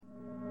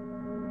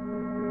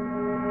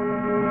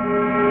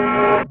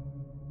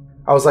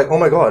I was like, oh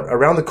my God,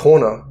 around the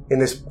corner in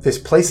this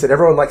place that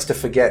everyone likes to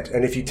forget.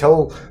 And if you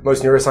tell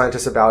most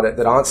neuroscientists about it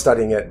that aren't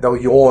studying it, they'll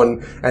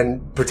yawn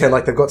and pretend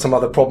like they've got some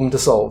other problem to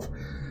solve.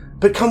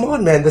 But come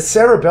on, man, the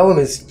cerebellum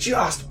is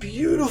just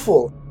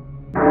beautiful.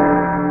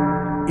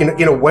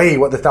 In a way,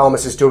 what the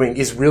thalamus is doing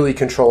is really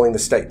controlling the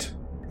state.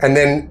 And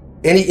then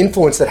any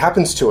influence that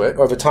happens to it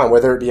over time,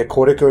 whether it be a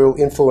cortical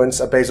influence,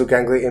 a basal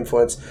ganglia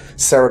influence,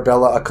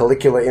 cerebellar, a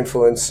collicular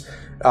influence,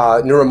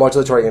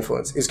 neuromodulatory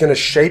influence, is going to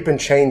shape and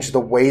change the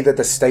way that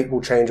the state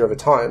will change over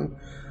time,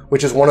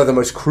 which is one of the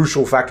most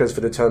crucial factors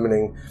for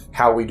determining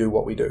how we do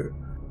what we do.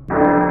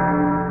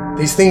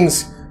 These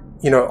things,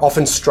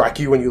 often strike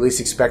you when you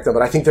least expect them,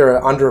 but I think they're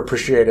an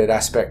underappreciated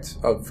aspect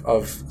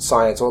of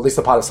science, or at least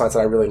the part of science that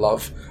I really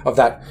love, of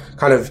that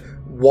kind of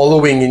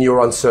wallowing in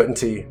your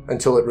uncertainty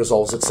until it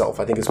resolves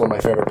itself. I think is one of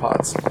my favorite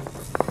parts.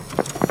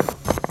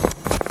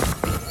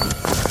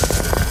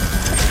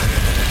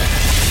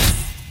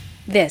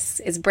 This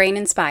is Brain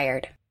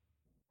Inspired.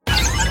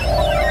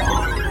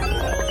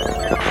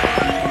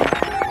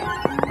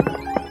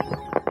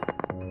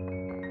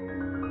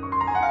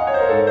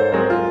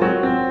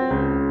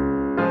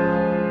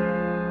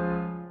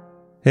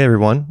 Hey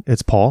everyone,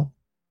 it's Paul.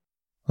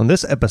 On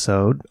this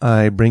episode,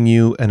 I bring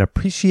you an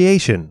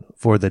appreciation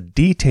for the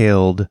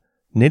detailed,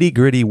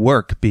 nitty-gritty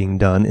work being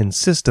done in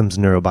systems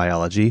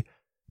neurobiology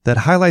that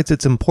highlights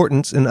its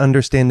importance in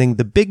understanding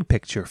the big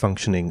picture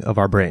functioning of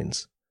our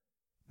brains.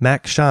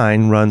 Mac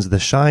Shine runs the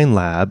Shine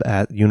Lab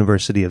at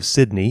University of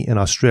Sydney in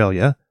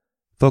Australia,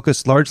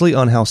 focused largely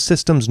on how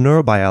systems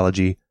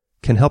neurobiology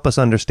can help us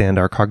understand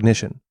our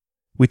cognition.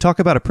 We talk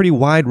about a pretty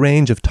wide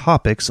range of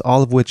topics,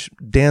 all of which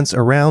dance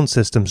around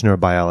systems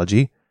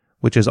neurobiology,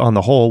 which is on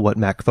the whole what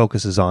Mac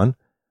focuses on,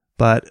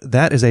 but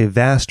that is a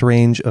vast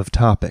range of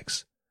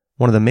topics.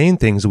 One of the main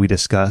things we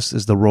discuss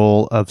is the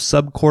role of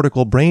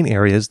subcortical brain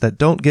areas that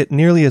don't get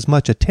nearly as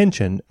much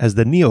attention as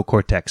the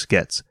neocortex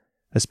gets,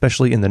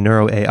 especially in the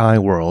neuro-AI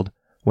world,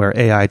 where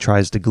AI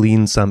tries to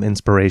glean some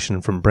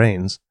inspiration from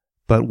brains.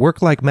 But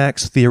work like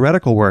Mac's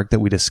theoretical work that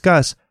we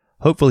discuss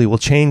hopefully will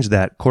change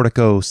that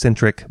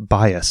corticocentric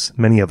bias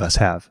many of us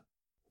have.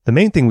 The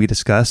main thing we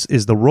discuss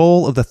is the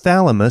role of the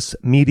thalamus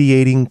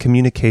mediating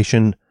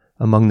communication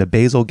among the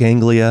basal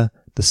ganglia,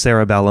 the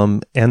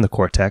cerebellum, and the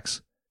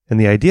cortex. And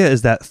the idea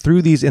is that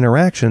through these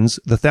interactions,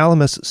 the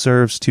thalamus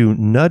serves to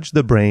nudge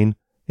the brain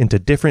into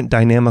different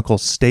dynamical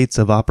states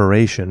of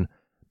operation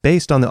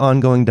based on the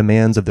ongoing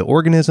demands of the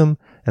organism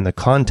and the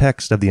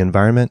context of the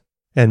environment.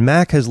 And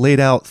Mac has laid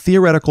out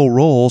theoretical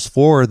roles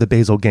for the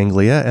basal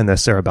ganglia and the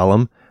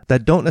cerebellum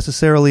that don't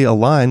necessarily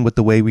align with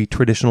the way we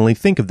traditionally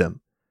think of them,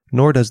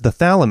 nor does the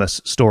thalamus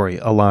story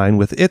align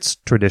with its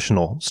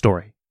traditional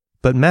story.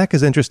 But Mac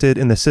is interested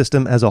in the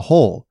system as a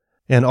whole,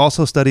 and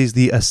also studies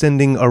the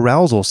ascending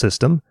arousal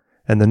system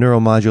and the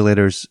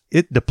neuromodulators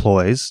it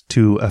deploys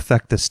to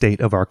affect the state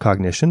of our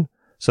cognition.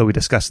 So we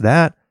discuss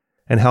that,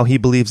 and how he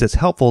believes it's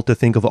helpful to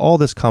think of all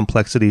this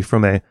complexity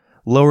from a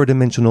lower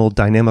dimensional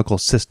dynamical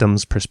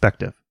systems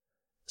perspective.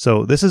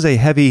 So this is a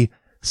heavy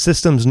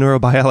systems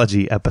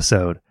neurobiology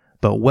episode,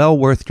 but well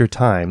worth your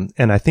time,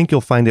 and I think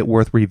you'll find it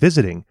worth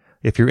revisiting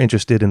if you're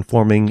interested in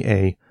forming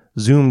a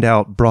zoomed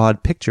out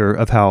broad picture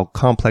of how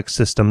complex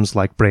systems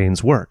like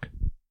brains work.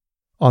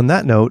 On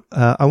that note,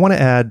 I want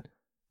to add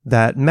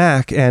that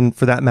Mac, and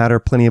for that matter,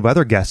 plenty of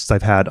other guests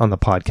I've had on the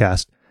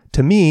podcast,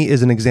 to me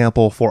is an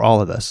example for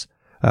all of us,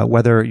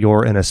 whether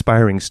you're an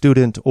aspiring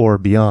student or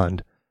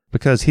beyond,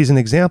 because he's an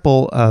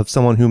example of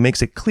someone who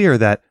makes it clear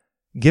that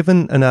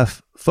given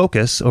enough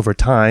focus over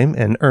time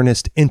and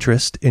earnest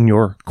interest in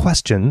your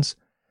questions,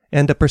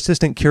 and a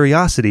persistent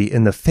curiosity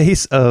in the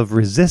face of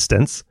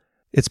resistance,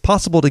 it's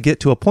possible to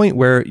get to a point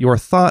where your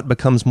thought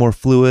becomes more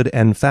fluid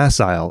and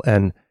facile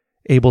and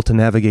able to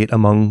navigate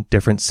among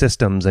different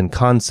systems and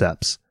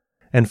concepts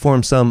and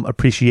form some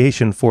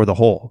appreciation for the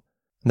whole.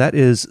 That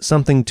is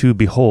something to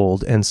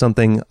behold and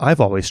something I've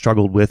always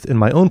struggled with in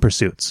my own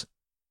pursuits.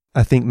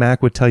 I think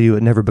Mac would tell you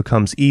it never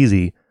becomes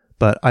easy,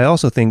 but I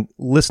also think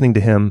listening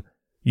to him,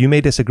 you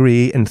may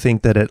disagree and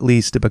think that at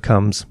least it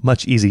becomes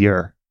much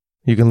easier.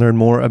 You can learn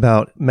more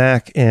about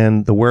Mac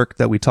and the work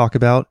that we talk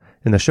about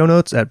in the show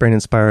notes at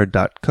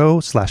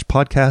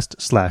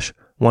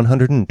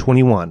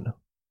braininspired.co/podcast/121.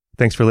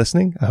 Thanks for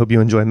listening. I hope you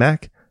enjoy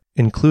Mac,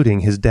 including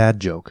his dad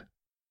joke.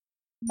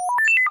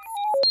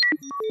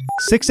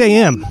 6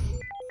 a.m.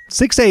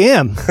 6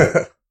 a.m.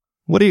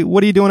 What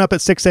are you doing up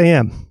at 6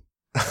 a.m.?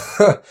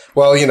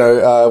 Well,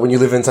 when you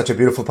live in such a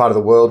beautiful part of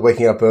the world,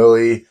 waking up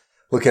early,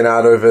 looking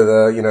out over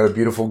the,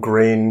 beautiful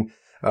green,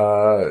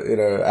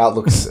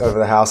 outlooks over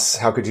the house,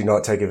 how could you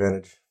not take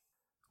advantage?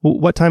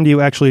 What time do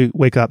you actually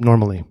wake up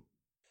normally?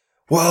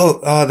 Well,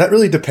 that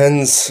really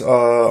depends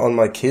on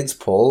my kids,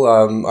 Paul.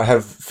 I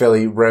have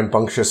fairly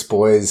rambunctious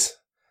boys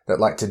that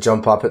like to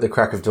jump up at the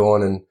crack of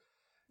dawn and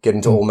get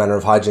into all manner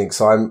of hijinks.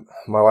 So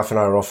my wife and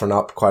I are often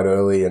up quite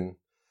early, and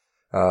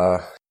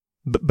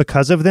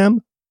because of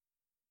them.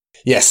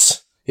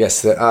 Yes,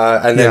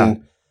 and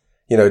then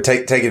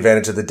take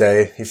advantage of the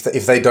day.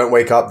 If they don't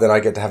wake up, then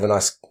I get to have a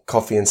nice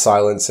coffee in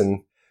silence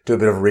and do a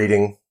bit of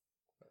reading.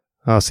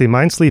 See,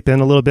 mine sleep in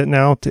a little bit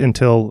now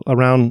until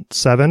around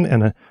 7,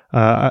 and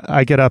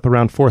I get up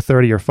around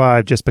 4:30 or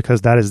 5 just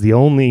because that is the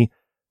only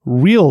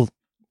real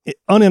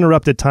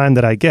uninterrupted time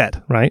that I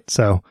get, right?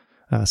 So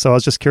I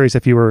was just curious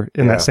if you were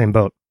in that same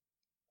boat.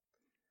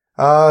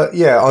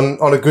 Yeah,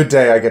 on a good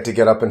day, I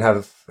get up and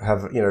have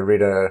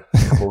read a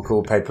couple of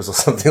cool papers or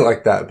something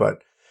like that.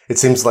 But it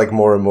seems like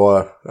more and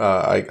more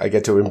I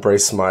get to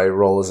embrace my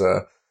role as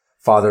a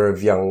father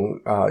of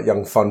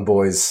young fun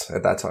boys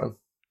at that time.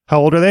 How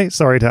old are they?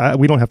 Sorry,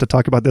 we don't have to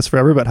talk about this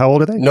forever, but how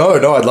old are they? No,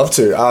 I'd love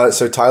to.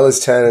 So Tyler's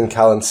 10 and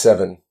Callan's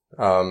 7.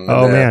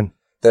 Man,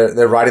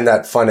 they're right in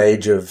that fun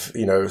age of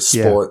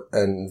sport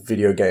and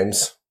video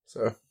games.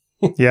 So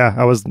yeah,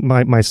 I was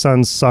my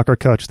son's soccer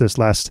coach this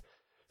last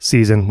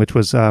season, which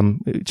was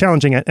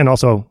challenging and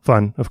also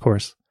fun, of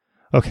course.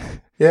 Okay.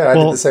 Yeah, I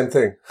did the same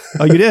thing.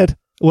 Oh, you did?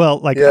 Well,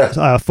 like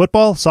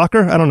football,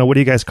 soccer? I don't know. What do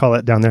you guys call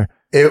it down there?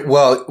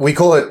 Well, we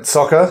call it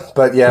soccer,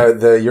 but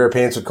the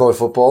Europeans would call it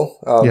football.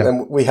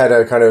 And we had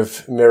a kind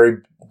of merry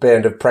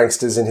band of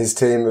pranksters in his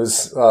team. It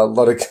was a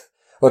lot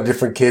of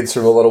different kids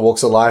from a lot of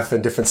walks of life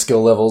and different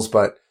skill levels,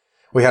 but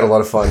we had a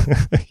lot of fun.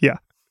 Yeah.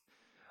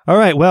 All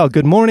right. Well,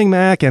 good morning,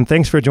 Mac, and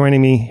thanks for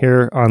joining me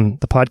here on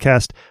the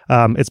podcast.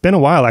 It's been a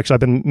while, actually.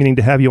 I've been meaning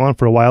to have you on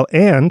for a while,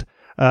 and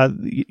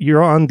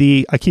you're on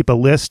I keep a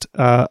list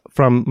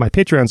from my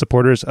Patreon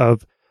supporters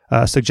of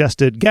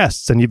suggested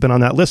guests, and you've been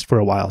on that list for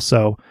a while,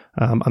 so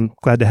I'm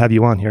glad to have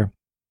you on here.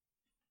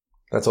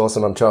 That's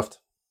awesome. I'm chuffed.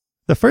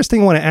 The first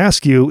thing I want to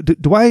ask you,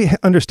 do I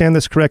understand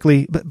this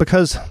correctly?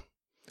 Because,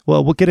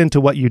 well, we'll get into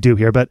what you do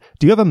here, but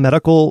do you have a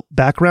medical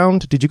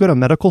background? Did you go to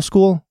medical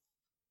school?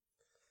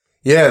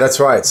 Yeah, that's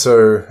right.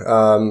 So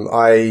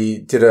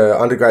I did an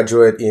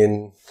undergraduate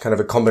in kind of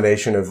a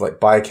combination of like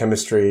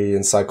biochemistry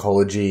and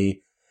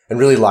psychology, and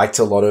really liked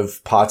a lot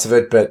of parts of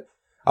it, but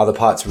other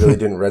parts really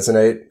didn't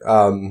resonate.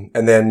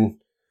 And then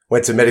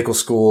went to medical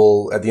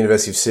school at the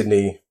University of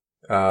Sydney.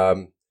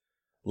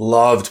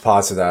 Loved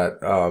parts of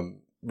that.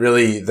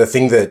 Really, the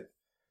thing that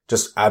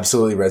just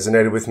absolutely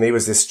resonated with me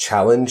was this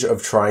challenge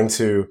of trying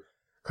to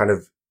kind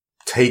of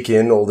take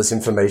in all this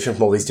information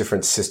from all these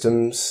different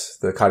systems,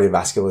 the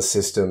cardiovascular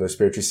system, the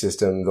respiratory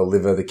system, the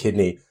liver, the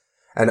kidney,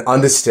 and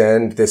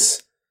understand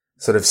this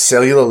sort of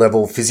cellular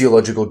level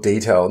physiological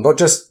detail, not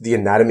just the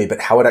anatomy,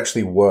 but how it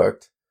actually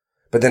worked,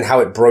 but then how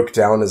it broke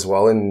down as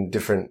well in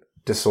different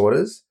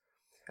disorders.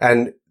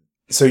 And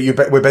so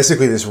we're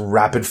basically this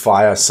rapid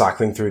fire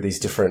cycling through these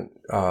different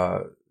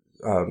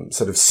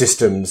sort of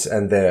systems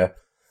and their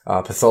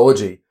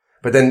pathology.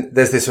 But then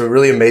there's this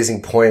really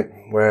amazing point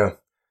where,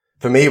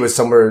 for me, it was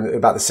somewhere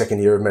about the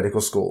second year of medical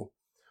school,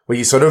 where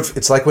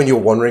it's like when you're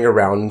wandering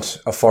around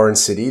a foreign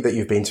city that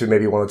you've been to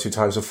maybe 1 or 2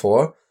 times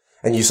before,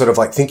 and you sort of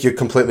like think you're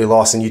completely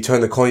lost, and you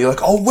turn the corner, you're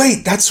like, oh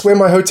wait, that's where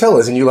my hotel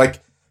is. And you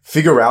like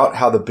figure out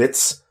how the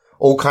bits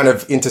all kind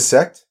of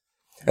intersect.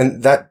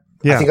 And I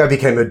think I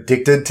became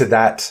addicted to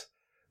that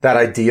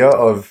idea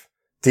of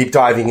deep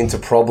diving into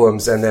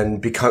problems and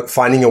then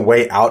finding a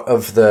way out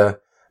of the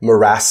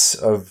morass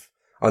of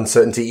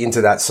uncertainty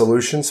into that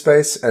solution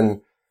space. And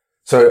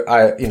so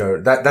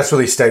that's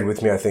really stayed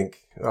with me, I think,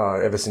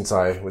 ever since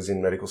I was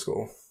in medical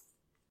school.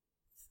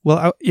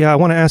 Well, I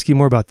want to ask you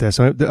more about this.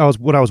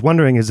 What I was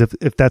wondering is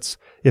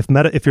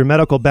if your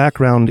medical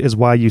background is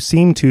why you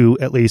seem to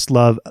at least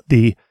love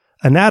the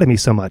anatomy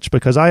so much,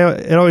 because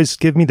it always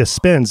gives me the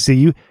spins.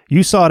 See,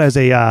 you saw it as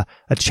a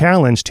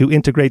challenge to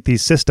integrate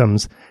these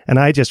systems, and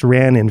I just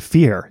ran in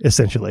fear,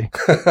 essentially.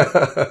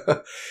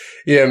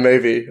 Yeah,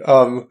 maybe.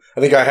 I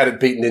think I had it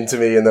beaten into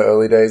me in the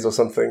early days or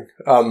something.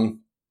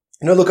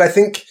 Look, I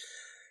think,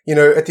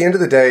 at the end of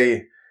the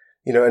day,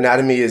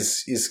 anatomy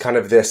is kind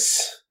of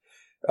this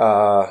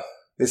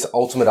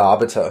ultimate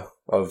arbiter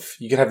of,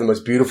 you can have the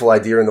most beautiful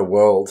idea in the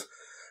world,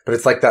 but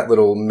it's like that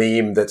little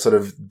meme that sort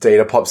of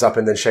data pops up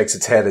and then shakes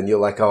its head, and you're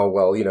like, oh,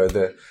 well,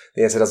 the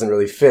answer doesn't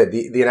really fit.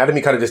 The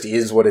anatomy kind of just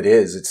is what it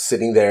is. It's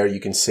sitting there.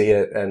 You can see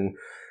it. And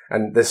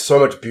there's so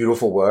much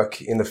beautiful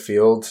work in the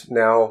field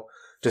now,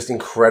 just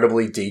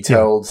incredibly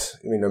detailed,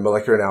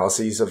 molecular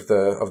analyses of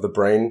the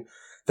brain,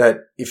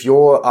 that if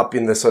you're up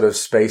in the sort of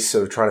space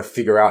of trying to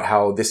figure out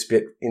how this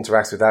bit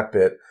interacts with that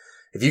bit,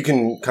 if you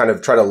can kind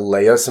of try to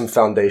layer some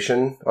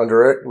foundation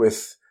under it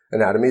with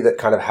anatomy that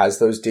kind of has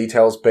those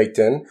details baked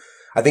in,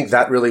 I think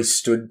that really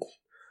stood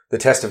the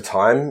test of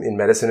time in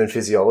medicine and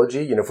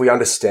physiology. If we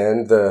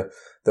understand the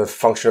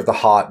function of the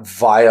heart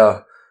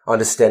via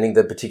understanding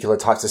the particular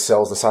types of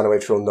cells, the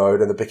sinoatrial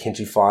node and the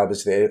Purkinje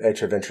fibers, the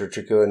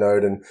atrioventricular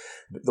node, and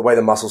the way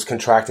the muscles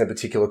contract in a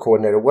particular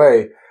coordinated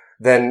way,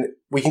 then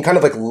we can kind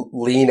of like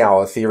lean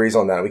our theories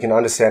on that. We can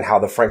understand how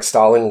the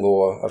Frank-Starling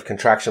law of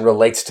contraction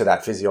relates to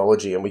that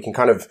physiology, and we can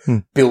kind of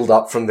build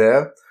up from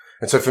there.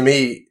 And so for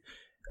me,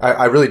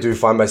 I really do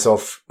find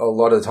myself a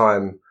lot of the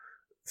time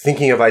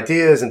thinking of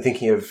ideas and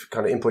thinking of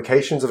kind of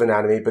implications of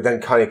anatomy, but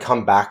then kind of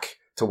come back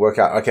to work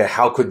out, okay,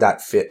 how could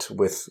that fit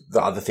with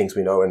the other things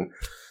we know? And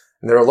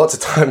there are lots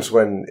of times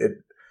when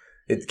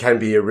it can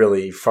be a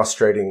really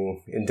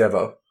frustrating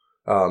endeavor.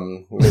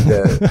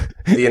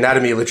 The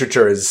anatomy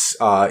literature is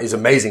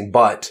amazing,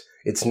 but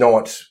it's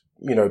not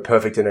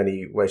perfect in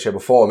any way, shape, or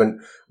form. And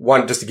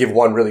just to give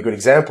one really good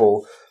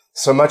example,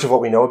 so much of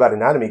what we know about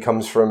anatomy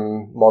comes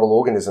from model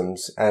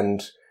organisms,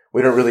 and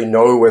we don't really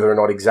know whether or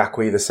not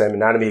exactly the same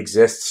anatomy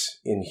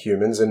exists in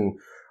humans. And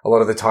a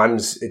lot of the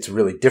times it's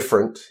really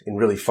different in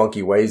really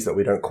funky ways that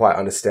we don't quite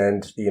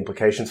understand the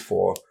implications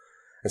for.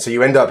 And so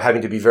you end up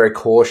having to be very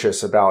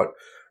cautious about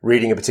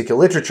reading a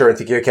particular literature and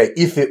thinking, okay,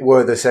 if it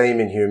were the same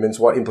in humans,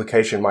 what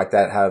implication might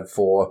that have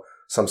for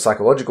some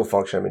psychological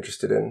function I'm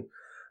interested in?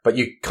 But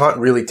you can't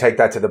really take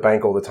that to the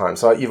bank all the time.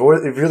 So you've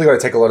really got to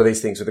take a lot of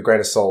these things with a grain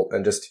of salt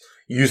and just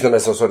use them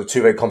as a sort of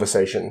two-way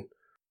conversation.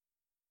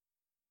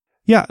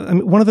 Yeah, I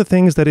mean, one of the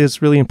things that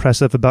is really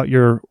impressive about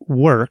your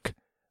work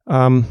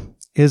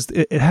is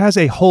it has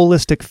a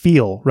holistic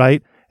feel,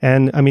 right?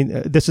 And I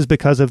mean, this is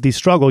because of the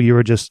struggle you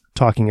were just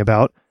talking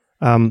about.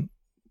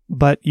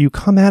 But you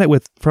come at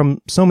it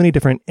from so many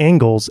different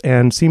angles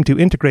and seem to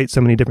integrate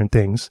so many different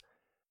things.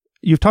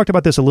 You've talked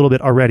about this a little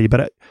bit already,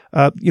 but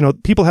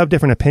people have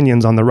different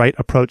opinions on the right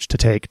approach to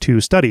take to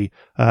study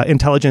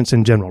intelligence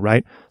in general,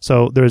 right?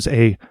 So there's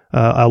a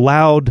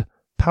loud,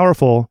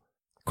 powerful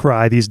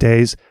cry these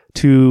days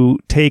to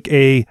take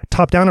a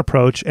top-down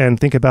approach and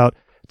think about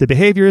the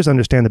behaviors,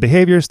 understand the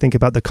behaviors, think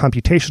about the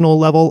computational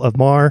level of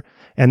MAR,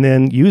 and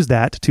then use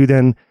that to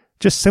then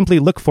just simply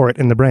look for it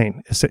in the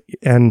brain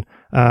and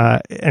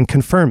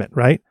confirm it,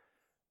 right?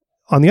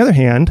 On the other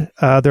hand,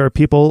 there are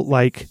people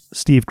like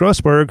Steve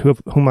Grossberg,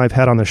 whom I've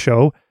had on the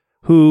show,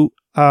 who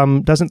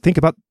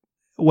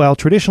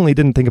traditionally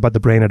didn't think about the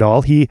brain at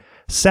all. He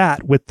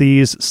sat with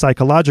these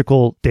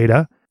psychological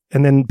data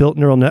and then built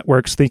neural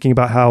networks thinking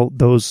about how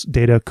those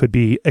data could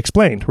be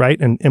explained, right,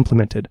 and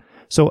implemented.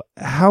 So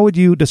how would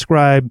you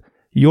describe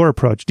your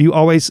approach? Do you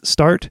always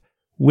start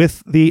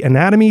with the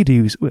anatomy?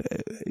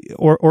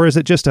 Or is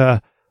it just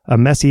a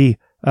messy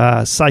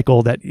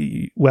cycle that,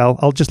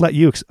 I'll just let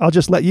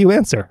you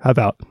answer. How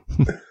about?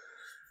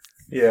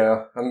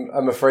 Yeah,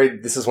 I'm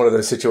afraid this is one of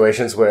those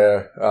situations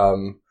where,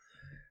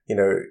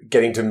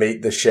 getting to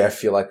meet the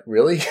chef, you're like,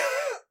 really?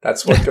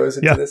 That's what goes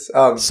into this?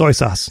 Soy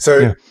sauce.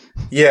 So,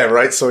 yeah,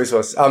 right, soy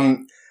sauce.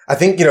 I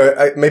think,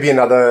 maybe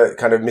another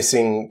kind of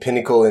missing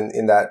pinnacle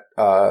in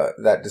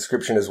that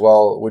description as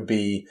well would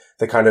be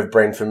the kind of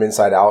brain from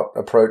inside out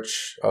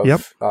approach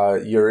of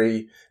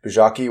Yuri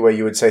Buzsaki, where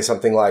you would say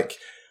something like,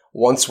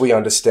 once we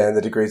understand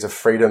the degrees of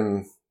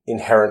freedom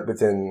inherent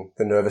within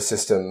the nervous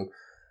system,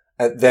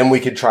 then we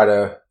could try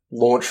to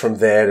launch from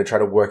there to try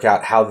to work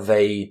out how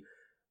they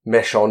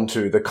mesh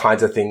onto the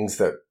kinds of things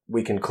that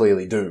we can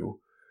clearly do,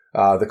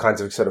 the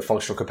kinds of sort of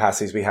functional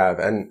capacities we have.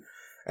 And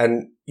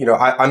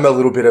I'm a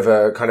little bit of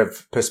a kind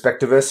of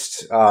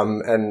perspectivist,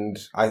 and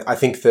I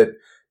think that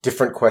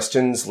different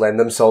questions lend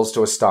themselves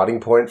to a starting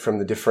point from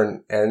the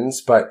different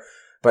ends. But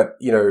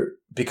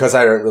because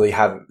I don't really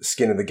have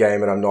skin in the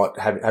game and I'm not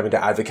having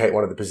to advocate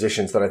one of the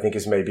positions that I think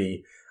is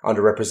maybe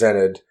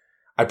underrepresented,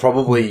 I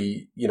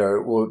probably,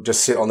 will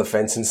just sit on the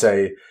fence and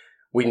say,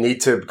 we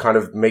need to kind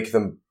of make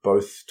them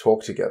both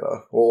talk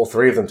together, or all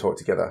three of them talk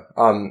together.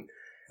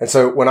 And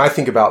so when I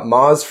think about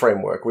Mars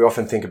framework, we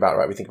often think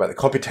about, we think about the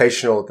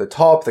computational at the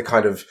top, the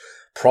kind of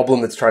problem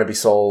that's trying to be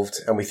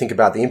solved, and we think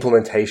about the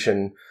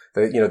implementation,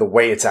 the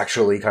way it's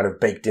actually kind of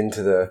baked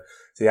into the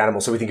animal.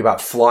 So we think about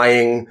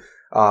flying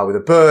with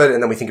a bird,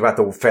 and then we think about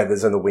the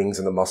feathers and the wings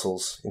and the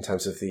muscles in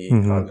terms of the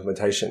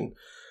implementation.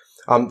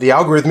 The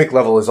algorithmic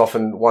level is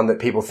often one that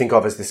people think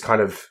of as this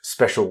kind of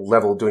special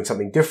level doing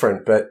something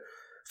different, but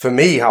for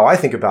me, how I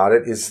think about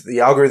it is the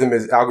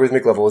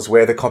algorithmic level is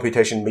where the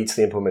computation meets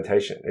the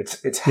implementation.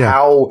 It's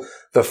how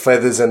the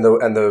feathers and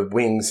the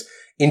wings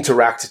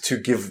interact to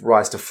give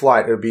rise to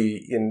flight. It would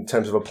be in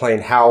terms of a plane,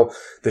 how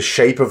the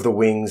shape of the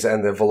wings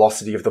and the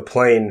velocity of the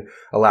plane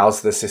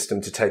allows the system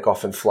to take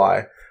off and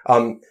fly.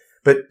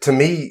 But to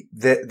me,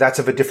 that's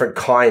of a different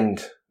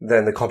kind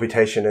than the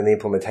computation and the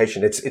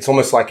implementation. It's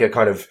almost like a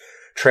kind of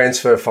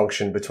transfer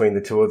function between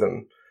the two of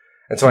them.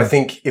 And so I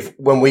think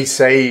when we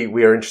say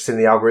we are interested in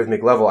the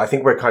algorithmic level, I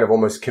think we're kind of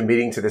almost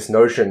committing to this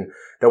notion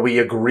that we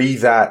agree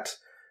that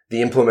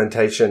the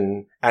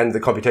implementation and the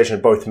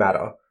computation both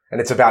matter.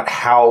 And it's about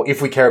how, if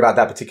we care about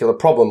that particular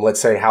problem, let's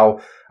say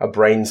how a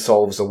brain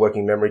solves a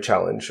working memory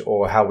challenge,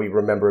 or how we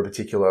remember a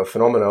particular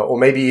phenomena, or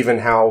maybe even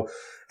how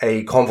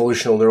a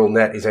convolutional neural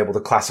net is able to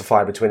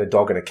classify between a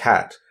dog and a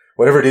cat.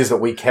 Whatever it is that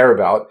we care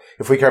about,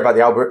 if we care about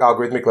the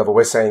algorithmic level,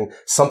 we're saying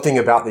something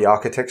about the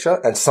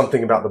architecture and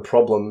something about the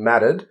problem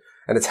mattered.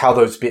 And it's how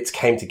those bits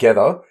came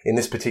together in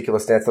this particular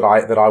stance that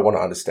I want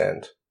to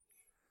understand.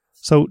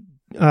 So,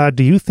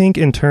 do you think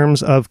in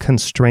terms of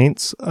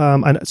constraints?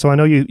 So I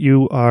know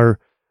you are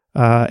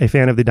a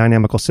fan of the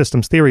dynamical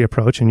systems theory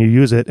approach, and you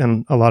use it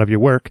in a lot of your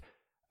work.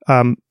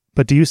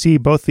 But do you see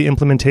both the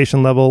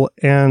implementation level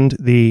and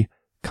the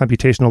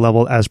computational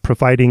level as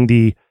providing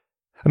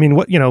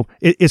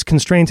is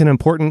constraint an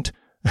important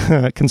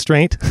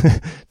constraint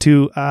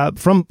to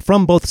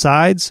from both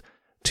sides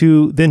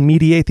to then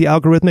mediate the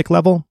algorithmic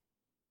level?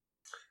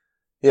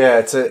 Yeah,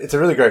 it's a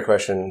really great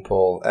question,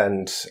 Paul.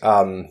 And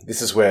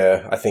this is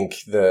where I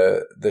think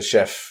the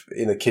chef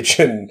in the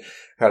kitchen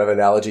kind of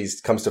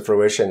analogies comes to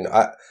fruition.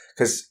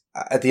 Because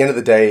at the end of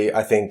the day,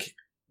 I think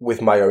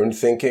with my own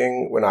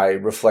thinking, when I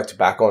reflect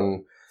back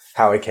on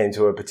how I came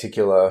to a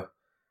particular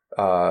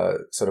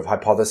sort of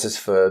hypothesis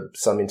for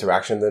some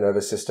interaction in the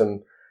nervous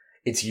system,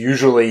 it's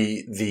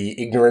usually the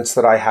ignorance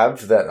that I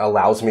have that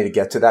allows me to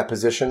get to that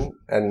position.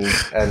 And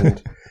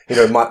you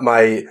know,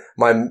 my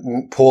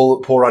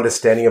poor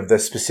understanding of the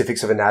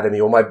specifics of anatomy,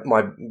 or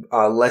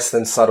my less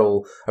than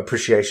subtle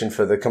appreciation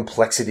for the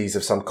complexities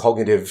of some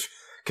cognitive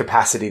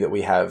capacity that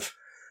we have,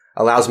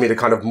 allows me to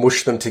kind of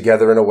mush them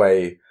together in a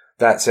way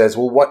that says,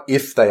 well, what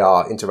if they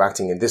are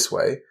interacting in this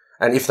way?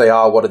 And if they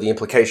are, what are the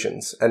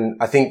implications? And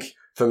I think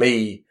for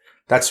me,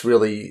 that's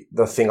really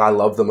the thing I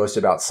love the most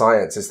about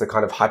science, is the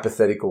kind of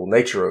hypothetical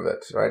nature of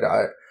it,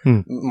 right?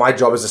 My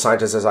job as a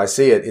scientist, as I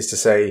see it, is to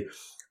say,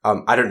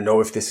 I don't know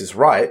if this is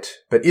right,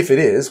 but if it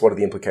is, what are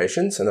the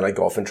implications? And then I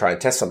go off and try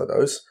and test some of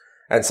those.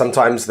 And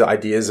sometimes the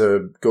ideas are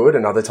good,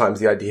 and other times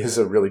the ideas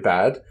are really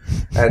bad.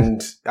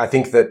 And I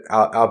think that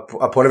our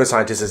point of a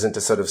scientist isn't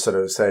to sort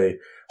of say,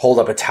 hold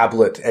up a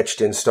tablet etched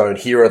in stone,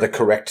 here are the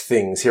correct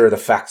things, here are the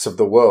facts of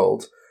the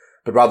world,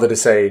 but rather to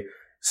say,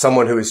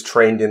 someone who is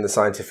trained in the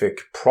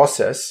scientific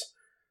process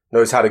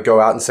knows how to go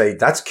out and say,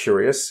 that's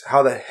curious.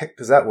 How the heck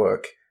does that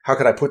work? How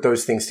could I put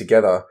those things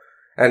together?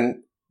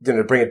 And, you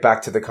know, bring it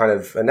back to the kind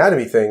of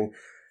anatomy thing.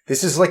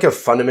 This is like a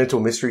fundamental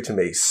mystery to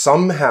me.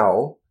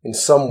 Somehow, in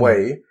some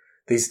way,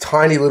 these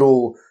tiny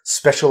little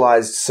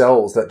specialized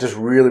cells that just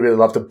really, really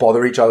love to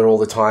bother each other all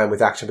the time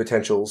with action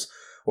potentials,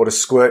 or to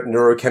squirt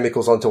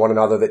neurochemicals onto one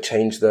another that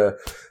change the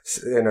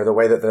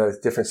way that the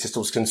different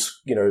systems can,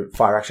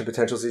 fire action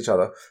potentials at each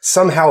other.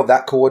 Somehow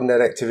that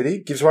coordinated activity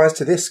gives rise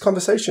to this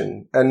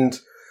conversation. And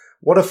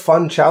what a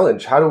fun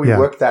challenge. How do we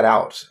work that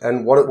out?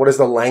 And what is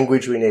the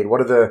language we need? What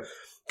are the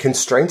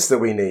constraints that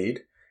we need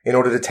in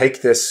order to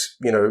take this,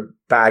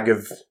 bag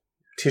of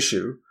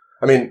tissue?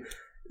 I mean,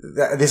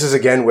 this is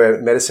again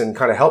where medicine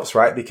kind of helps,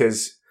 right?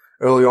 Because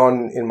early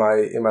on in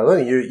my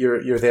learning,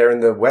 you're there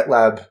in the wet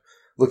lab,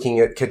 looking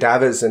at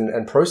cadavers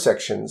and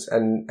prosections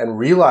and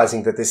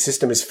realizing that this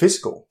system is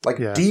physical,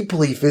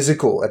 deeply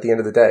physical at the end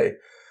of the day.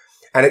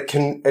 And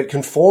it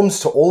conforms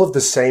to all of the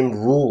same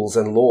rules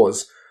and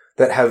laws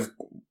that have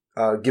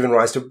given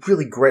rise to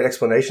really great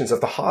explanations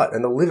of the heart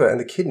and the liver and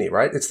the kidney,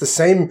 right? It's the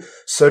same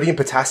sodium,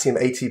 potassium,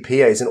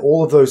 ATPase in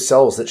all of those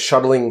cells that's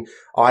shuttling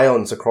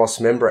ions across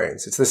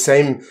membranes. It's the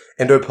same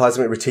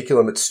endoplasmic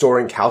reticulum that's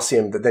storing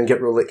calcium that then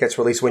gets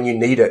released when you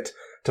need it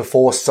to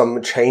force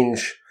some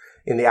change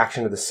in the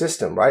action of the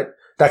system, right?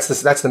 That's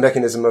the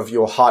mechanism of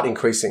your heart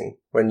increasing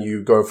when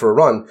you go for a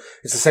run.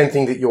 It's the same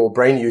thing that your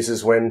brain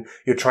uses when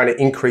you're trying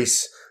to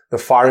increase the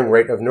firing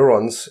rate of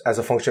neurons as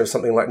a function of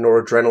something like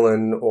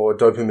noradrenaline or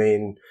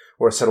dopamine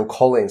or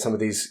acetylcholine, some of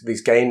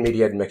these gain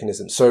mediated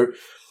mechanisms. So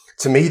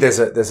to me,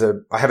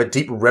 I have a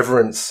deep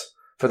reverence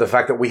for the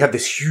fact that we have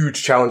this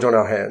huge challenge on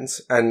our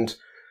hands. And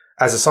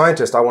as a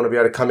scientist, I want to be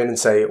able to come in and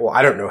say, well,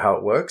 I don't know how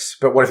it works,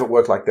 but what if it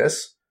worked like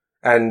this?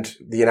 And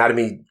the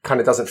anatomy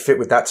kind of doesn't fit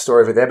with that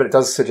story over there, but it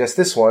does suggest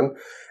this one,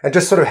 and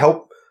just sort of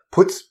help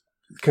put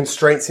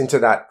constraints into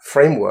that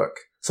framework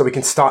so we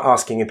can start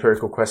asking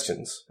empirical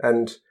questions.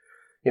 And,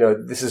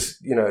 this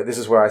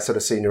is where I sort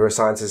of see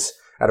neurosciences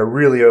at a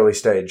really early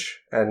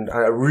stage, and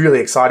a really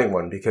exciting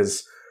one,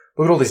 because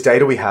look at all this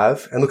data we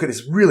have and look at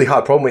this really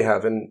hard problem we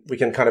have, and we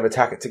can kind of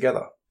attack it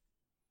together.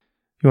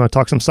 You want to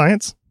talk some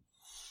science?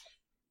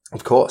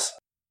 Of course.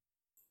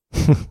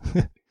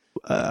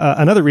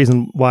 Another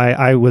reason why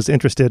I was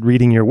interested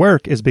reading your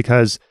work is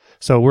because,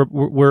 so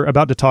we're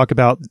about to talk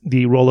about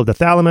the role of the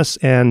thalamus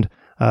and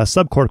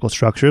subcortical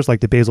structures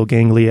like the basal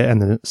ganglia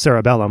and the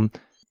cerebellum.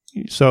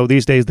 So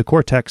these days, the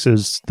cortex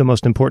is the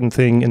most important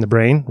thing in the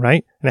brain,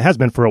 right? And it has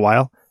been for a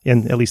while.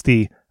 And at least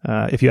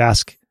if you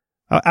ask,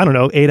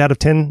 8 out of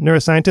 10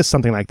 neuroscientists,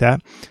 something like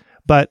that.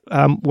 But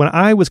when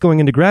I was going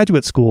into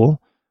graduate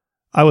school,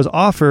 I was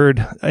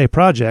offered a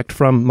project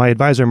from my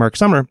advisor, Mark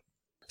Summer.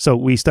 So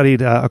we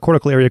studied a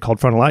cortical area called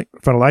frontal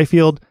eye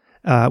field,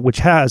 which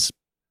has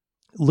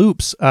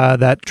loops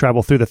that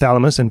travel through the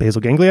thalamus and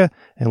basal ganglia,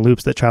 and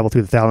loops that travel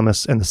through the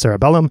thalamus and the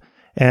cerebellum.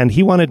 And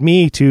he wanted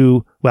me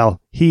to,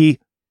 he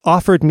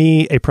offered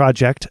me a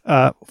project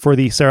for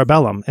the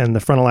cerebellum and the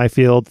frontal eye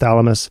field,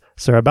 thalamus,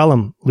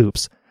 cerebellum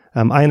loops.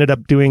 I ended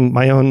up doing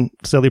my own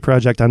silly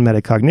project on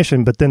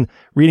metacognition, but then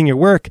reading your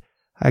work,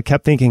 I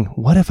kept thinking,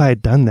 what if I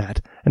had done that?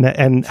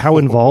 And how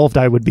involved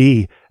I would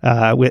be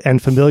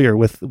and familiar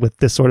with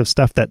this sort of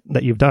stuff that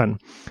you've done.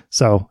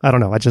 So I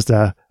don't know. I just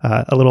a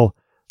little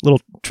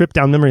trip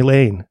down memory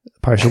lane,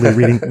 partially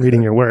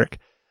reading your work.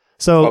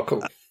 So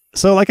cool.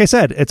 So like I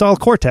said, it's all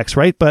cortex,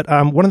 right? But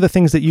one of the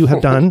things that you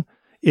have done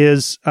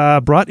is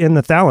brought in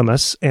the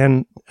thalamus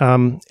and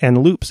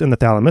loops in the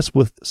thalamus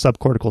with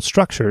subcortical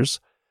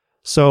structures.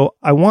 So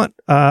I would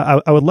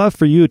love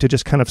for you to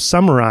just kind of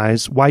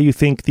summarize why you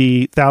think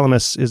the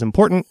thalamus is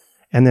important,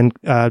 and then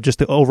just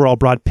the overall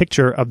broad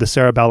picture of the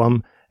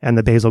cerebellum and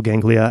the basal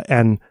ganglia,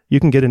 and you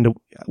can get into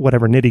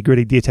whatever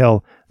nitty-gritty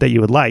detail that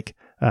you would like.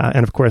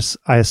 And of course,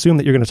 I assume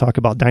that you're going to talk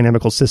about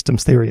dynamical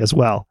systems theory as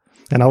well.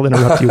 And I'll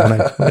interrupt you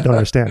when I don't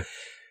understand.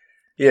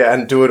 Yeah,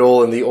 and do it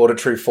all in the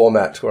auditory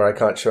format where I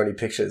can't show any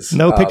pictures.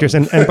 No pictures.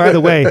 And by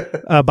the way,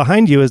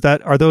 behind you,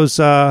 are those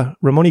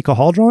Ramon y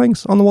Cajal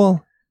drawings on the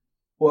wall?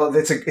 Well,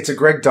 it's a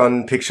Greg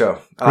Dunn picture.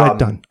 Greg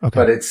Dunn, okay.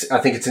 But I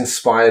think it's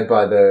inspired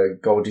by the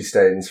Golgi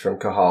stains from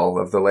Cajal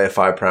of the layer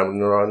 5 pyramidal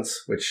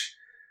neurons, which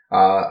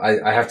I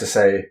have to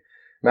say,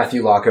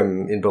 Matthew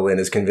Larkham in Berlin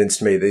has convinced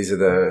me these are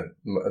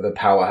the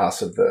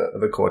powerhouse of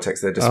the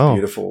cortex. They're just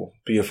beautiful,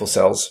 beautiful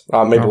cells.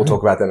 Maybe we'll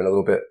talk about them in a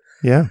little bit.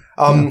 Yeah.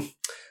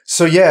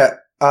 So yeah,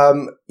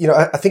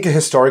 I think a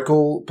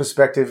historical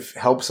perspective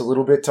helps a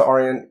little bit to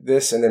orient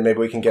this, and then maybe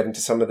we can get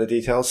into some of the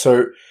details.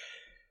 So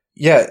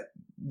yeah,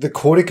 the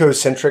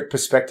corticocentric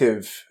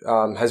perspective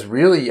has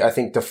really, I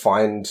think,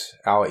 defined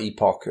our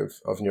epoch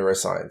of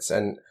neuroscience,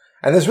 and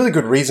there's really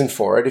good reason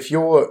for it. If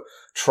you're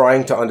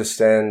trying to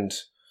understand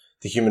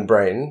the human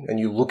brain and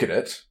you look at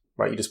it,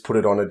 right, you just put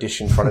it on a dish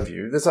in front of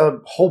you, there's a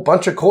whole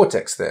bunch of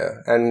cortex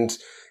there. And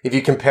if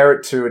you compare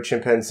it to a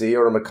chimpanzee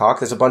or a macaque,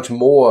 there's a bunch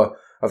more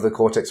of the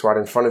cortex right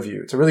in front of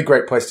you. It's a really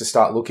great place to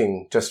start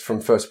looking just from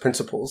first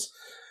principles.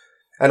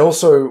 And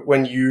also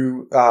when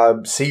you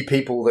see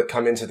people that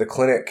come into the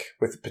clinic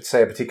with,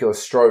 say, a particular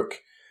stroke,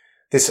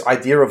 this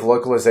idea of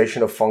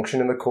localization of function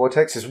in the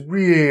cortex is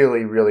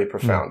really, really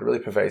profound, really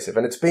pervasive.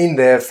 And it's been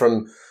there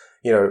from,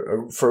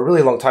 for a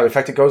really long time. In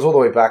fact, it goes all the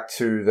way back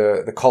to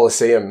the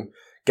Colosseum.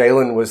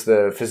 Galen was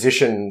the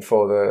physician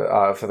for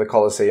the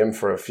Colosseum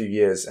for a few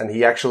years, and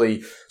he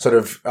actually sort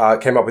of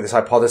came up with this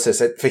hypothesis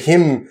that for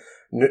him,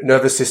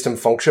 nervous system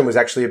function was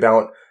actually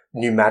about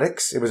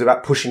pneumatics. It was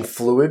about pushing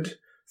fluid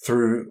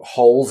through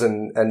holes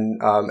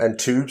and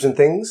tubes and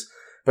things.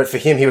 But for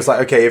him, he was like,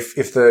 okay,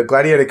 if the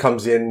gladiator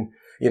comes in,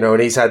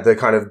 and he's had the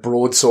kind of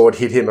broadsword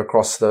hit him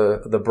across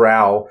the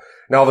brow,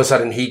 now all of a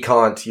sudden he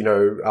can't,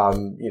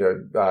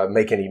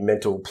 make any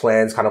mental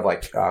plans, kind of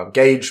like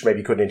Gage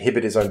maybe couldn't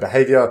inhibit his own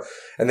behavior.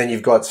 And then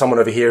you've got someone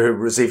over here who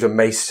received a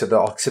mace to the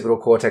occipital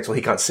cortex, well,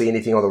 he can't see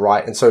anything on the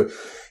right. And so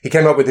he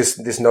came up with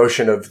this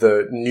notion of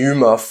the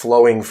pneuma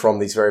flowing from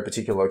these very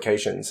particular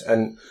locations.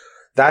 And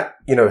that,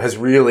 has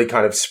really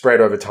kind of spread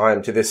over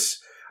time to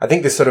this, I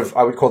think this sort of,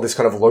 I would call this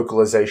kind of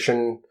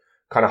localization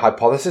kind of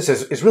hypothesis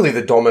is really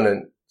the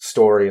dominant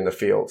story in the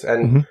field.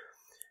 And,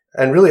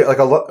 and really like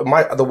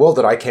the world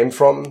that I came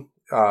from,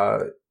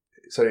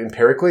 sort of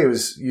empirically, it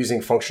was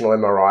using functional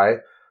MRI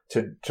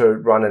to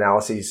run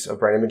analyses of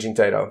brain imaging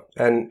data.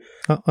 And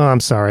I'm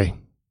sorry.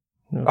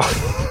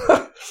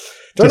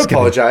 Don't just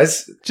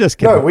apologize. Kidding. Just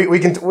kidding. No, we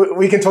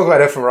can talk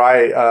about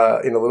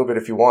fMRI in a little bit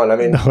if you want. I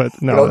mean,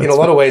 in a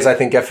lot of ways, I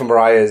think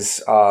fMRI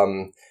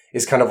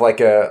is kind of like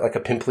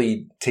a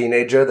pimply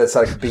teenager that's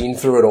like been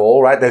through it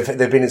all, right?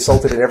 They've been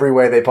insulted in every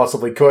way they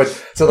possibly could.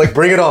 So like,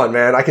 bring it on,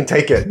 man. I can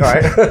take it,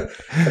 right?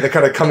 And they're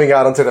kind of coming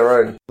out onto their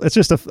own. It's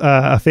just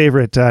a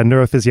favorite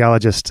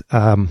neurophysiologist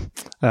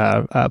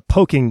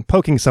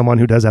poking someone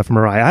who does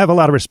fMRI. I have a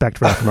lot of respect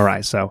for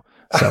fMRI, so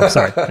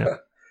sorry. Yeah.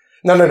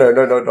 No, not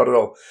at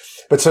all.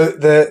 But so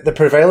the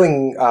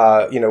prevailing,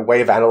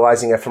 way of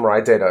analyzing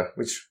fMRI data,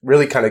 which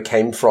really kind of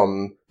came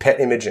from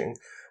PET imaging,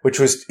 which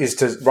is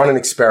to run an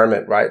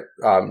experiment, right?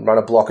 Run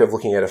a block of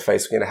looking at a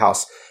face, looking at a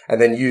house, and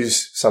then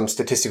use some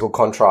statistical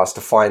contrast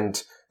to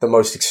find the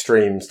most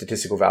extreme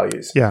statistical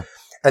values. Yeah.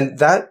 And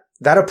that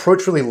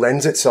approach really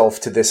lends itself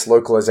to this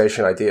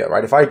localization idea,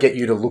 right? If I get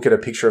you to look at a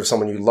picture of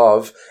someone you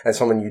love and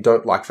someone you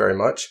don't like very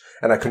much,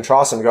 and I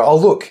contrast them and go, oh,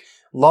 look,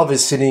 love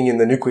is sitting in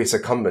the nucleus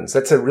accumbens.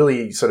 That's a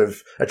really sort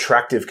of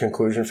attractive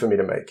conclusion for me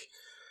to make.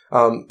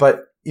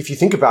 But if you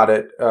think about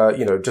it,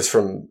 just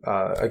from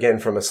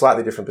a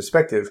slightly different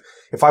perspective,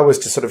 if I was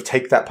to sort of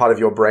take that part of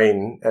your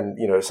brain and,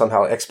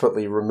 somehow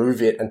expertly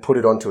remove it and put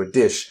it onto a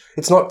dish,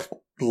 it's not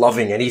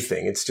loving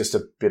anything. It's just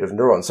a bit of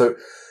neuron. So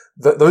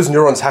those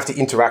neurons have to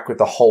interact with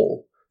the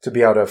whole to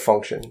be able to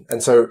function.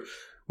 And so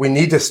we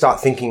need to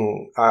start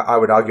thinking, I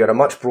would argue, at a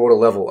much broader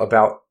level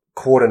about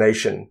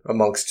coordination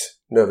amongst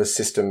nervous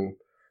system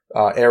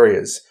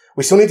areas.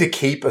 We still need to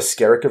keep a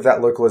skerrick of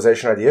that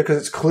localization idea because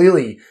it's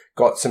clearly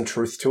got some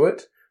truth to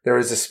it. There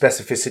is a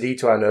specificity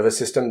to our nervous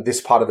system. This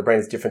part of the brain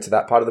is different to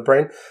that part of the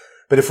brain.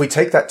 But if we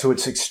take that to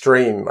its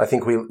extreme, I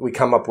think we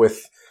come up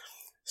with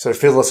sort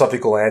of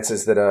philosophical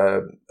answers that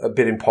are a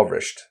bit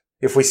impoverished.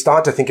 If we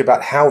start to think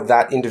about how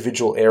that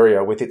individual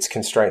area with its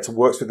constraints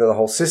works within the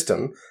whole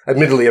system,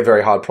 admittedly a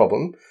very hard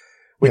problem,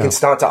 we can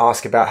start to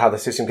ask about how the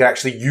system can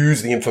actually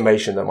use the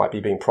information that might be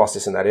being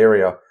processed in that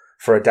area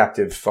for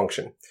adaptive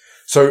function.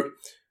 So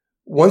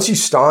once you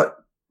start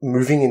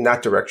moving in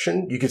that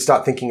direction, you could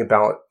start thinking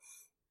about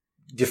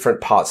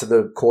different parts of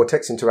the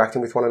cortex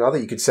interacting with one another.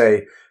 You could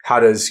say, how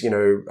does,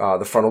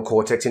 the frontal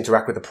cortex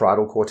interact with the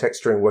parietal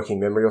cortex during working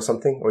memory or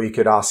something? Or you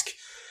could ask,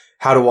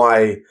 how do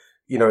I,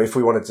 if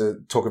we wanted to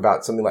talk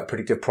about something like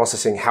predictive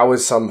processing, how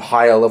is some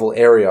higher level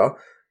area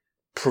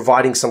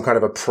providing some kind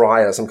of a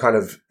prior, some kind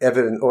of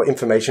evidence or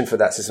information for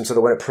that system so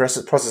that when it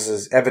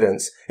processes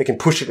evidence, it can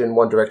push it in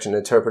one direction and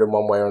interpret it in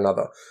one way or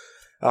another.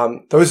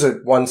 Those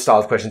are one style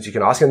of questions you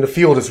can ask. And the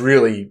field is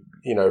really,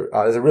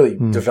 there's a really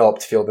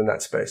developed field in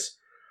that space.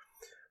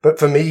 But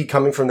for me,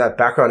 coming from that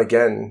background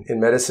again in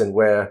medicine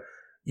where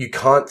you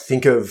can't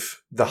think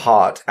of the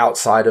heart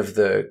outside of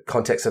the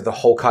context of the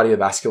whole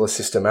cardiovascular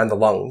system and the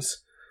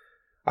lungs,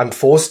 I'm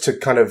forced to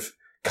kind of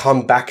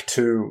come back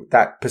to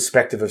that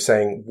perspective of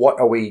saying, what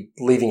are we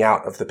leaving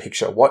out of the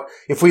picture? What,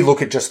 if we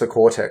look at just the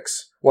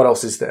cortex, what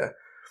else is there?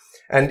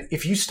 And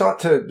if you start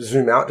to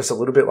zoom out just a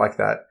little bit like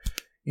that,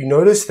 you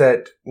notice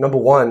that, number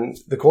one,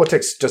 the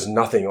cortex does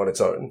nothing on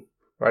its own,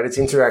 right? It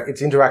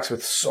interacts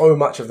with so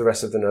much of the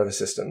rest of the nervous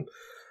system.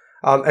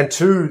 And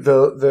two,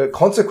 the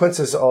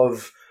consequences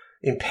of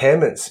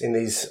impairments in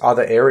these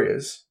other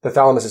areas, the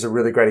thalamus is a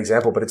really great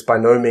example, but it's by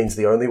no means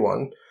the only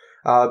one,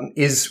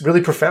 is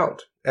really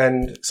profound.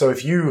 And so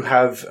if you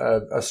have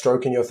a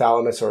stroke in your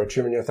thalamus or a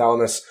tumor in your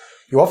thalamus,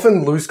 you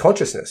often lose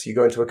consciousness. You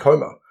go into a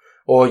coma,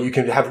 or you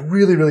can have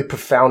really, really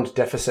profound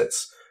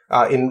deficits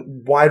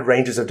in wide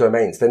ranges of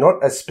domains. They're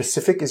not as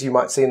specific as you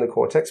might see in the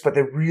cortex, but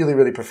they're really,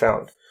 really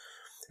profound.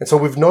 And so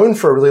we've known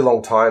for a really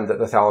long time that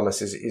the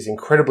thalamus is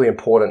incredibly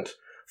important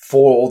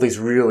for all these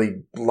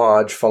really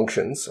large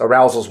functions.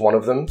 Arousal is one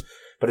of them,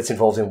 but it's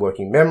involved in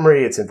working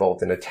memory, it's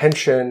involved in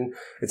attention,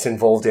 it's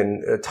involved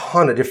in a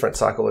ton of different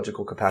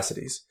psychological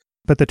capacities.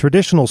 But the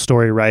traditional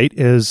story, right,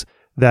 is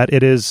that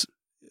it is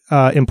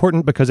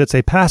important because it's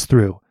a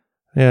pass-through,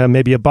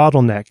 maybe a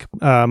bottleneck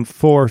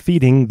for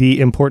feeding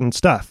the important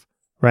stuff,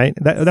 right?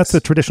 That's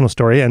the traditional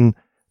story, and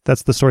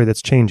that's the story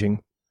that's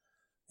changing.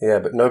 Yeah,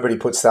 but nobody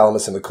puts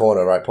thalamus in the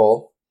corner, right,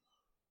 Paul?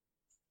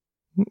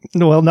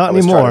 Well, not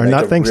anymore.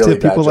 Not thanks to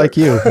people like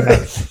you.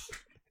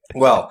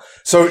 Well,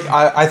 so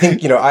I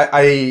think,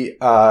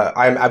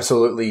 I'm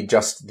absolutely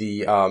just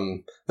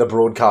the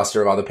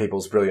broadcaster of other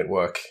people's brilliant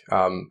work.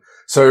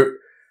 So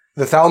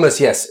the thalamus,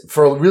 yes,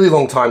 for a really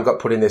long time got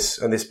put in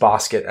this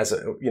basket as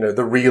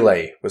the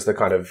relay was the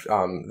kind of,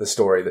 the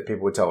story that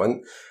people would tell.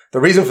 And the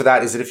reason for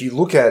that is that if you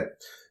look at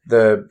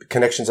the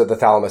connections of the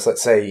thalamus,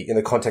 let's say in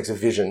the context of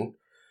vision,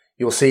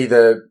 you'll see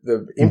the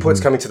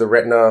inputs coming to the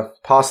retina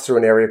pass through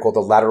an area called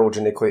the lateral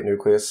geniculate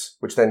nucleus,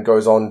 which then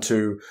goes on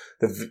to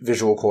the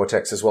visual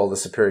cortex as well, the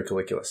superior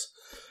colliculus.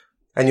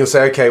 And you'll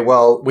say, okay,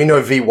 well, we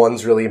know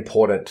V1's really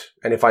important.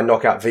 And if I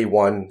knock out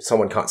V1,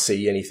 someone can't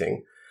see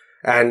anything.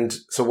 And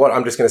so what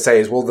I'm just going to say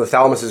is, well, the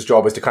thalamus's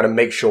job is to kind of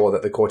make sure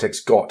that the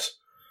cortex got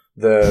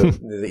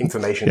the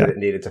information that it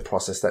needed to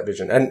process that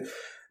vision. And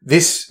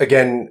this,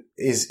 again,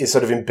 is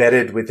sort of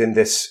embedded within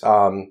this,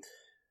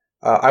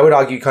 I would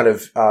argue kind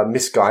of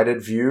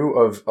misguided view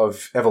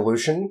of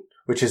evolution,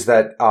 which is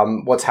that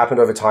what's happened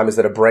over time is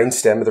that a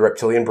brainstem, the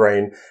reptilian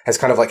brain, has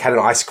kind of like had an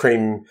ice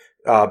cream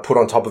put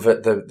on top of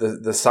it,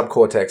 the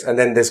subcortex, and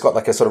then there's got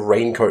like a sort of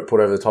raincoat put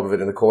over the top of it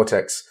in the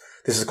cortex.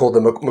 This is called the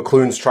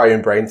McLuhan's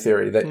triune brain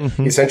theory, that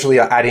essentially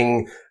are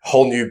adding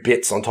whole new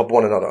bits on top of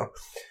one another.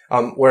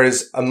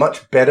 Whereas a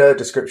much better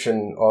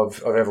description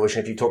of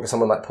evolution, if you talk to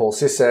someone like Paul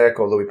Sissek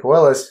or Louis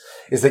Puelas,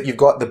 is that you've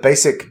got the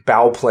basic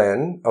bow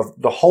plan of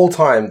the whole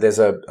time. There's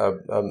a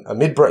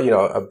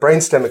midbrain, a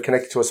brainstem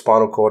connected to a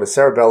spinal cord, a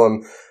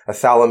cerebellum, a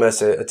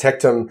thalamus, a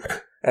tectum,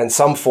 and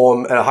some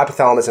form, and a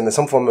hypothalamus, and there's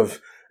some form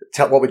of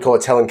what we call a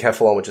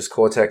telencephalon, which is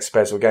cortex,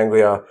 basal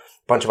ganglia, a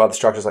bunch of other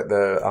structures like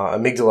the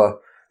amygdala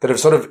that have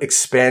sort of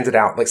expanded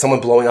out, like someone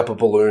blowing up a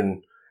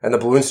balloon, and the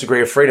balloon's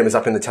degree of freedom is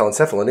up in the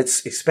telencephalon.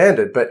 It's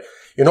expanded, but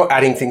you're not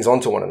adding things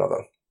onto one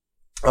another.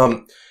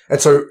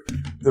 And so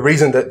the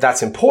reason that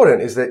that's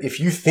important is that if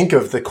you think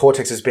of the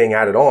cortex as being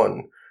added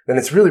on, then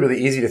it's really,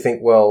 really easy to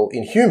think, well,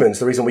 in humans,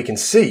 the reason we can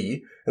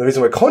see and the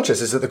reason we're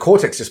conscious is that the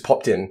cortex just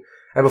popped in.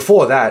 And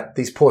before that,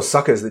 these poor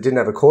suckers that didn't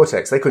have a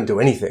cortex, they couldn't do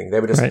anything. They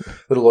were just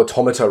little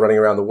automata running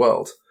around the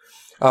world.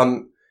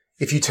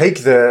 If you take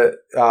so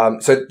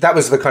that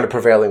was the kind of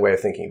prevailing way of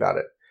thinking about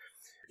it.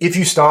 If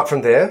you start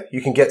from there,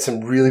 you can get some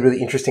really, really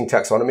interesting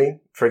taxonomy.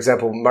 For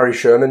example, Murray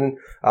Sherman,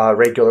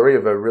 Ray Guillory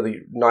have a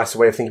really nice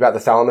way of thinking about the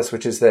thalamus,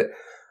 which is that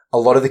a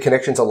lot of the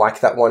connections are like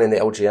that one in the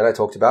LGN I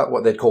talked about,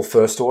 what they'd call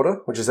first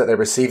order, which is that they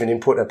receive an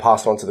input and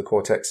pass it on to the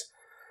cortex.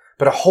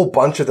 But a whole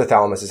bunch of the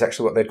thalamus is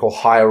actually what they'd call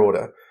higher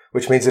order,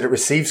 which means that it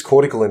receives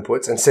cortical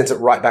inputs and sends it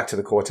right back to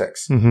the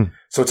cortex.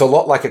 So it's a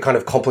lot like a kind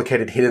of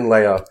complicated hidden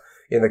layer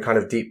in the kind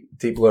of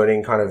deep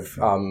learning kind of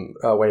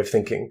way of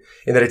thinking,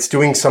 in that it's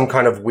doing some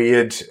kind of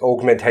weird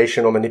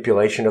augmentation or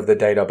manipulation of the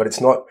data, but it's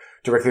not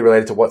directly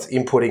related to what's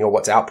inputting or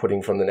what's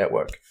outputting from the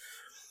network.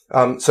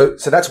 So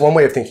that's one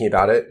way of thinking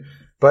about it.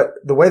 But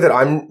the way that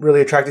I'm really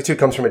attracted to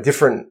comes from a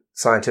different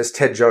scientist.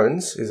 Ted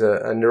Jones is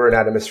a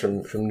neuroanatomist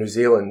from New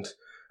Zealand,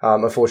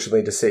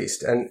 unfortunately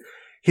deceased. And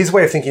his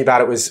way of thinking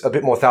about it was a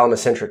bit more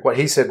thalamus-centric. What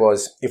he said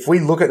was, if we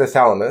look at the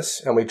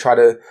thalamus and we try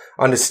to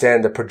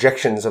understand the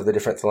projections of the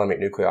different thalamic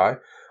nuclei,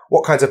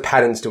 what kinds of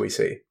patterns do we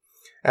see?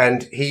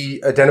 And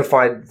he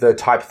identified the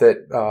type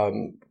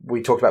that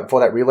we talked about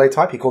before, that relay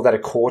type. He called that a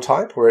core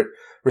type, where it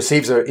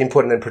receives an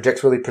input and then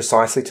projects really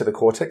precisely to the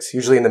cortex,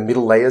 usually in the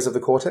middle layers of the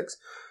cortex.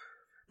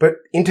 But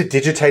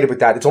interdigitated with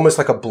that, it's almost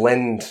like a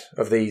blend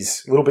of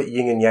these, a little bit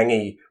yin and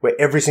yang-y, where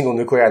every single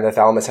nuclei in the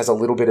thalamus has a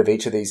little bit of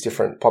each of these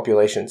different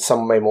populations,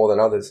 some may more than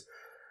others.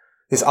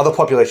 This other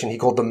population he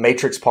called the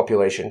matrix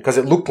population, because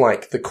it looked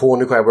like the core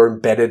nuclei were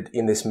embedded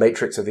in this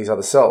matrix of these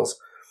other cells.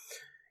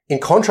 In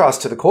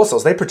contrast to the core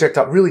cells, they project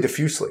up really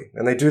diffusely,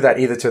 and they do that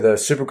either to the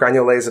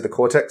supragranular layers of the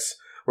cortex,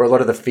 where a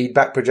lot of the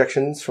feedback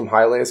projections from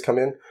higher layers come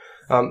in,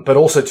 but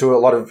also to a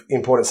lot of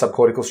important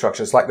subcortical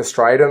structures like the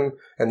striatum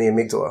and the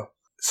amygdala.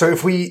 So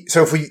if we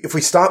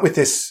start with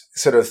this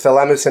sort of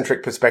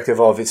thalamocentric perspective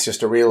of it's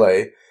just a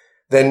relay,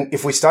 then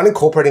if we start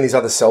incorporating these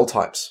other cell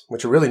types,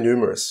 which are really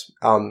numerous,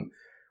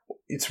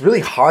 it's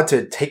really hard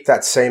to take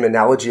that same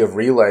analogy of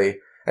relay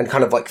and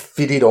kind of like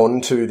fit it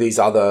onto these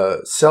other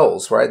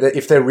cells, right?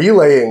 If they're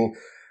relaying,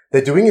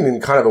 they're doing it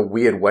in kind of a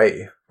weird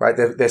way, right?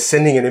 They're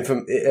sending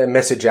a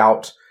message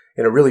out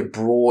in a really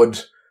broad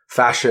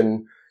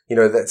fashion. You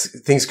know, that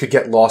things could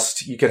get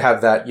lost. You could have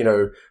that, you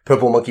know,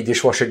 purple monkey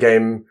dishwasher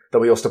game that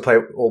we used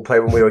to all play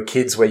when we were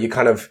kids, where you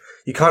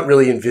can't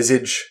really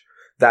envisage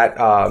that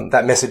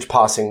message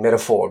passing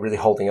metaphor really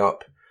holding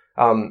up.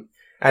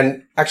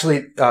 And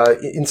actually,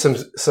 in some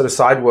sort of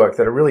side work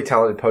that a really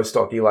talented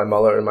postdoc, Eli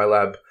Muller in my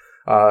lab,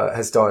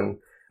 has done,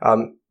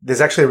 there's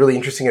actually a really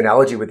interesting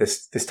analogy with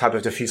this type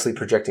of diffusely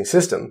projecting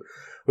system,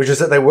 which is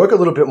that they work a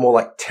little bit more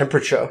like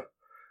temperature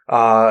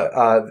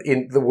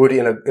in the wood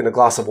in a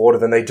glass of water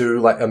than they do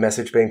like a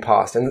message being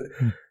passed.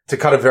 And to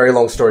cut a very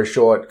long story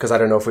short, because I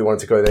don't know if we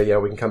wanted to go there,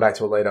 we can come back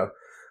to it later.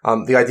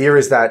 The idea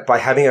is that by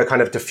having a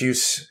kind of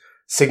diffuse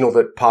signal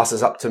that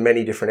passes up to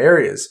many different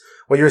areas,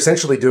 what you're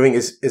essentially doing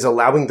is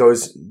allowing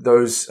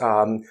those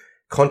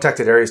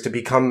contacted areas to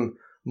become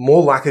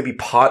more likely to be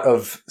part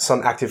of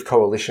some active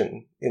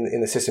coalition in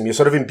the system. You're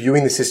sort of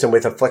imbuing the system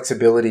with a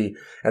flexibility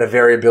and a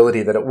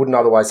variability that it wouldn't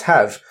otherwise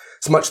have.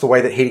 It's much the way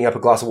that heating up a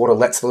glass of water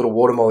lets the little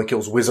water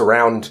molecules whiz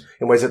around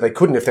in ways that they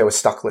couldn't if they were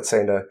stuck, let's say,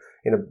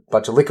 in a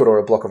bunch of liquid or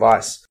a block of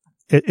ice.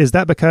 Is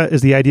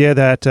the idea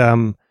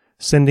that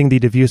sending the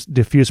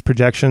diffuse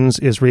projections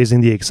is raising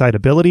the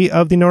excitability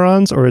of the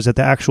neurons, or is it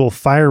the actual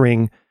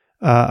firing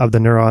of the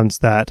neurons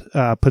that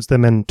puts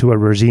them into a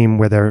regime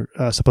where they're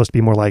supposed to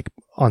be more like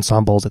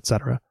ensembles,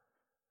 etc.?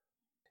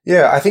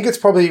 Yeah, I think it's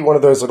probably one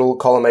of those little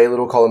column A,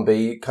 little column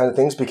B kind of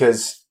things,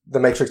 because the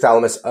matrix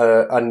thalamus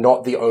are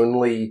not the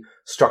only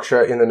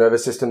structure in the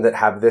nervous system that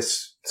have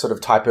this sort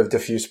of type of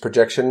diffuse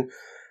projection.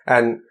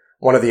 And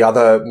one of the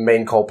other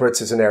main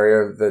culprits is an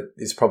area that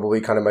is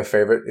probably kind of my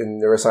favorite in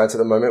neuroscience at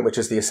the moment, which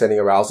is the ascending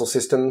arousal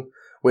system,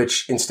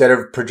 which instead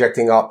of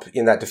projecting up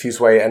in that diffuse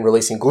way and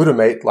releasing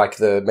glutamate like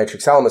the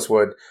matrix thalamus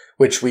would,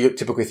 which we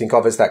typically think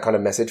of as that kind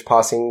of message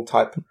passing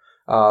type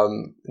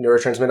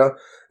neurotransmitter,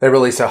 they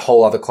release a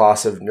whole other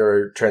class of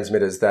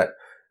neurotransmitters that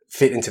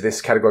fit into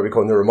this category we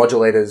call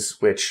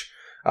neuromodulators, which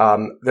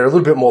they're a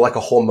little bit more like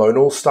a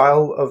hormonal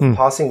style of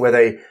passing, where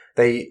they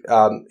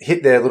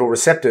hit their little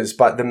receptors,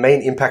 but the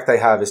main impact they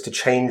have is to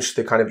change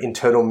the kind of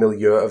internal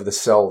milieu of the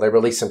cell. They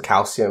release some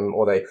calcium,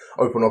 or they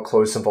open or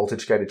close some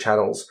voltage-gated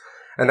channels,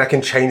 and that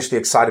can change the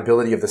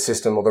excitability of the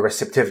system, or the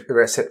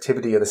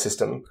receptivity of the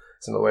system.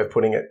 That's another way of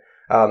putting it.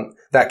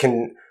 That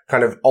can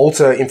kind of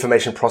alter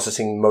information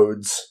processing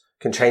modes,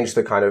 can change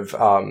the kind of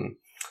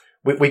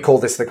we call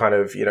this the kind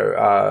of,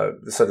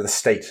 sort of the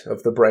state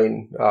of the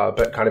brain,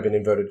 but kind of in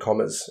inverted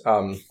commas.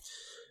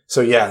 So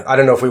yeah, I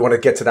don't know if we want to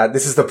get to that.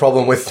 This is the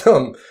problem with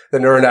the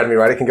neuroanatomy,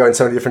 right? It can go in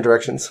so many different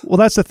directions. Well,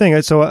 that's the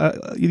thing. So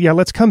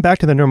let's come back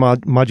to the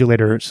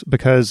neuromodulators,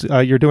 because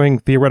you're doing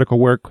theoretical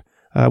work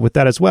with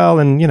that as well,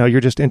 and you're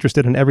just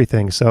interested in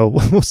everything. So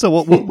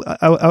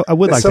I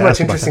would There's like to ask so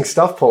much interesting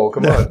stuff, Paul.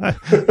 Come on.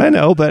 I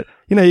know, but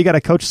you got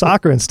to coach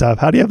soccer and stuff.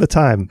 How do you have the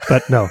time?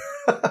 But no.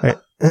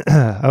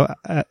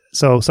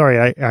 So sorry,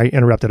 I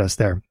interrupted us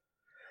there.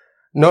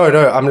 No,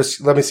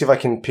 let me see if I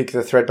can pick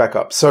the thread back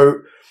up.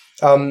 So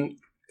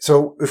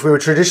if we were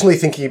traditionally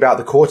thinking about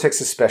the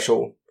cortex is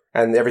special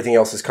and everything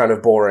else is kind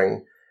of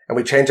boring, and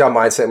we change our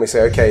mindset and we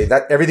say, okay,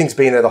 that everything's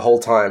been there the whole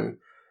time,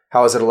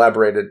 how is it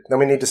elaborated? Then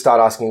we need to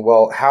start asking,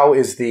 well, how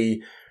is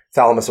the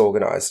thalamus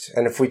organized?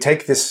 And if we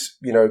take this,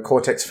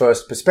 cortex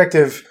first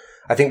perspective,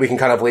 I think we can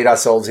kind of lead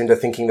ourselves into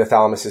thinking the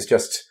thalamus is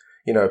just,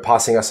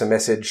 passing us a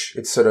message.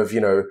 It's sort of,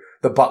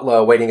 the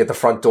butler waiting at the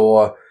front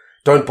door.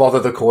 Don't bother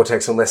the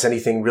cortex unless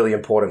anything really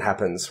important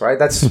happens, right?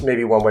 That's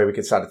maybe one way we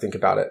could start to think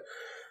about it.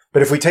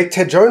 But if we take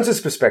Ted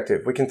Jones's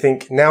perspective, we can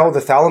think now the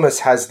thalamus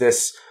has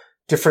this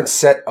different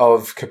set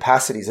of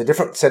capacities, a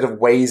different set of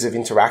ways of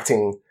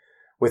interacting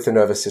with the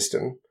nervous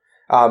system.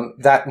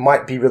 That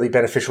might be really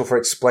beneficial for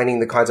explaining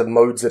the kinds of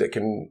modes that it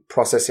can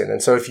process in.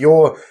 And so if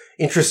you're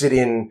interested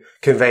in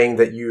conveying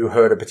that you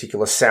heard a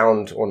particular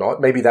sound or not,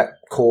 maybe that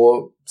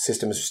core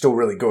system is still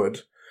really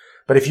good.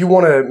 But if you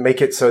want to make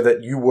it so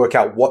that you work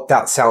out what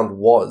that sound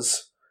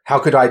was, how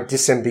could I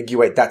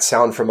disambiguate that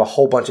sound from a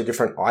whole bunch of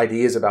different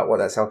ideas about what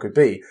that sound could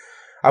be?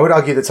 I would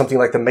argue that something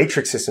like the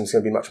matrix system is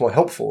going to be much more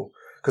helpful,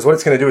 because what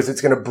it's going to do is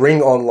it's going to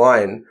bring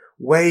online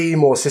way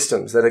more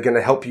systems that are going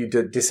to help you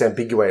to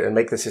disambiguate and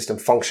make the system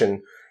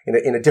function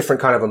in a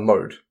different kind of a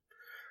mode.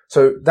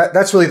 So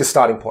that's really the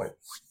starting point.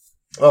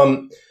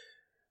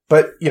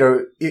 But,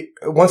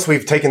 once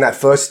we've taken that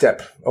first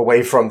step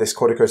away from this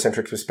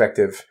corticocentric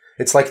perspective,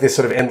 it's like this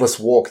sort of endless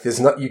walk.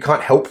 You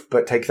can't help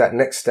but take that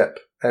next step.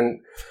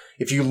 And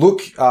if you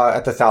look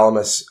at the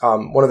thalamus,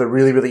 one of the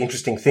really, really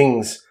interesting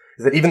things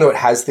is that even though it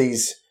has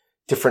these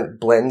different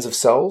blends of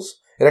cells,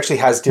 it actually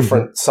has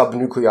different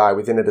subnuclei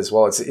within it as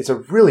well. It's a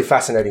really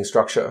fascinating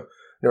structure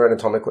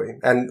neuroanatomically.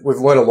 And we've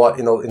learned a lot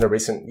in the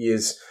recent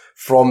years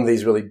from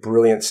these really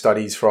brilliant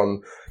studies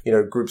from,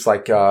 groups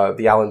like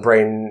the Allen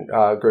Brain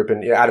group,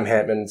 and Adam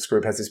Hampman's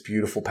group has this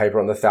beautiful paper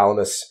on the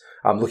thalamus,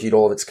 looking at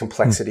all of its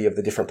complexity of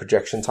the different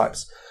projection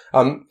types.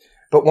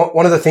 But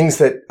one of the things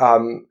that,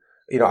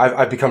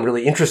 I've become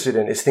really interested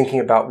in is thinking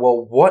about,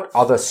 well, what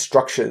other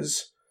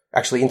structures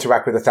actually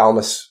interact with the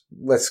thalamus,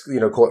 let's,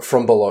 call it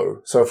from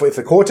below. So if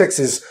the cortex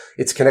is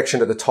its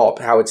connection to the top,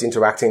 how it's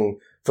interacting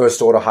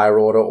first order, higher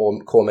order,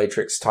 or core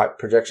matrix type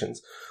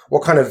projections,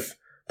 what kind of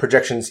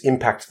projections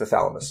impact the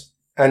thalamus?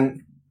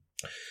 And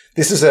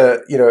this is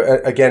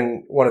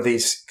again, one of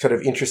these kind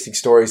of interesting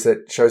stories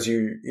that shows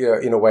you,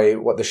 in a way,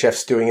 what the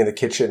chef's doing in the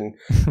kitchen,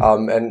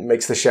 and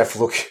makes the chef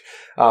look,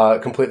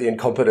 completely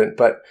incompetent.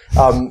 But,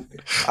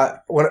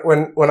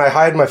 when I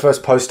hired my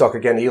first postdoc,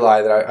 again,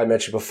 Eli, that I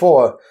mentioned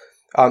before,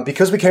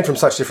 because we came from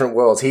such different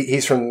worlds,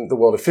 he's from the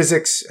world of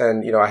physics,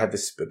 and, I have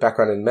this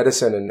background in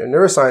medicine and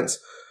neuroscience.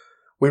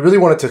 We really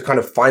wanted to kind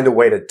of find a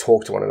way to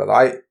talk to one another.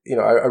 I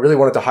really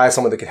wanted to hire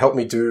someone that could help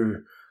me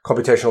do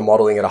computational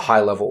modeling at a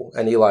high level.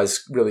 And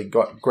Eli's really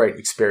got great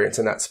experience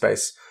in that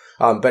space.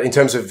 But in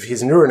terms of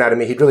his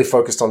neuroanatomy, he'd really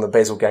focused on the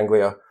basal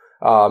ganglia,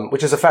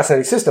 which is a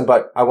fascinating system,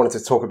 but I wanted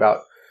to talk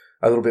about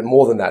a little bit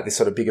more than that, this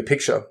sort of bigger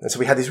picture. And so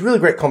we had these really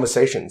great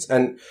conversations.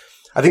 And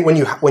I think when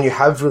you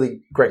have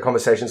really great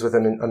conversations with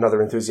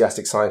another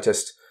enthusiastic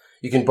scientist,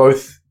 you can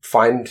both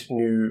find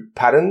new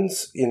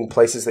patterns in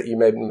places that you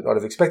may not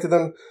have expected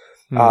them,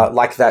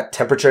 like that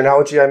temperature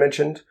analogy I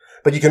mentioned.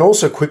 But you can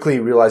also quickly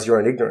realize your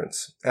own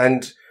ignorance.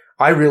 And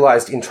I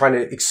realized in trying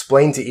to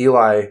explain to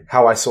Eli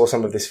how I saw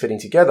some of this fitting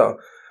together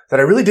that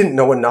I really didn't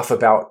know enough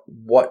about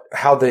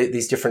how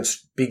these different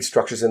big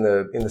structures in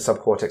the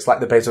subcortex,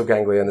 like the basal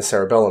ganglia and the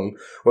cerebellum,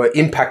 were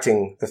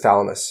impacting the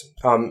thalamus.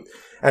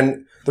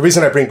 And the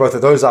reason I bring both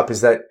of those up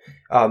is that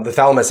the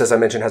thalamus, as I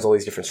mentioned, has all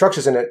these different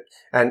structures in it.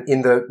 And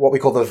in what we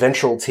call the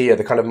ventral tier,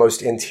 the kind of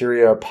most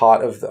anterior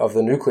part of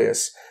the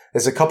nucleus,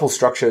 there's a couple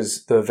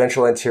structures, the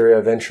ventral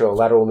anterior, ventral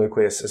lateral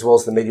nucleus, as well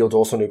as the medial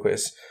dorsal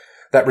nucleus,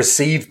 that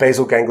receive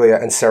basal ganglia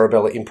and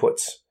cerebellar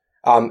inputs,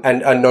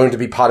 and are known to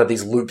be part of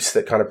these loops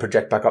that kind of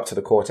project back up to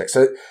the cortex.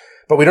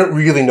 But we don't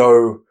really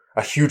know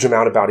a huge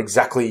amount about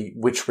exactly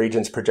which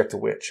regions project to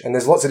which. And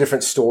there's lots of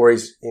different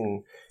stories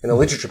in the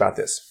literature about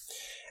this.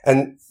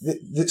 And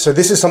so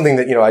this is something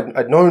that,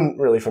 I'd known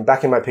really from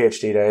back in my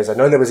PhD days. I'd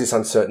known there was this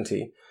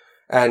uncertainty.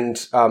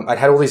 And I'd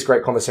had all these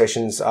great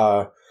conversations.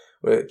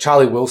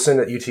 Charlie Wilson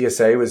at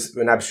UTSA was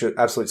an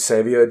absolute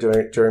savior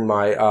during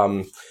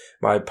my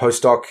my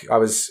postdoc. I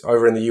was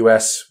over in the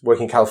US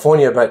working in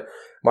California, but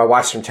my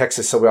wife's from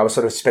Texas, so I was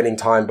sort of spending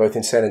time both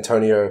in San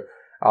Antonio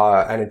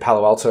and in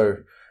Palo Alto.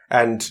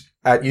 And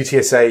at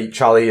UTSA,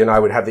 Charlie and I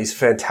would have these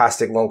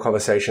fantastic long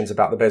conversations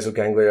about the basal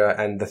ganglia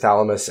and the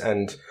thalamus,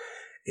 and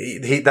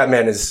that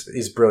man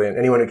is brilliant.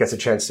 Anyone who gets a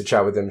chance to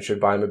chat with him should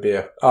buy him a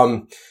beer.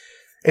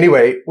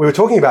 Anyway, we were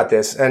talking about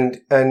this, and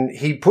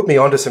he put me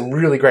onto some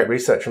really great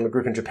research from a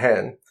group in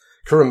Japan.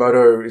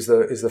 Kuromoto is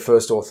the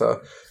first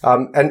author.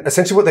 And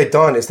essentially what they'd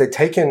done is they'd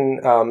taken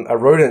a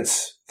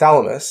rodent's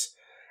thalamus,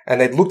 and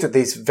they'd looked at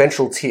these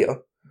ventral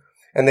tier,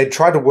 and they'd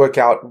tried to work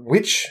out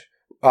which,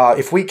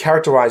 if we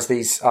characterize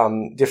these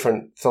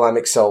different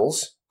thalamic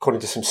cells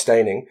according to some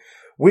staining,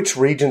 which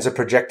regions are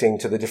projecting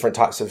to the different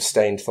types of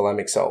stained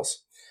thalamic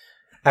cells.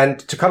 And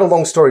to cut a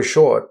long story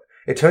short,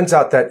 it turns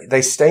out that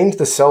they stained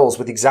the cells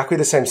with exactly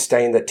the same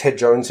stain that Ted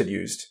Jones had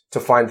used to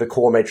find the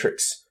core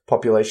matrix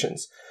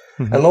populations.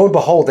 Mm-hmm. And lo and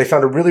behold, they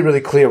found a really, really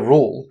clear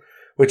rule,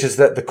 which is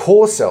that the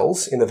core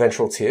cells in the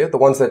ventral tier, the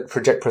ones that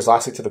project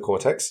precisely to the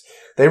cortex,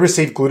 they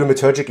receive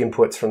glutamatergic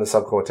inputs from the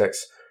subcortex,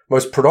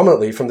 most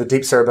predominantly from the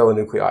deep cerebellar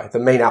nuclei, the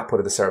main output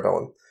of the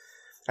cerebellum.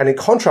 And in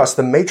contrast,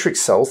 the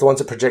matrix cells, the ones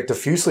that project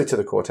diffusely to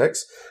the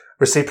cortex,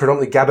 receive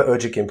predominantly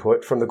GABAergic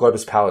input from the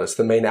globus pallidus,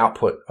 the main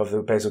output of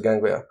the basal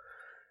ganglia.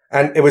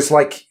 And it was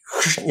like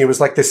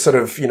this sort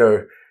of,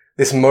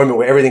 this moment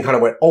where everything kind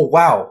of went, oh,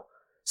 wow.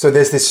 So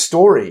there's this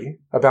story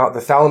about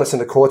the thalamus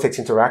and the cortex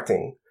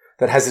interacting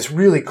that has this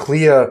really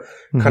clear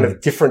kind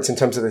of difference in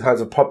terms of the kinds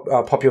of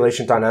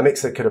population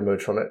dynamics that could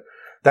emerge from it,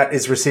 that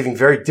is receiving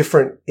very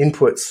different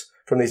inputs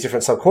from these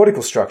different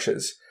subcortical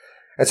structures.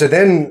 And so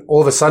then all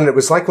of a sudden it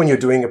was like when you're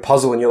doing a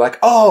puzzle and you're like,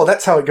 oh,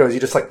 that's how it goes.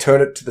 You just like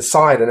turn it to the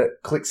side and it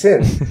clicks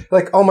in.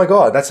 Like, oh my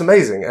God, that's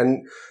amazing.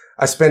 And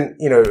I spent,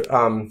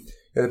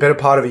 the better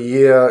part of a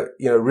year,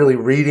 really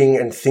reading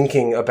and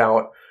thinking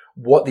about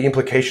what the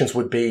implications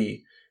would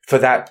be for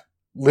that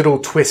little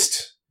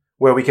twist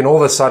where we can all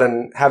of a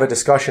sudden have a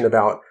discussion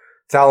about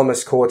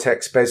thalamus,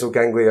 cortex, basal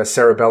ganglia,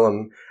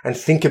 cerebellum, and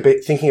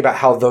thinking about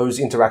how those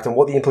interact and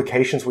what the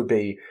implications would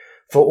be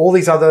for all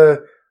these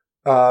other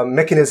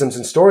mechanisms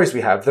and stories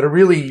we have that are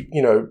really,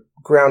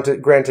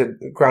 grounded,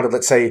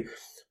 let's say,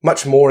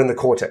 much more in the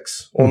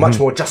cortex, or much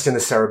more just in the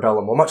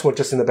cerebellum, or much more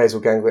just in the basal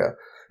ganglia.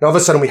 And all of a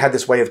sudden we had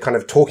this way of kind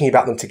of talking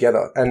about them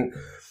together. And,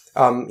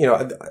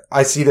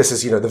 I see this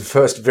as, the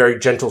first very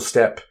gentle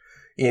step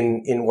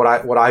in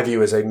what I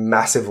view as a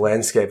massive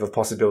landscape of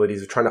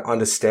possibilities of trying to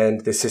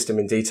understand this system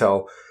in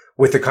detail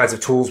with the kinds of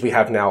tools we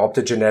have now,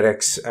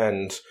 optogenetics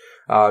and,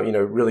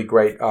 really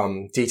great,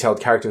 detailed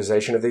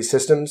characterization of these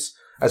systems,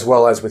 as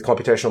well as with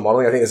computational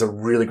modeling. I think there's a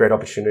really great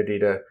opportunity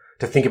to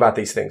think about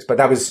these things. But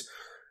that was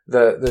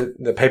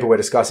the paper we're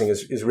discussing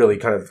is really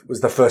kind of was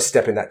the first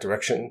step in that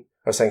direction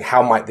of saying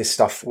how might this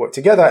stuff work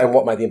together and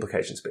what might the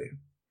implications be.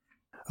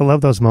 I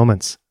love those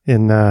moments.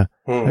 They're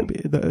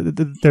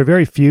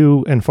very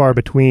few and far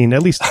between.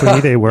 At least for me,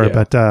 they were.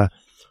 Yeah. But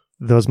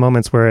those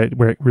moments where it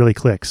really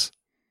clicks.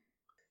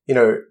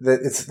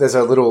 There's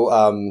a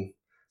little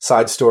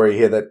side story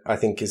here that I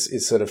think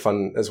is sort of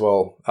fun as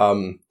well.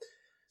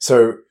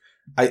 So,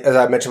 as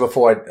I mentioned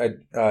before,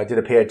 I did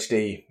a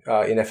PhD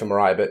in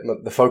fMRI, but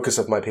the focus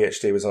of my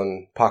PhD was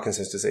on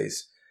Parkinson's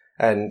disease,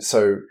 and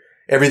so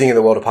everything in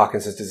the world of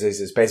Parkinson's disease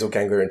is basal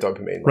ganglia and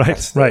dopamine. Right.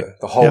 That's the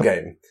whole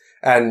game.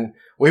 And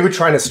we were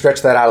trying to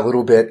stretch that out a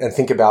little bit and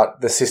think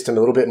about the system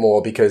a little bit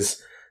more,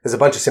 because there's a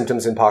bunch of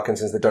symptoms in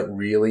Parkinson's that don't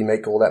really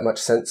make all that much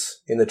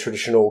sense in the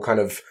traditional kind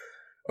of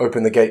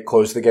open the gate,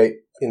 close the gate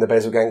in the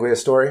basal ganglia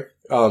story.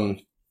 So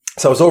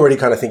I was already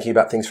kind of thinking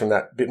about things from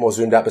that bit more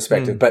zoomed out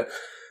perspective, but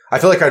I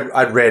feel like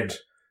I'd read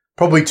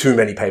probably too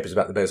many papers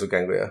about the basal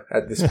ganglia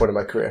at this point in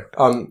my career.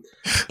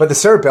 But the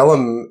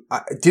cerebellum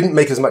didn't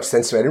make as much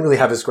sense to me. I didn't really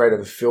have as great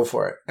of a feel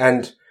for it.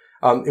 And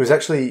it was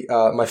actually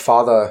my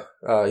father,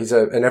 he's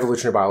an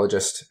evolutionary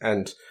biologist,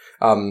 and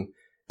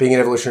being an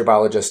evolutionary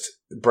biologist,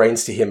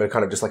 brains to him are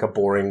kind of just like a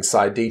boring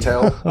side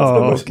detail of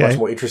the much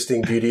more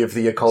interesting beauty of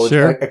the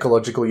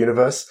ecological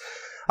universe.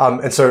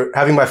 And so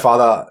having my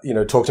father,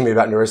 talk to me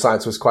about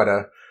neuroscience was quite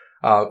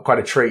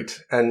a treat.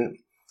 And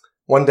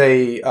one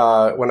day,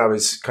 when I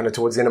was kind of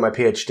towards the end of my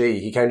PhD,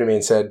 he came to me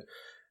and said,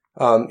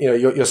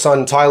 your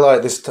son Tyler,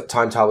 at this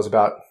time Tyler was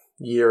about a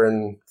year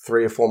and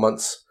 3 or 4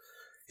 months.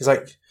 He's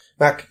like,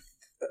 Mac,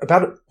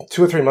 about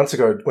 2 or 3 months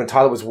ago when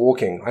Tyler was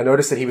walking, I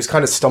noticed that he was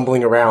kind of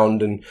stumbling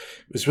around and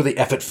it was really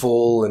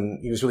effortful and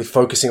he was really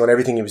focusing on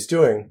everything he was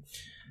doing.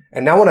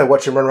 And now when I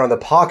watch him run around the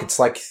park, it's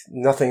like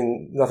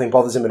nothing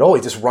bothers him at all.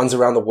 He just runs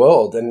around the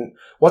world. And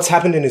what's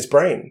happened in his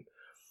brain?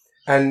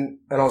 And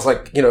I was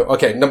like,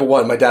 okay, number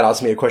one, my dad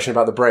asked me a question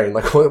about the brain,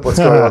 like what's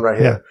going on right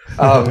here?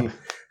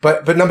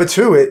 But number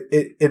two,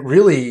 it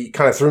really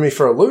kind of threw me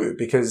for a loop,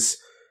 because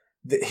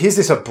here's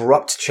this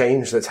abrupt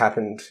change that's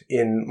happened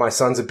in my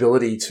son's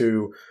ability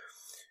to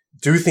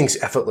do things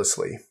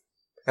effortlessly.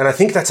 And I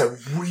think that's a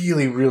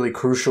really, really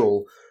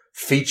crucial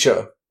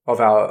feature of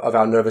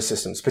our nervous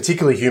systems,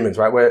 particularly humans,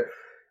 right? Where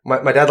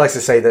my dad likes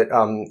to say that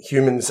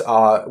humans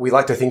we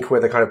like to think we're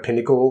the kind of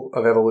pinnacle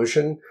of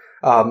evolution.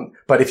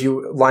 But if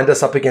you lined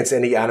us up against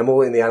any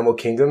animal in the animal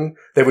kingdom,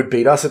 they would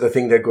beat us at the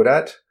thing they're good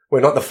at.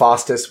 We're not the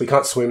fastest. We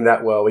can't swim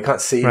that well. We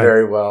can't see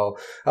very well.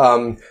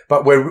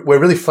 But we're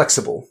really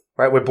flexible,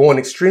 right? We're born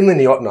extremely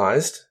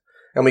neotenized,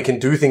 and we can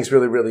do things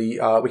really, really,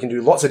 we can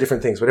do lots of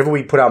different things. Whatever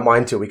we put our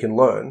mind to, we can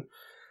learn.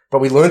 But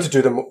we learn to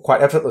do them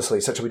quite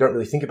effortlessly, such that we don't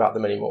really think about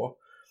them anymore.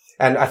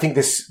 And I think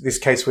this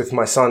case with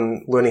my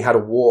son learning how to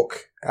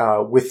walk,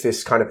 with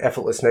this kind of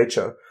effortless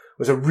nature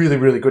was a really,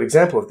 really good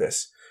example of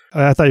this.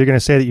 I thought you were going to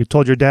say that you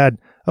told your dad,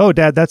 "Oh,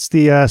 Dad, that's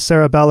the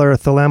cerebellar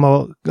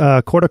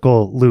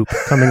thalamo-cortical loop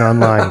coming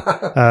online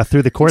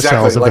through the core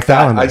cells of the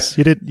thalamus."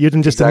 You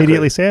didn't just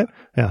immediately say it?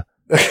 Yeah.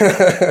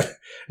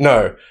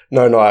 No,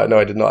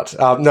 I did not.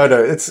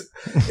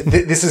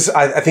 This is,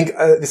 I think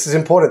this is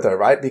important though,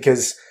 right?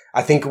 Because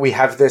I think we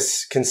have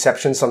this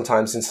conception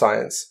sometimes in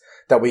science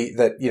that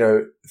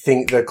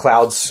think the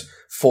clouds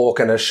fork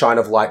and a shine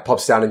of light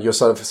pops down and you're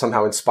sort of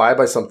somehow inspired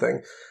by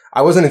something.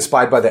 I wasn't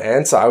inspired by the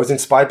answer. I was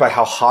inspired by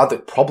how hard the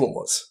problem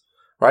was,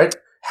 right?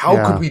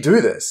 How could we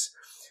do this?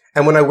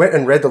 And when I went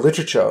and read the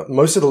literature,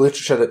 most of the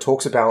literature that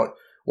talks about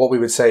what we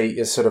would say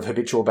is sort of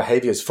habitual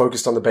behaviors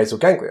focused on the basal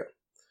ganglia,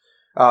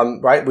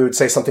 right? We would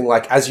say something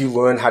like, as you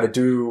learn how to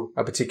do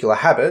a particular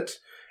habit,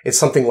 it's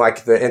something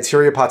like the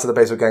anterior parts of the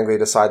basal ganglia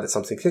decide that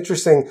something's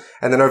interesting.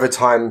 And then over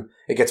time,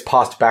 it gets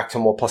passed back to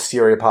more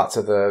posterior parts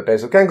of the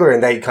basal ganglia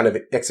and they kind of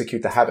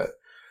execute the habit.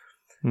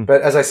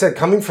 But as I said,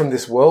 coming from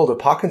this world of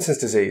Parkinson's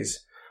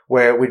disease,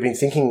 where we'd been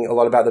thinking a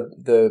lot about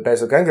the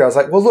basal ganglia, I was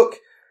like, well, look,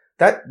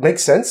 that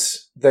makes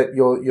sense that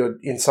you're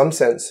in some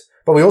sense,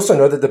 but we also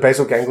know that the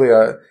basal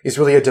ganglia is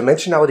really a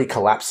dimensionality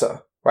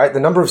collapser, right? The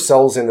number of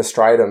cells in the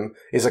striatum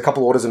is a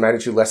couple orders of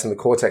magnitude less than the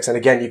cortex. And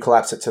again, you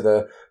collapse it to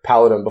the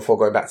pallidum before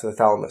going back to the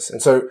thalamus.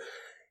 And so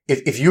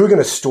if you were going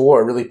to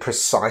store a really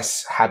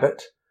precise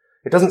habit,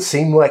 it doesn't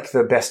seem like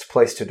the best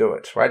place to do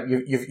it, right?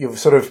 You've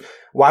sort of,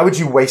 why would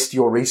you waste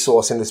your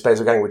resource in this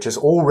basal ganglia, which is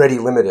already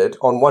limited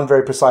on one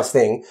very precise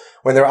thing,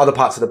 when there are other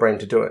parts of the brain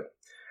to do it?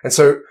 And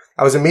so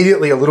I was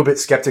immediately a little bit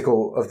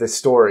skeptical of this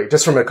story,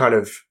 just from a kind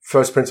of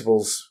first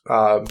principles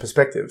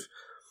perspective.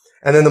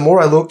 And then the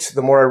more I looked,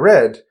 the more I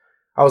read,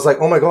 I was like,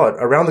 oh my God,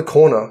 around the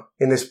corner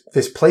in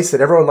this place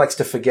that everyone likes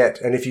to forget.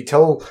 And if you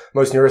tell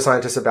most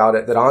neuroscientists about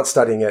it that aren't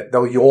studying it,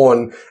 they'll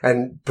yawn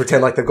and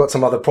pretend like they've got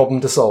some other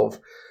problem to solve.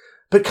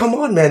 But come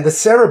on, man, the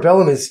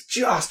cerebellum is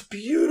just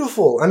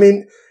beautiful. I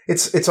mean,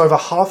 it's over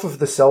half of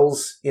the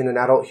cells in an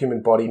adult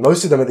human body.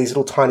 Most of them are these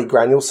little tiny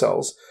granule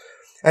cells.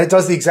 And it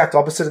does the exact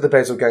opposite of the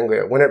basal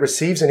ganglia. When it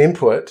receives an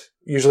input,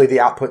 usually the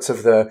outputs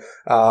of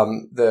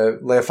the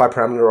layer 5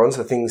 pyramidal neurons,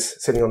 the things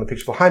sitting on the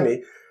picture behind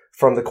me,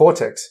 from the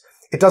cortex,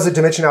 it does a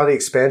dimensionality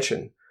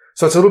expansion.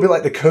 So it's a little bit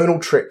like the kernel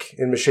trick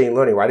in machine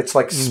learning, right? It's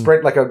like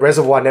spread, like a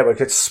reservoir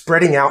network. It's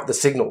spreading out the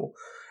signal.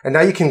 And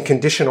now you can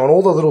condition on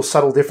all the little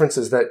subtle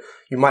differences that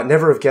you might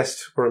never have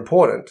guessed were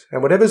important.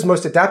 And whatever's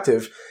most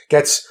adaptive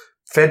gets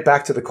fed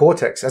back to the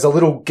cortex as a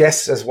little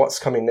guess as what's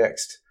coming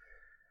next.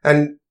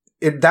 And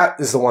that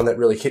is the one that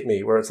really hit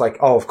me, where it's like,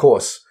 oh, of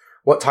course,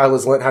 what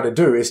Tyler's learned how to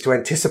do is to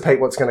anticipate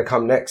what's going to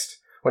come next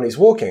when he's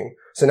walking.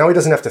 So now he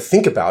doesn't have to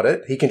think about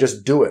it. He can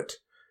just do it.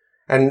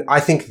 And I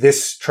think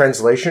this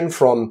translation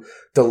from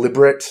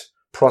deliberate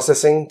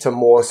processing to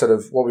more sort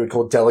of what we would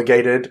call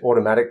delegated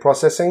automatic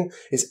processing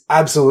is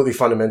absolutely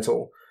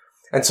fundamental.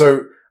 And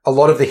so a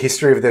lot of the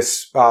history of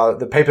this,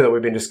 the paper that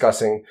we've been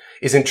discussing,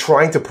 is in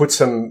trying to put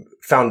some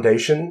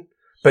foundation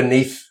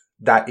beneath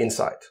that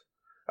insight.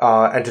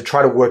 And to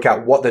try to work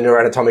out what the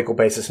neuroanatomical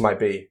basis might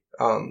be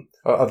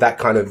of that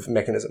kind of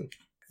mechanism.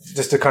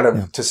 Just to kind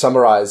of to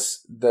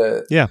summarize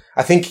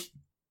I think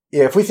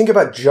if we think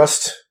about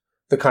just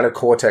the kind of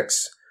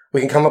cortex,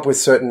 we can come up with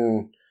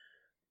certain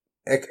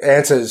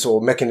answers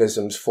or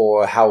mechanisms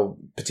for how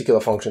particular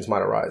functions might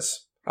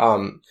arise.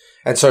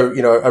 And so,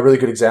 a really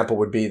good example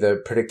would be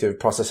the predictive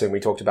processing we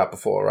talked about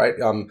before, right?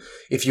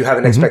 If you have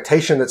an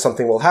expectation that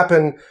something will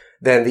happen,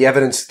 then the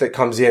evidence that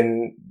comes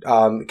in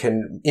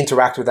can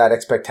interact with that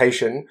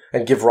expectation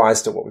and give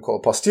rise to what we call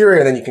a posterior,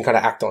 and then you can kind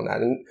of act on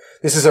that. And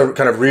this is a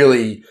kind of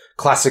really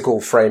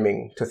classical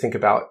framing to think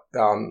about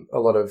a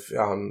lot of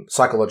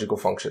psychological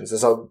functions.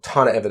 There's a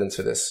ton of evidence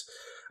for this.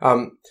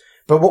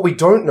 But what we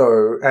don't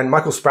know, and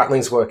Michael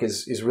Spratling's work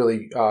is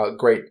really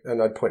great,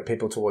 and I'd point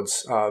people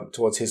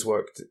towards his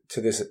work to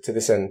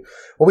this end.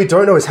 What we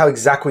don't know is how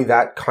exactly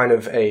that kind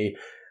of a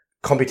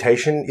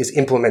computation is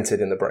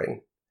implemented in the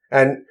brain.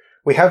 And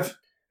we have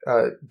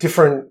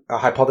different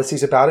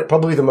hypotheses about it.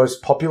 Probably the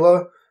most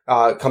popular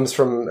comes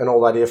from an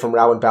old idea from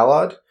Rao and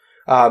Ballard.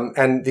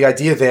 And the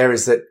idea there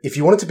is that if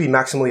you want it to be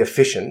maximally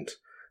efficient,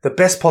 the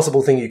best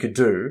possible thing you could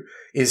do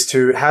is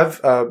to have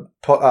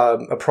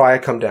a prior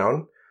come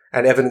down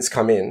and evidence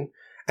come in.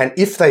 And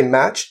if they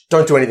match,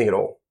 don't do anything at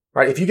all,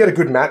 right? If you get a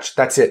good match,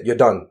 that's it. You're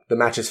done. The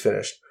match is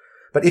finished.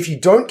 But if you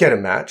don't get a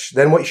match,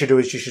 then what you should do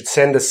is you should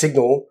send a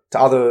signal to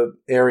other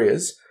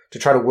areas to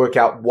try to work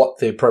out what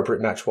the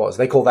appropriate match was.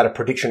 They call that a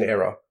prediction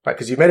error, right?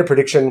 Because you made a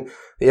prediction,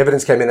 the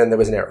evidence came in and there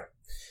was an error.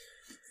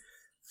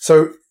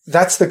 So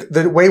that's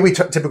the way we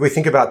typically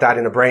think about that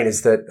in a brain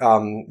is that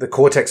the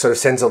cortex sort of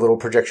sends a little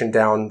projection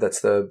down.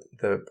 That's the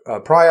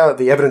prior.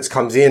 The evidence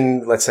comes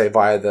in, let's say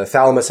via the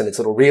thalamus and its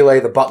little relay.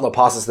 The butler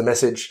passes the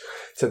message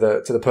to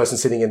the person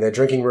sitting in their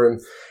drinking room,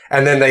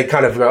 and then they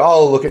kind of go,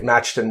 "Oh, look, it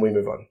matched," and we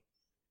move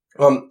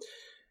on.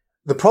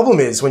 The problem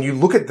is when you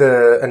look at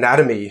the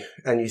anatomy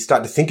and you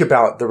start to think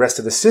about the rest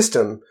of the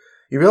system,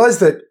 you realize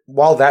that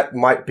while that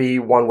might be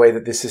one way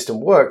that this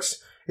system works,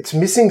 it's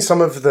missing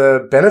some of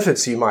the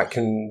benefits you might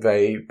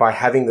convey by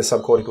having the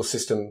subcortical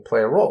system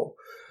play a role.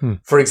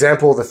 For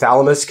example, the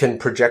thalamus can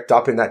project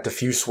up in that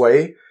diffuse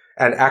way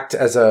and act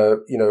as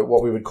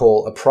what we would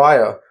call a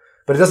prior,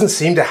 but it doesn't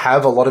seem to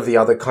have a lot of the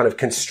other kind of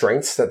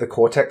constraints that the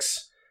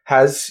cortex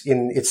has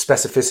in its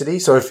specificity.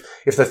 So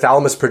if the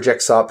thalamus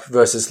projects up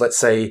versus, let's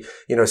say,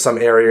 some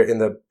area in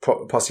the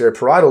posterior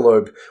parietal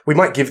lobe, we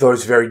might give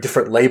those very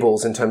different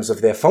labels in terms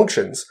of their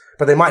functions,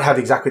 but they might have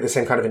exactly the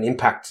same kind of an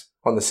impact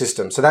on the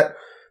system. So that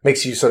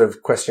makes you sort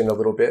of question a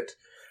little bit.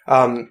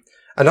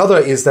 Another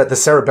is that the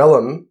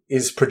cerebellum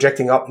is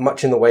projecting up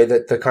much in the way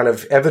that the kind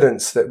of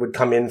evidence that would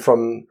come in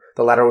from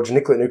the lateral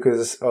geniculate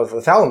nucleus of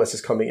the thalamus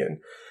is coming in.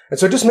 And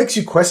so it just makes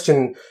you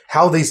question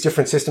how these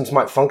different systems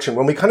might function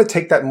when we kind of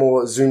take that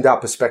more zoomed out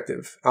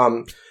perspective.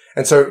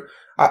 And so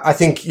I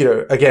think,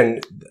 again,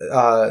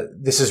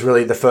 this is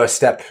really the first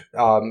step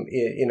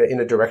in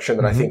a direction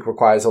that I think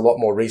requires a lot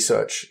more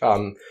research.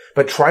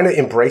 But trying to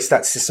embrace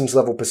that systems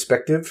level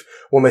perspective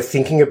when we're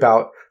thinking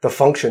about the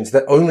functions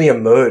that only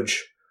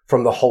emerge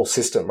from the whole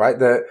system, right?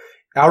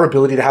 Our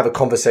ability to have a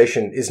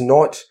conversation is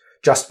not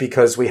just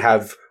because we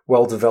have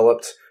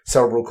well-developed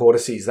cerebral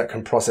cortices that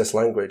can process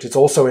language. It's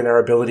also in our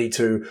ability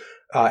to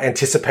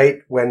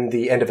anticipate when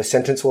the end of a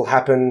sentence will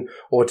happen,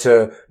 or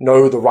to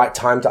know the right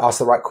time to ask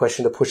the right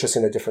question to push us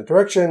in a different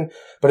direction.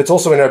 But it's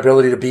also in our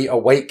ability to be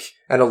awake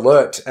and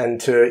alert and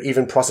to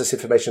even process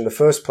information in the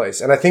first place.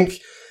 And I think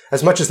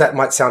as much as that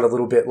might sound a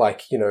little bit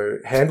like,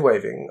 hand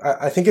waving,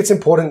 I think it's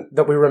important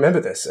that we remember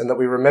this, and that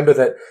we remember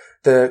that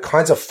the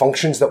kinds of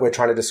functions that we're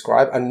trying to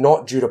describe are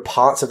not due to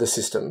parts of the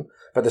system,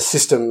 but the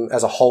system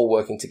as a whole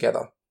working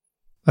together.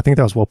 I think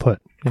that was well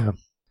put. Yeah.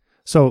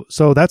 So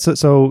that's it.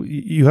 So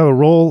you have a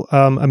role.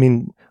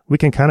 we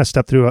can kind of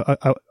step through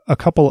a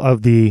couple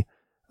of the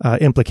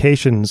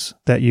implications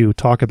that you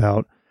talk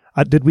about.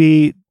 Did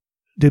we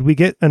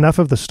get enough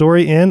of the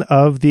story in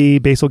of the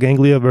basal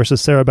ganglia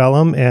versus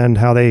cerebellum and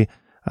how they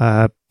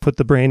put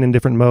the brain in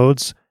different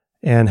modes,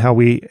 and how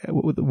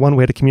one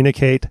way to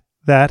communicate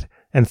that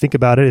and think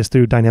about it is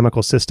through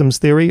dynamical systems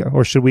theory,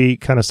 or should we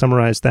kind of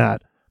summarize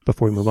that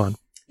before we move on?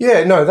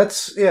 Yeah, no,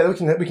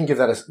 we can give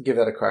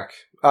that a crack.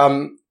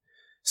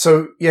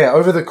 So yeah,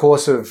 over the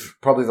course of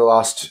probably the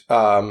last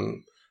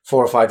 4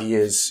 or 5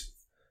 years,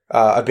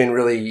 I've been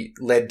really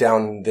led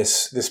down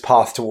this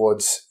path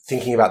towards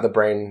thinking about the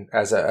brain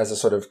as a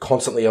sort of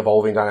constantly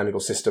evolving dynamical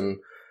system.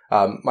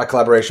 My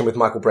collaboration with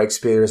Michael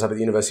Breakspear up at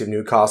the University of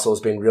Newcastle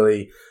has been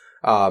really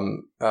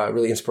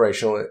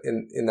inspirational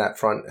in that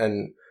front,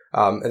 and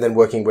then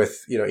working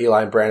with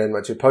Eli and Brandon,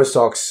 my two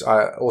postdocs,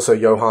 also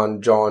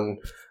Johan, John,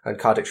 and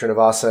Kartik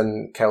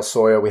Srinivasan, Cale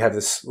Sawyer. We have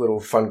this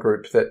little fun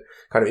group that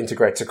kind of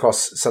integrates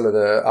across some of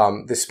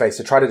the this space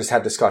to try to just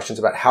have discussions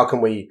about how can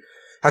we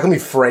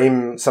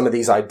frame some of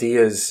these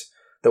ideas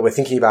that we're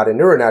thinking about in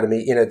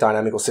neuroanatomy in a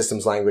dynamical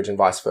systems language and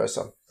vice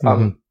versa.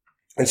 Mm-hmm.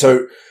 And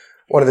so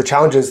one of the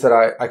challenges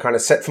that I kind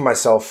of set for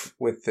myself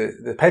with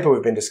the paper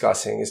we've been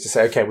discussing is to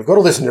say, okay, we've got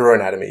all this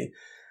neuroanatomy,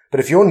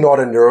 but if you're not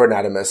a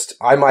neuroanatomist,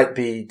 I might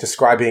be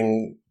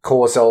describing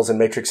core cells and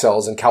matrix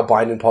cells and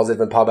calbindin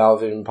positive and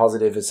parvalbumin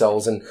positive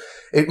cells, and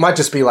it might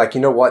just be like,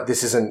 you know what,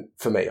 this isn't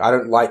for me. I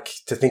don't like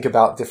to think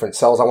about different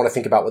cells. I want to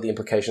think about what the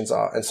implications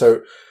are. And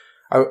so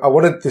I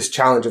wanted this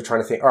challenge of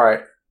trying to think, all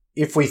right,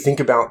 if we think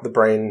about the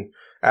brain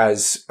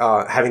as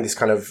having this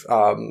kind of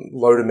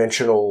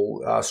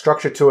low-dimensional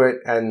structure to it,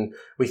 and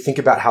we think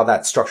about how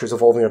that structure is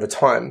evolving over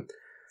time,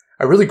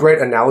 a really great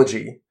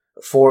analogy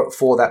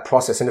for that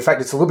process. And in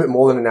fact, it's a little bit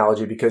more than an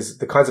analogy, because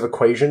the kinds of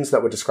equations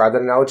that would describe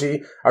that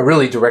analogy are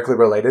really directly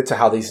related to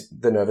how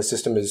the nervous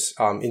system is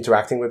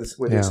interacting with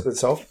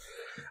itself.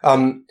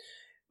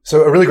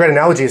 So a really great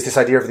analogy is this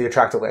idea of the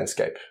attractor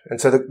landscape. And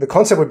so the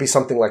concept would be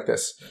something like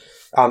this.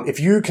 If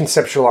you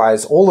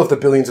conceptualize all of the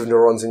billions of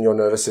neurons in your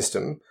nervous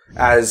system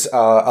as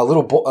a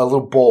little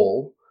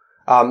ball,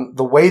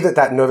 the way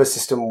that nervous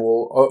system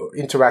will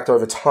interact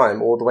over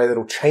time, or the way that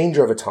it'll change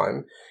over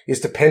time, is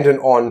dependent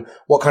on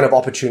what kind of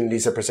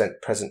opportunities are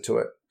present to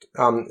it.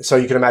 So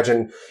you can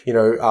imagine,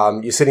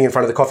 you're sitting in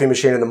front of the coffee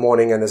machine in the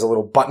morning, and there's a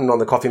little button on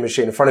the coffee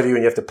machine in front of you,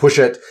 and you have to push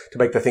it to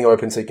make the thing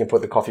open so you can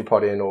put the coffee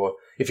pot in. Or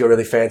if you're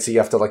really fancy, you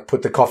have to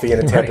put the coffee in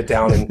and tamp it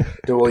down and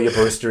do all your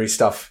barista-y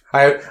stuff.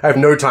 I have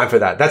no time for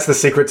that. That's the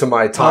secret to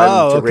my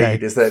time to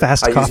read, is that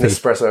fast I coffee. Use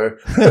Nespresso.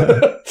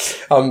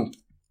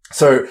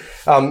 So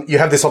you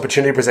have this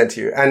opportunity present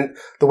to you. And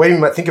the way we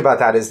might think about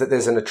that is that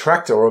there's an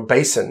attractor or a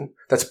basin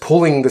that's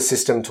pulling the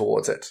system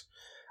towards it.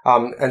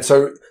 And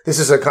so this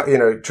is a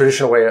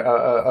traditional way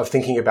of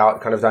thinking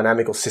about kind of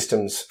dynamical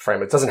systems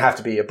frame. It doesn't have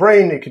to be a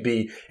brain. It could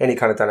be any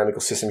kind of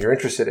dynamical system you're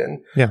interested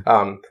in. Yeah.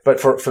 But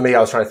for me, I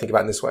was trying to think about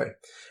it in this way.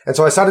 And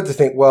so I started to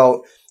think,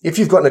 well, if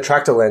you've got an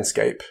attractor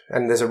landscape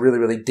and there's a really,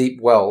 really deep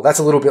well, that's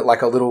a little bit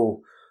like a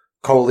little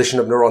coalition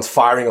of neurons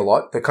firing a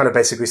lot. They're kind of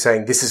basically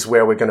saying, this is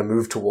where we're going to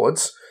move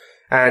towards.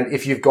 And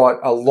if you've got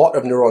a lot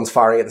of neurons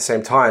firing at the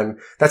same time,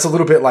 that's a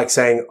little bit like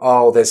saying,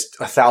 oh, there's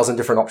 1,000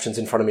 different options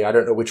in front of me. I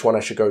don't know which one I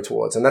should go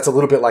towards. And that's a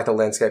little bit like the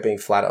landscape being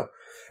flatter.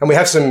 And we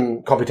have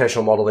some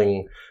computational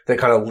modeling that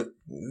kind of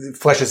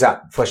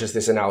fleshes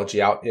this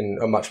analogy out in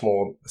a much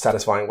more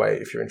satisfying way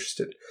if you're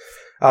interested.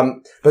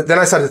 But then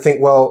I started to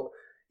think, well,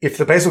 if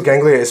the basal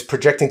ganglia is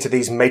projecting to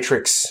these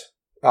matrix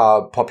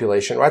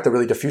population, right, the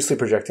really diffusely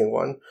projecting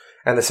one,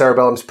 and the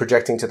cerebellum's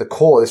projecting to the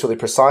core, this really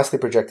precisely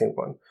projecting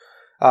one,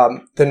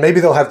 then maybe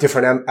they'll have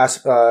different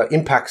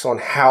impacts on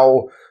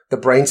how the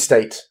brain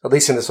state, at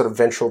least in the sort of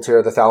ventral tier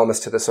of the thalamus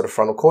to the sort of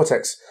frontal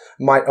cortex,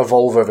 might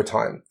evolve over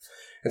time.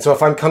 And so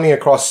if I'm coming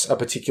across a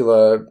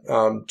particular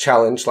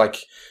challenge, like,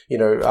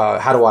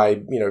 how do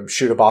I,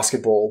 shoot a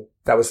basketball?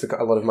 That was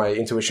a lot of my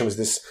intuition was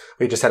this.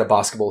 We just had a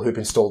basketball hoop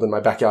installed in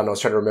my backyard, and I was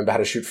trying to remember how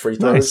to shoot free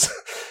throws.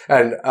 Nice.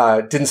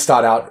 And didn't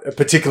start out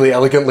particularly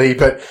elegantly,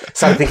 but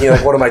started thinking,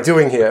 like, what am I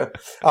doing here?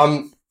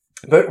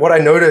 But what I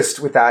noticed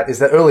with that is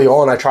that early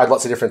on, I tried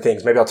lots of different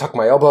things. Maybe I'll tuck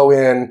my elbow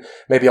in.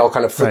 Maybe I'll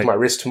kind of flick my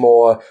wrist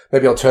more.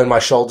 Maybe I'll turn my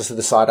shoulders to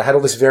the side. I had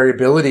all this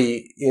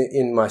variability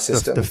in my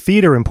system. The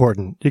feet are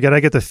important. You got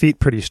to get the feet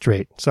pretty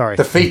straight. Sorry.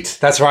 The feet.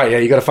 That's right. Yeah,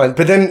 you got to find.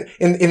 But then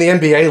in the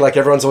NBA, like,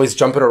 everyone's always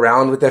jumping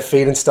around with their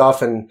feet and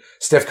stuff. And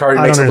Steph Curry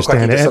makes it look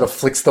like he just sort of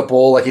flicks the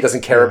ball, like he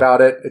doesn't care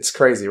about it. It's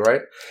crazy,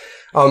 right?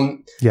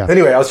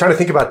 Anyway, I was trying to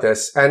think about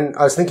this, and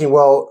I was thinking,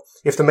 well,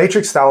 if the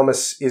matrix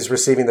thalamus is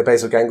receiving the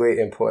basal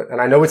ganglia input, and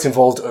I know it's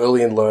involved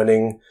early in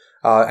learning,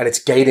 and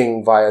it's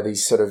gating via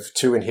these sort of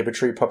two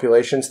inhibitory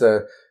populations,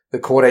 the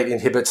caudate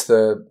inhibits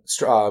the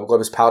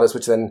globus pallidus,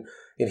 which then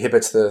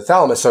inhibits the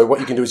thalamus. So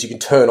what you can do is you can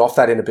turn off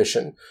that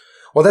inhibition.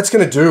 What that's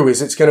going to do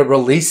is it's going to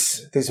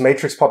release this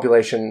matrix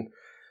population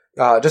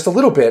just a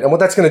little bit. And what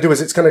that's going to do is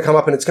it's going to come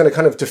up and it's going to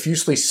kind of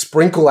diffusely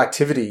sprinkle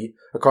activity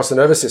across the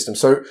nervous system.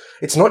 So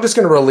it's not just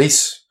going to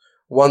release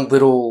one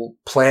little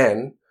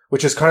plan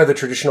which is kind of the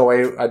traditional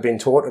way I'd been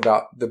taught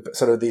about the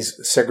sort of these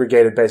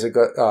segregated basic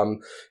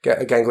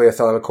ganglia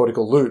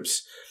thalamocortical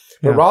loops.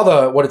 But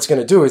rather what it's going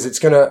to do is it's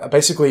going to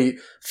basically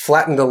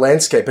flatten the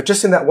landscape, but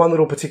just in that one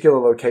little particular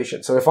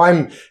location. So if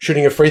I'm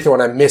shooting a free throw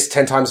and I miss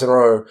 10 times in a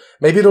row,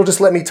 maybe it'll just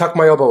let me tuck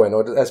my elbow in,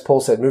 or as Paul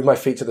said, move my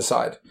feet to the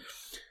side.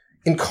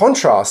 In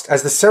contrast,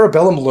 as the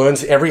cerebellum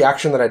learns every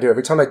action that I do,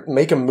 every time I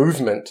make a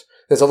movement,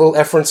 there's a little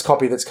efference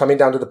copy that's coming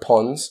down to the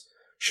pons,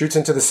 shoots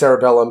into the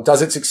cerebellum,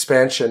 does its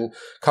expansion,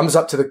 comes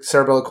up to the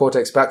cerebellar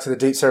cortex, back to the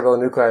deep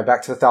cerebellar nuclei, and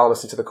back to the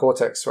thalamus into the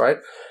cortex, right?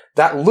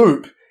 That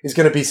loop is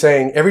going to be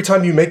saying every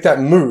time you make that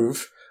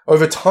move,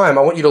 over time,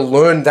 I want you to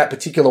learn that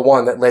particular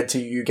one that led to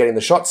you getting the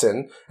shots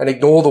in and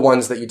ignore the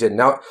ones that you didn't.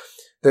 Now,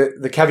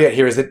 the caveat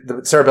here is that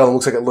the cerebellum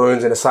looks like it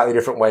learns in a slightly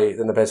different way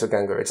than the basal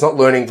ganglia. It's not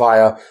learning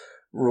via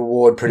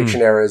reward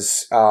prediction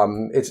errors.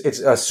 It's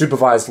a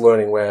supervised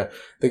learning where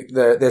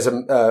there's a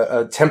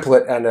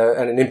template and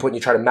an input and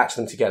you try to match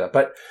them together.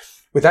 But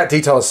with that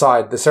detail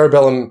aside, the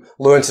cerebellum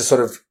learns to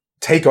sort of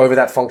take over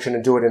that function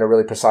and do it in a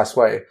really precise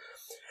way.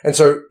 And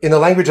so in the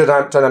language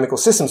of dynamical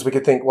systems, we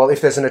could think, well,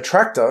 if there's an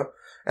attractor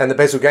and the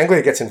basal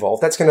ganglia gets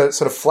involved, that's going to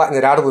sort of flatten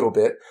it out a little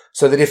bit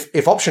so that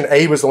if option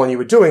A was the one you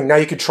were doing, now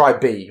you could try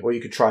B or you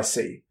could try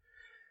C.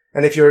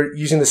 And if you're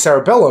using the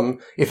cerebellum,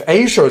 if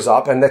A shows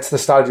up and that's the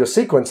start of your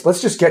sequence,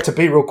 let's just get to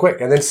B real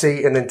quick and then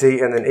C and then D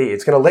and then E.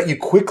 It's going to let you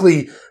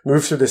quickly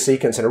move through the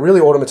sequence in a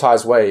really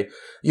automatized way.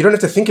 You don't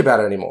have to think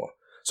about it anymore.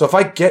 So if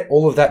I get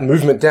all of that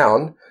movement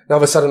down, now all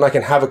of a sudden I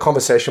can have a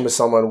conversation with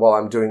someone while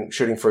I'm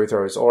shooting free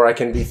throws, or I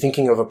can be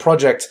thinking of a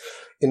project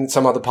in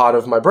some other part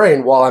of my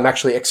brain while I'm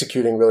actually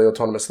executing really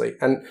autonomously.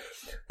 And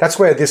that's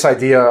where this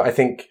idea, I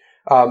think,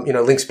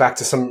 links back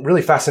to some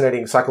really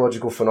fascinating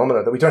psychological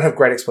phenomena that we don't have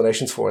great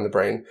explanations for in the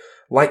brain,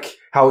 like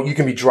how you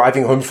can be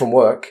driving home from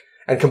work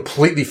and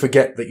completely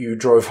forget that you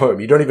drove home.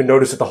 You don't even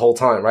notice it the whole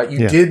time, right?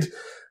 You did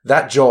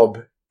that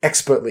job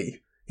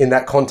expertly in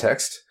that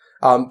context.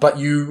 But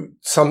you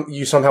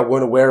somehow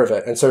weren't aware of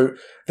it. And so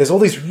there's all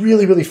these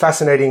really, really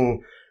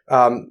fascinating,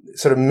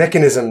 sort of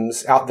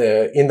mechanisms out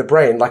there in the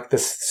brain, like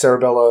this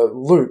cerebellar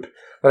loop,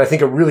 that I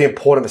think are really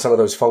important for some of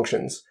those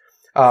functions.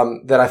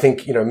 That I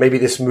think, maybe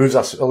this moves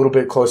us a little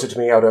bit closer to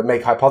being able to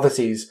make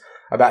hypotheses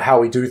about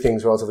how we do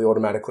things relatively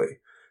automatically,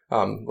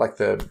 like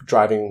the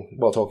driving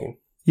while talking.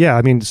 Yeah.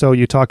 I mean, so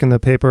you talk in the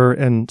paper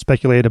and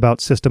speculate about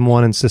system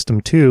 1 and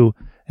system 2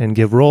 and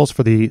give roles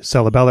for the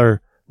cerebellar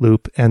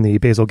loop and the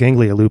basal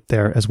ganglia loop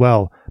there as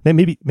well.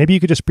 Maybe you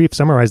could just brief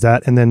summarize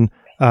that, and then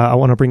I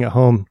want to bring it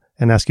home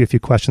and ask you a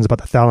few questions about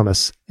the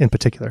thalamus in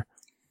particular.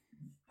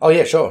 Oh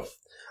yeah, sure.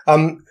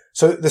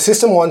 So the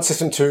system 1,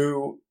 system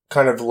 2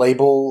 kind of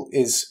label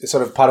is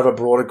sort of part of a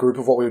broader group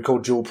of what we would call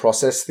dual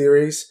process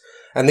theories.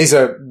 And these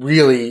are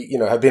really,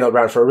 have been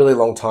around for a really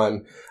long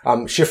time.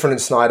 Shiffrin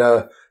and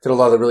Snyder did a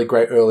lot of the really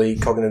great early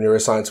cognitive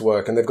neuroscience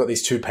work, and they've got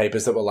these 2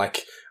 papers that were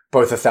like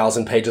both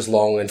 1,000 pages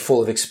long and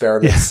full of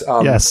experiments.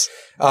 Yes.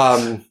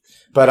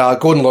 But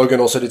Gordon Logan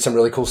also did some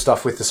really cool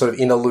stuff with the sort of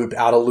inner loop,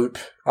 outer loop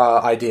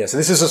idea. So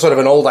this is a sort of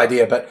an old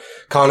idea, but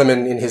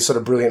Kahneman, in his sort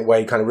of brilliant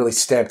way, kind of really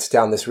stamped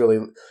down this really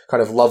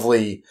kind of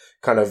lovely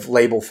kind of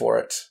label for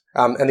it.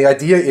 And the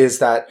idea is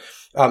that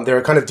there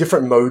are kind of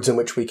different modes in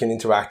which we can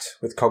interact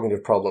with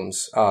cognitive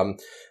problems.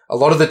 A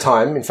lot of the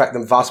time, in fact,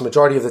 the vast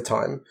majority of the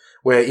time,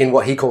 we're in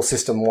what he calls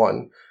system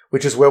 1,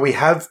 which is where we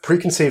have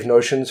preconceived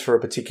notions for a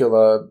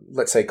particular,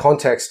 let's say,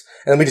 context,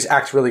 and then we just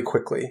act really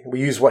quickly. We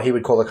use what he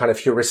would call a kind of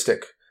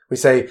heuristic. We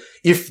say,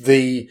 if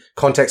the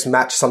context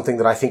match something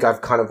that I think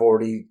I've kind of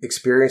already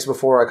experienced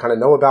before, I kind of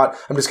know about,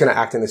 I'm just going to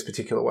act in this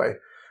particular way.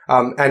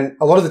 And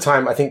a lot of the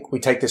time, I think we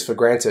take this for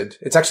granted.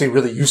 It's actually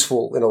really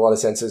useful in a lot of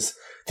senses.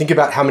 Think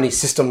about how many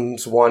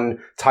systems 1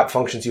 type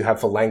functions you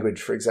have for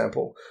language, for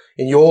example.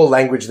 In your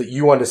language that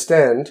you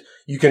understand,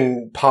 you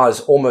can parse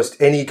almost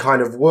any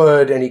kind of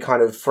word, any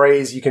kind of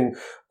phrase. You can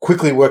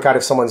quickly work out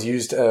if someone's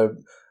used a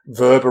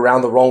verb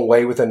around the wrong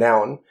way with a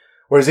noun.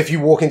 Whereas if you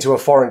walk into a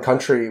foreign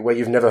country where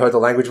you've never heard the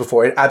language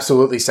before, it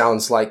absolutely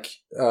sounds like,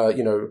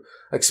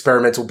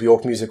 experimental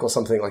Bjork music or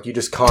something. Like you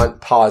just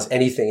can't parse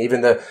anything.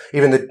 Even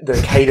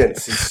the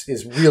cadence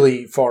is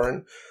really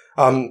foreign.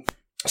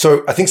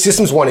 So I think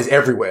systems 1 is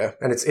everywhere,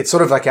 and it's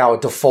sort of like our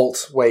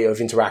default way of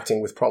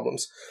interacting with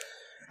problems.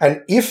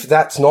 And if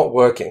that's not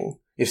working,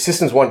 if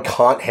systems 1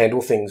 can't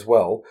handle things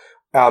well,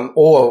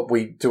 or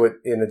we do it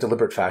in a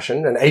deliberate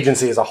fashion, and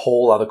agency is a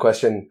whole other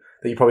question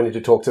that you probably need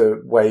to talk to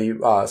way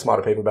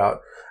smarter people about.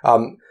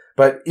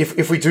 But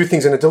if we do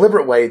things in a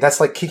deliberate way, that's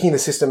like kicking the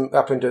system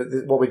up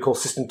into what we call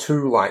system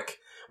 2-like,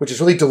 which is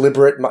really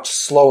deliberate, much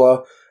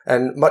slower,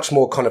 and much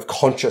more kind of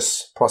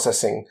conscious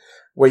processing,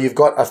 where you've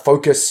got a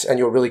focus and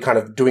you're really kind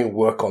of doing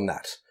work on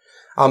that.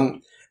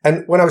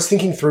 And when I was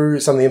thinking through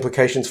some of the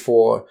implications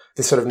for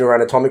this sort of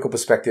neuroanatomical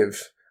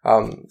perspective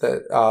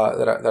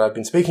that I've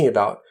been speaking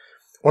about,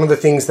 one of the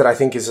things that I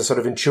think is a sort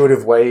of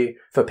intuitive way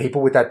for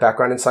people with that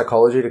background in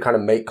psychology to kind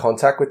of make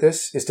contact with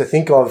this is to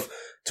think of,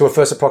 to a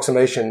first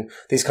approximation,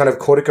 these kind of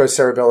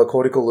corticocerebellar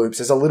cortical loops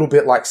as a little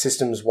bit like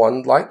systems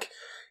 1, like,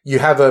 you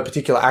have a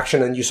particular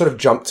action and you sort of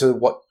jump to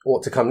what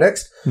ought to come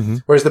next. Mm-hmm.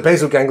 Whereas the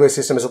basal ganglia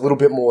system is a little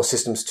bit more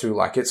systems two,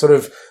 like it's sort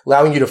of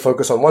allowing you to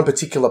focus on one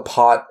particular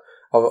part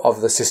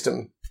of the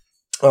system,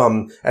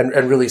 and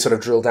really sort of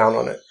drill down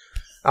on it.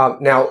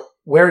 Now,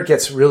 where it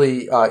gets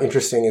really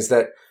interesting is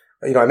that,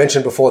 I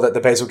mentioned before that the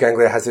basal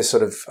ganglia has this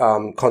sort of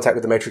contact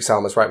with the matrix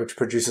thalamus, right, which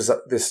produces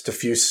this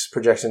diffuse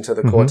projection to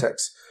the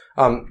cortex.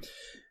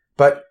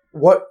 But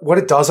what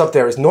it does up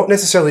there is not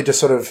necessarily just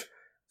sort of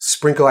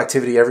sprinkle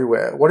activity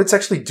everywhere. What it's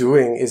actually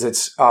doing is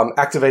it's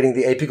activating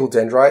the apical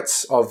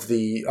dendrites of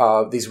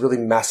these really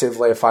massive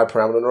layer 5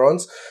 pyramidal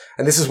neurons.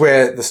 And this is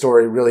where the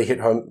story really hit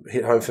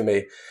home for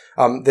me.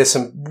 There's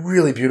some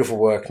really beautiful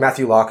work.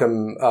 Matthew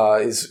Larkham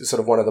is sort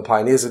of one of the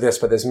pioneers of this,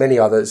 but there's many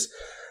others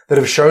that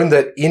have shown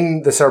that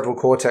in the cerebral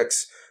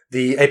cortex,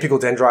 the apical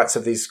dendrites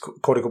of these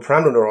cortical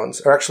pyramidal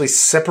neurons are actually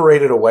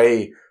separated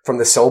away from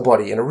the cell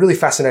body in a really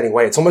fascinating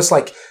way. It's almost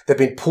like they've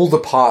been pulled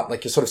apart,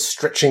 like you're sort of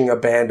stretching a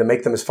band to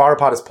make them as far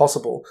apart as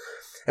possible.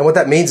 And what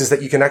that means is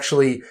that you can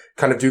actually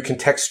kind of do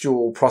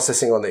contextual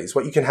processing on these.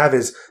 What you can have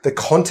is the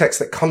context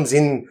that comes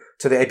in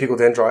to the apical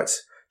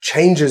dendrites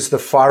changes the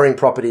firing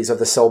properties of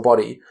the cell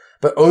body,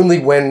 but only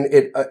when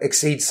it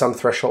exceeds some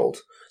threshold.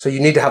 So you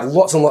need to have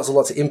lots and lots and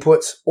lots of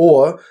inputs,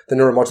 or the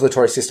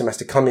neuromodulatory system has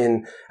to come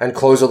in and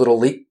close a little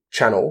leak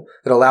channel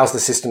that allows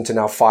the system to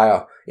now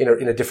fire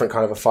in a different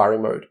kind of a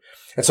firing mode.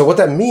 And so what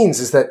that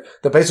means is that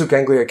the basal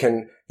ganglia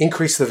can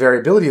increase the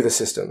variability of the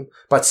system,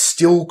 but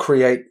still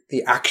create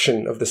the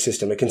action of the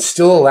system. It can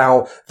still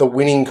allow the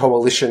winning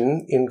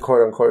coalition, in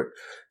quote unquote,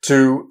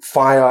 to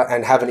fire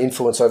and have an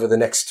influence over the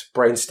next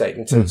brain state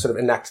and to sort of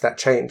enact that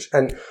change.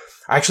 And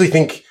I actually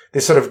think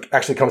this sort of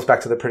actually comes back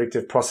to the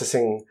predictive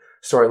processing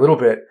story a little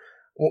bit.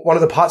 One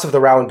of the parts of the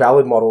Rao and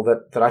Ballard model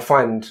that I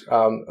find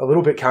a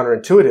little bit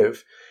counterintuitive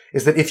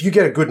is that if you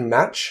get a good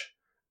match,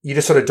 you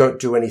just sort of don't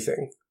do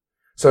anything.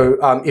 So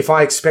if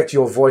I expect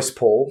your voice,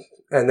 Paul,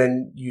 and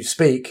then you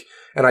speak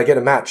and I get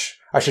a match,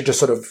 I should just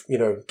sort of,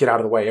 get out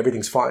of the way.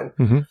 Everything's fine.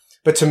 Mm-hmm.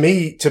 But to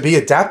me, to be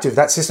adaptive,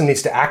 that system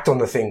needs to act on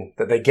the thing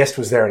that they guessed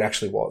was there and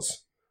actually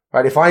was.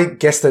 Right? If I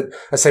guess that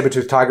a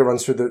saber-toothed tiger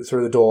runs through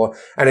the door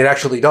and it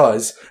actually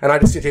does, and I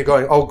just sit here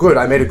going, oh, good,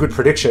 I made a good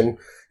prediction.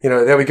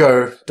 There we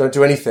go. Don't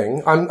do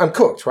anything. I'm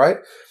cooked, right?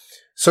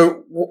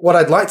 So what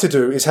I'd like to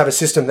do is have a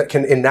system that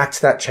can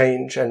enact that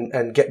change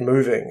and get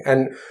moving.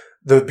 And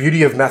the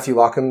beauty of Matthew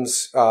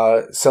Larkham's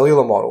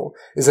cellular model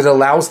is it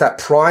allows that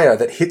prior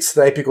that hits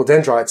the apical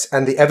dendrites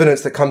and the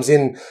evidence that comes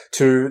in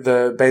to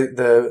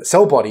the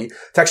cell body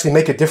to actually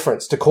make a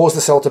difference, to cause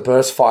the cell to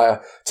burst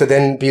fire, to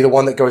then be the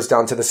one that goes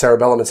down to the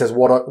cerebellum and says,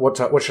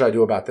 what should I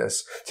do about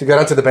this? To go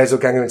down to the basal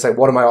ganglia and say,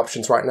 what are my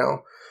options right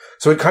now?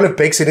 So it kind of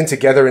bakes it in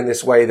together in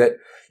this way that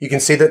you can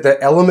see that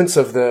the elements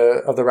of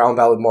the Rao and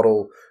Ballard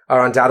model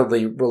are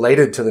undoubtedly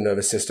related to the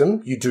nervous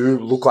system. You do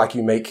look like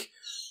you make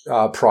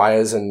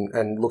priors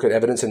and look at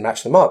evidence and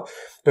match them up.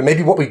 But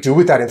maybe what we do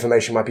with that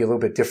information might be a little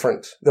bit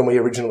different than we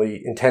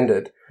originally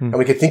intended. And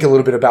we could think a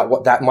little bit about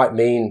what that might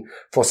mean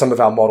for some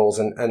of our models.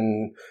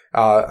 And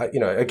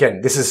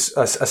again, this is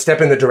a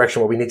step in the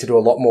direction where we need to do a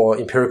lot more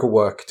empirical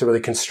work to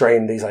really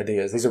constrain these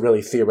ideas. These are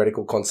really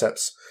theoretical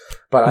concepts.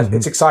 But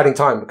it's exciting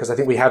time because I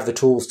think we have the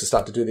tools to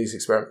start to do these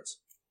experiments.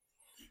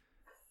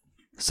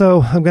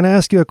 So I'm going to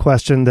ask you a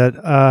question that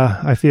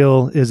I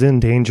feel is in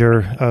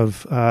danger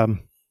of,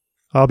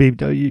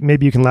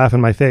 maybe you can laugh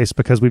in my face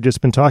because we've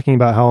just been talking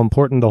about how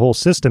important the whole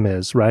system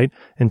is, right?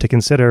 And to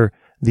consider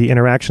the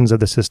interactions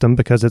of the system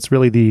because it's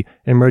really the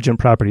emergent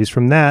properties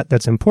from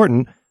that's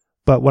important.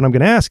 But what I'm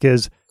going to ask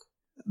is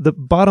the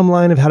bottom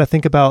line of how to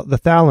think about the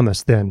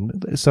thalamus then.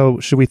 So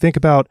should we think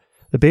about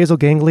the basal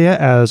ganglia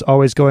as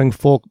always going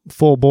full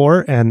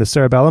bore and the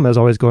cerebellum as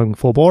always going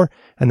full bore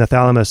and the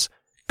thalamus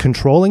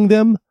controlling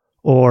them?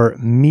 Or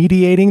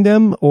mediating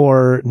them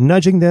or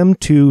nudging them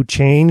to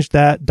change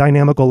that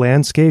dynamical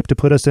landscape to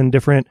put us in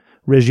different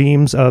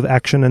regimes of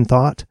action and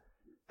thought?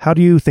 How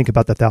do you think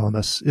about the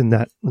thalamus in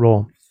that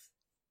role?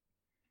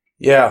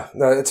 Yeah,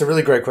 no, it's a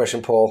really great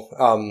question, Paul.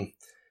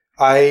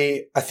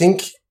 I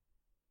think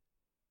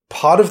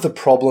part of the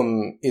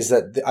problem is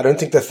that I don't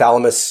think the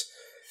thalamus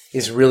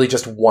is really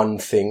just one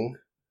thing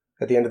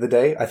at the end of the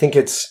day. I think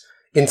it's,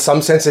 in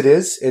some sense it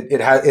is. It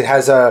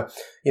has a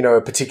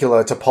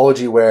particular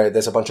topology where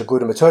there's a bunch of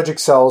glutamatergic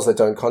cells that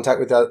don't contact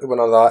with one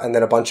another, and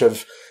then a bunch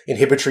of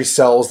inhibitory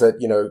cells that,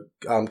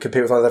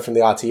 compete with one another from the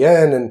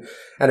RTN,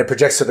 and it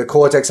projects to the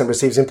cortex and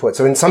receives input.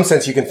 So in some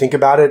sense, you can think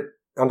about it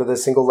under the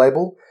single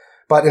label.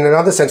 But in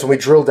another sense, when we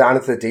drill down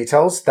into the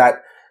details,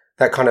 that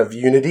kind of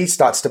unity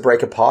starts to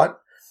break apart.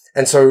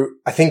 And so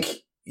I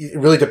think it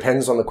really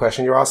depends on the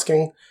question you're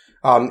asking.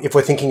 If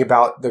we're thinking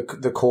about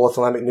the core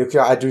thalamic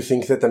nuclei, I do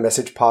think that the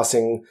message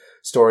passing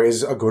story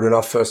is a good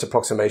enough first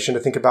approximation to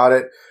think about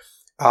it.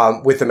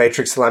 With the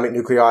matrix thalamic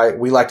nuclei,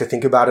 we like to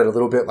think about it a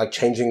little bit like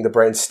changing the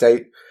brain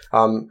state,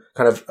 sort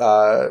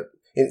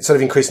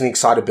of increasing the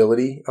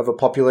excitability of a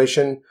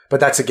population. But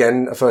that's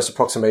again a first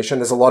approximation.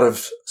 There's a lot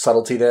of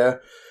subtlety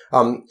there.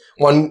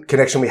 One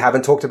connection we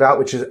haven't talked about,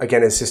 which is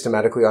again is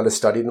systematically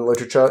understudied in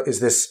literature, is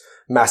this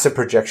massive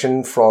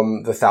projection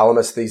from the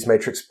thalamus, these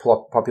matrix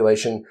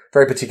population,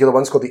 very particular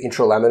ones called the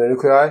intralaminar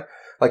nuclei,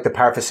 like the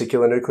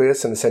parafascicular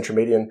nucleus and the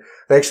centromedian.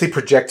 They actually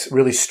project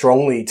really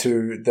strongly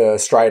to the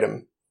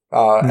striatum,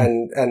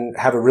 and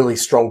have a really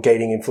strong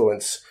gating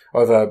influence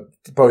over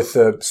both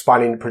the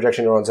spiny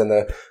projection neurons and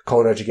the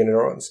cholinergic inner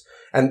neurons.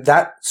 And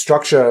that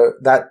structure,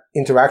 that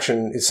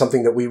interaction is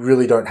something that we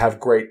really don't have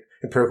great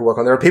empirical work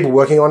on. There are people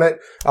working on it,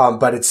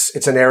 but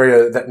it's an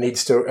area that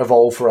needs to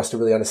evolve for us to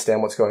really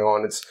understand what's going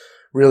on. It's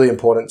really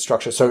important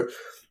structure. So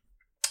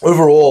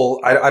overall,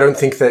 I don't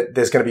think that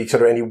there's going to be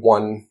sort of any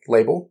one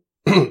label,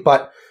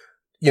 but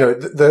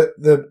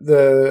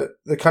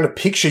the kind of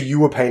picture you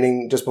were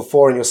painting just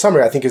before in your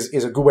summary, I think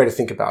is a good way to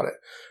think about it,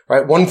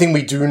 right? One thing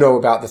we do know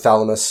about the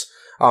thalamus,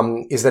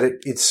 is that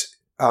it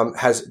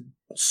has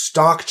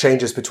stark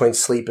changes between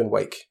sleep and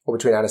wake, or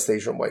between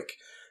anesthesia and wake.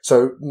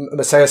 So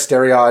Messiah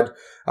Steriard,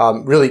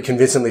 really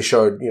convincingly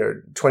showed,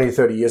 20 to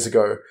 30 years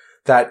ago,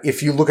 that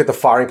if you look at the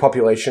firing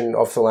population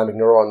of thalamic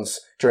neurons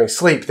during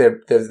sleep,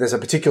 there's a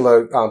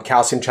particular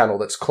calcium channel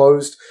that's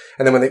closed.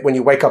 And then when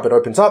you wake up, it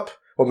opens up.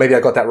 Or maybe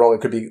I got that wrong.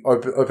 It could be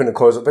open and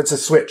close, but it's a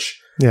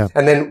switch. Yeah.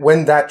 And then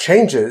when that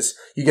changes,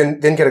 you can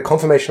then get a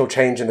conformational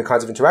change in the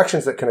kinds of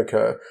interactions that can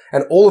occur.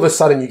 And all of a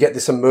sudden you get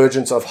this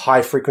emergence of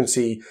high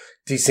frequency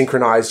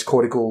desynchronized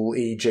cortical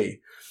EEG.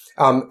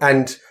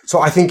 And so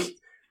I think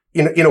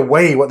in a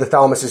way, what the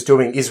thalamus is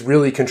doing is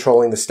really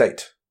controlling the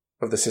state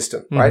of the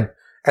system, right?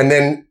 And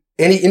then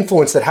any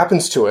influence that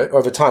happens to it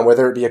over time,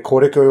 whether it be a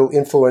cortical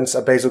influence,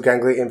 a basal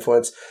ganglia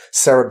influence,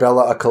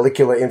 cerebellar, a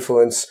collicular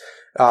influence,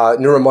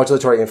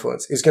 neuromodulatory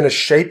influence, is going to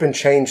shape and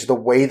change the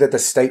way that the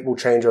state will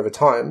change over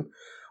time,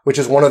 which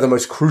is one of the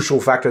most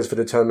crucial factors for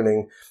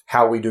determining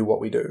how we do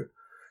what we do.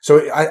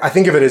 So I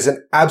think of it as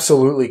an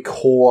absolutely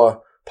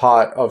core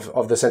part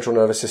of the central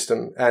nervous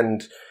system.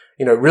 And,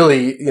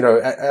 really,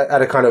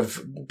 at a kind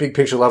of big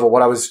picture level,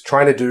 what I was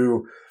trying to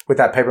do with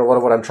that paper, a lot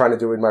of what I'm trying to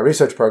do in my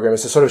research program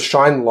is to sort of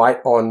shine light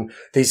on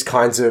these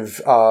kinds of,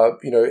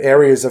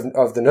 areas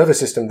of the nervous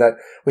system that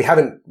we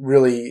haven't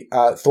really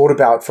thought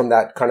about from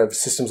that kind of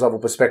systems level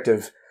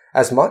perspective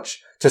as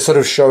much, to sort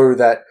of show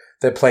that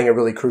they're playing a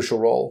really crucial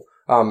role.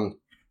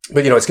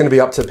 But it's going to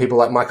be up to people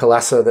like Michael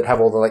Lasser that have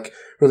all the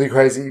really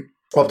crazy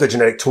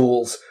optogenetic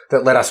tools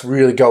that let us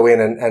really go in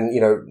and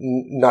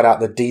nut out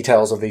the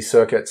details of these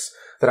circuits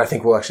that I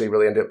think will actually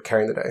really end up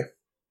carrying the day.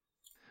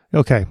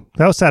 Okay,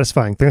 that was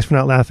satisfying. Thanks for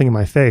not laughing in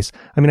my face.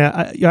 I mean,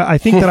 I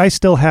think that I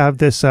still have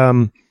this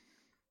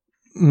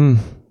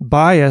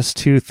bias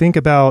to think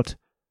about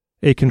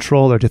a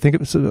controller, to think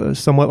of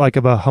somewhat like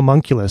of a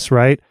homunculus,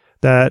 right?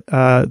 That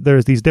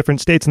there's these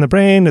different states in the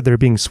brain that they're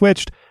being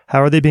switched.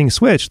 How are they being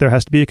switched? There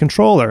has to be a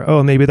controller.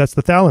 Oh, maybe that's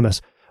the thalamus.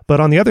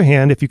 But on the other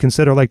hand, if you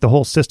consider the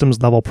whole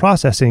systems level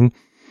processing,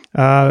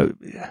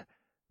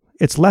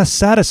 it's less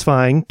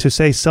satisfying to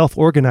say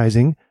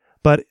self-organizing.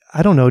 But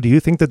I don't know, do you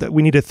think that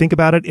we need to think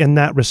about it in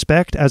that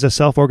respect as a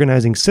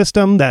self-organizing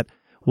system that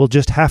we'll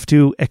just have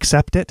to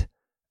accept it?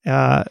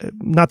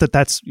 Not that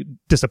that's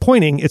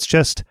disappointing. It's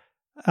just,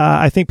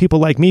 I think people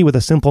like me with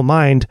a simple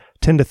mind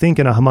tend to think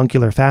in a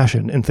homuncular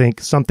fashion and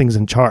think something's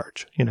in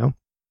charge,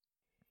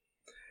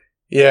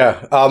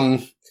 Yeah.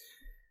 I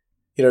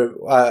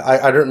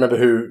don't remember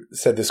who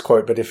said this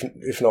quote, but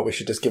if not, we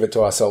should just give it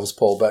to ourselves,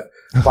 Paul. But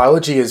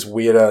biology is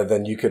weirder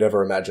than you could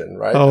ever imagine,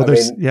 right?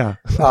 Yeah.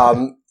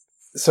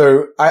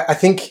 So I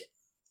think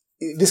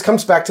this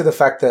comes back to the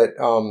fact that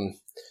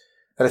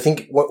I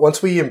think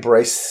once we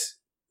embrace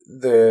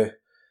the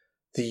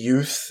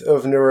youth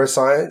of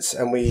neuroscience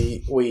and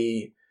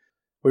we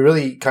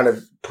really kind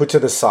of put to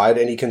the side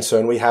any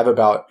concern we have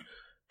about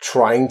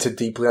trying to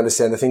deeply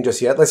understand the thing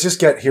just yet, let's just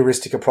get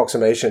heuristic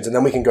approximations and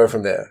then we can go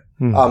from there.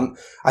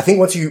 I think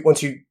once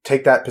you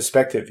take that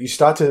perspective, you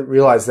start to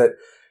realize that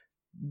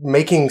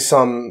making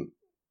some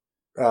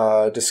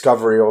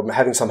discovery or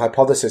having some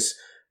hypothesis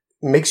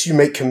makes you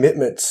make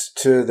commitments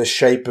to the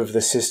shape of the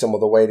system or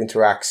the way it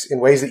interacts in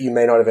ways that you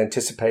may not have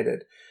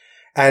anticipated.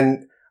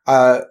 And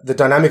the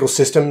dynamical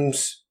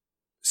systems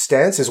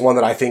stance is one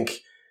that I think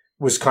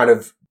was kind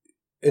of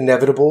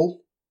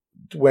inevitable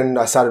when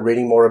I started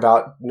reading more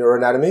about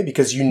neuroanatomy,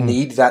 because you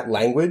need that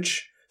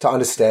language to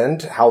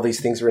understand how these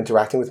things are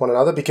interacting with one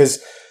another.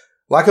 Because,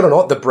 like it or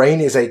not, the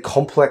brain is a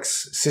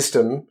complex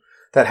system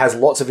that has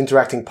lots of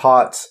interacting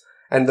parts.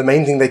 And the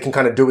main thing they can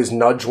kind of do is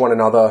nudge one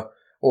another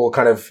or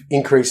kind of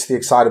increase the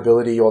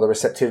excitability or the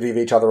receptivity of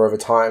each other over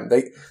time.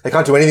 They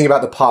can't do anything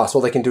about the past.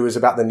 All they can do is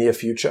about the near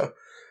future.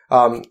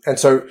 And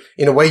so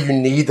in a way, you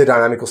need the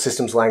dynamical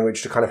systems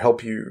language to kind of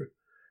help you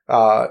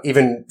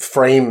even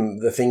frame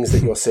the things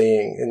that you're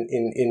seeing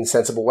in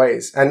sensible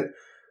ways. And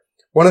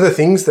one of the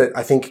things that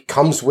I think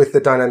comes with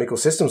the dynamical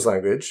systems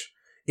language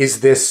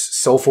is this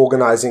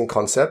self-organizing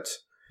concept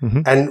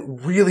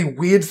and really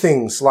weird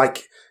things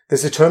like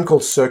there's a term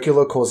called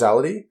circular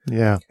causality.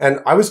 Yeah. And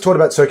I was taught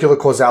about circular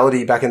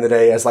causality back in the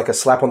day as like a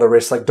slap on the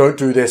wrist, like don't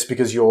do this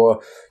because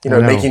you're,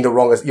 making the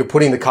wrong, you're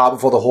putting the cart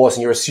before the horse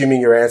and you're assuming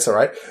your answer,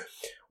 right?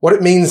 What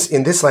it means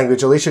in this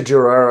language, Alicia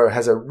Giroiro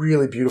has a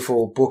really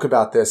beautiful book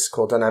about this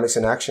called Dynamics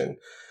in Action.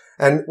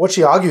 And what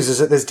she argues is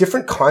that there's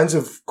different kinds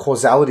of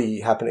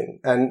causality happening.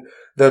 And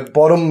the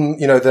bottom,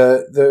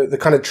 the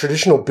kind of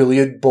traditional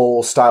billiard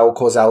ball style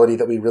causality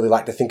that we really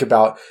like to think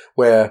about,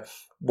 where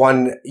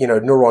one,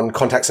 neuron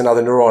contacts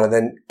another neuron and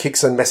then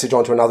kicks a message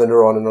onto another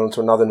neuron and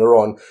onto another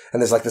neuron.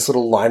 And there's like this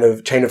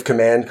little chain of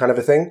command kind of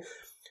a thing.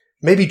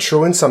 May be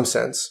true in some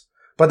sense,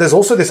 but there's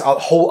also this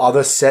whole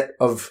other set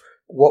of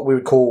what we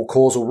would call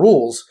causal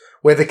rules,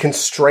 where the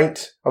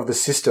constraint of the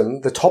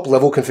system, the top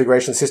level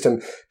configuration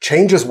system,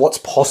 changes what's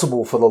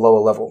possible for the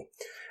lower level.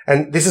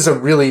 And this is a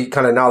really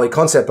kind of gnarly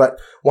concept, but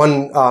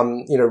one,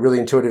 really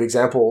intuitive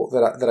example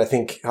that I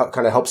think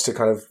kind of helps to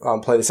kind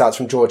of play this out is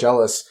from George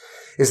Ellis,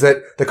 is that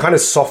the kind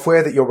of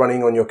software that you're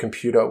running on your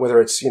computer,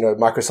 whether it's,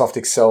 Microsoft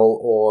Excel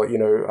or,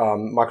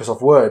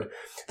 Microsoft Word,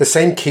 the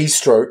same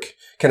keystroke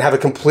can have a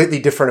completely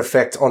different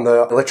effect on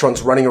the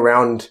electrons running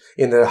around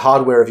in the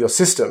hardware of your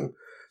system.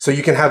 So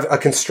you can have a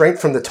constraint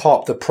from the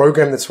top, the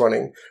program that's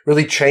running,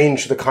 really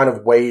change the kind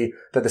of way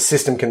that the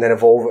system can then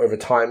evolve over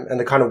time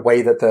and the kind of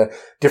way that the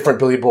different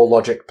billiard ball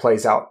logic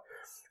plays out.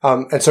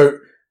 And so,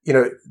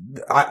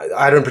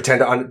 I don't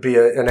pretend to be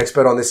an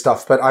expert on this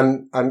stuff, but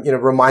I'm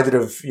reminded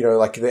of,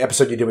 like the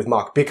episode you did with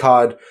Mark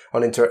Bickard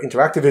on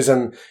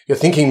interactivism. You're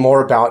thinking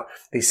more about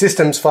these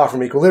systems far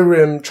from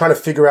equilibrium, trying to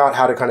figure out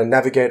how to kind of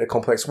navigate a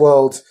complex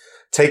world,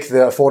 take the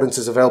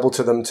affordances available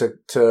to them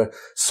to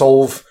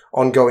solve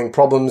ongoing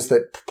problems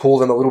that pull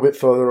them a little bit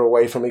further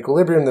away from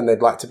equilibrium than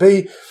they'd like to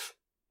be.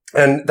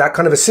 And that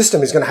kind of a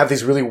system is going to have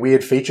these really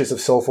weird features of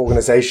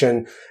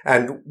self-organization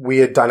and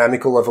weird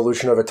dynamical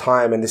evolution over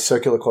time and this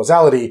circular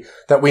causality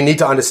that we need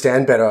to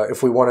understand better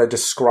if we want to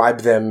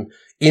describe them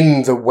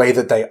in the way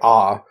that they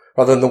are,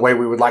 rather than the way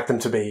we would like them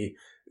to be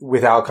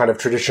with our kind of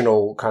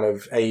traditional kind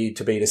of A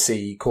to B to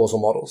C causal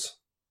models.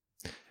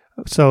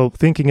 So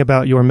thinking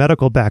about your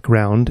medical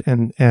background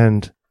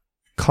and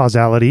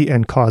causality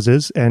and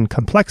causes and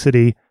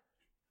complexity,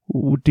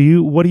 what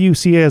do you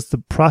see as the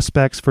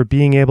prospects for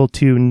being able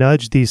to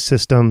nudge these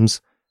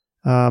systems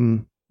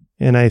in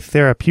a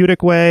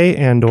therapeutic way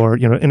and or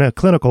in a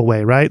clinical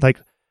way, right? Like,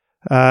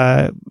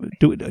 are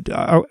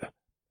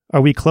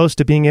we close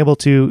to being able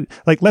to,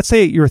 like, let's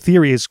say your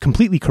theory is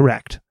completely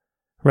correct,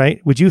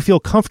 right? Would you feel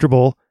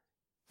comfortable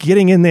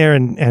getting in there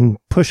and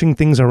pushing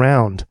things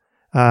around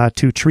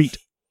to treat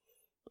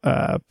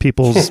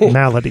people's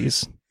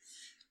maladies?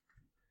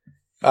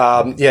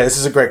 This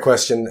is a great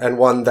question, and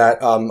one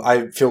that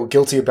I feel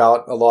guilty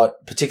about a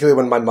lot, particularly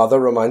when my mother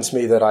reminds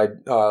me that I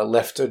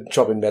left a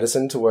job in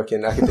medicine to work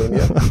in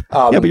academia.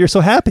 But you're so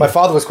happy. My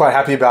father was quite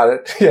happy about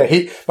it.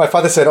 Yeah, my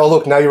father said, "Oh,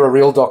 look, now you're a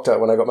real doctor,"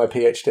 when I got my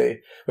PhD,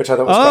 which I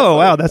thought was quite funny.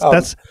 Wow,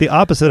 that's the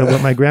opposite of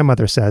what my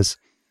grandmother says.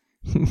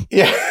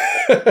 Yeah.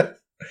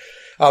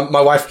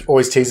 My wife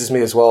always teases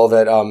me as well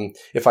that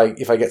if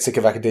I get sick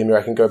of academia,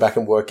 I can go back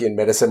and work in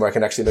medicine where I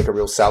can actually make a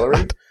real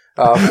salary.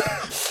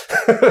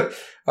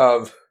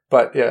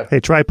 But yeah. Hey,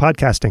 try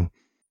podcasting.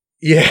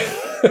 Yeah.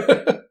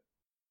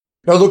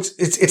 No, look,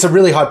 it's a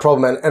really hard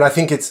problem, and I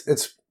think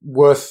it's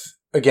worth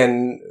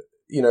again,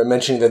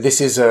 mentioning that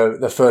this is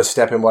the first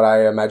step in what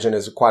I imagine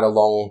is quite a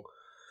long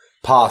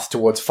path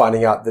towards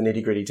finding out the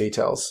nitty-gritty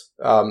details.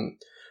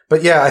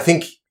 But yeah, I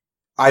think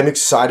I'm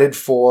excited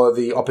for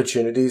the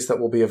opportunities that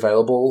will be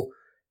available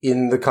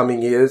in the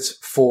coming years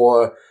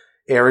for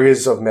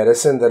areas of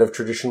medicine that have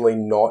traditionally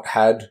not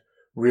had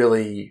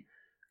really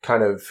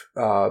kind of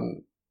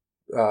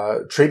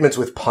treatments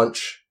with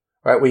punch,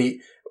 right?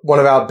 One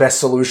of our best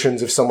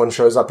solutions if someone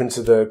shows up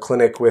into the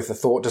clinic with a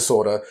thought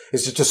disorder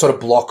is to just sort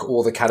of block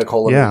all the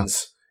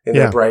catecholamines in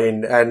their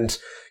brain. And,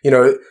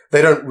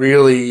 they don't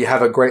really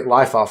have a great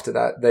life after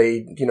that.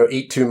 They,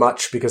 eat too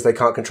much because they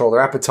can't control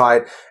their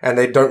appetite, and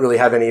they don't really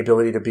have any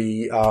ability to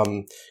be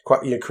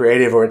quite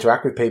creative or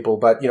interact with people.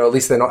 But, at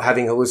least they're not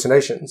having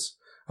hallucinations.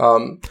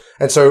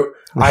 And so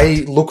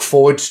I look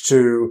forward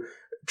to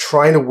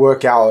trying to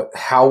work out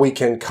how we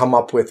can come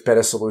up with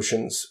better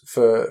solutions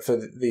for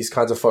these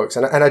kinds of folks.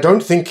 And I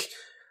don't think,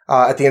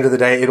 at the end of the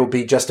day, it'll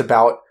be just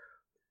about,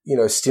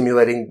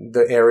 stimulating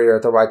the area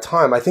at the right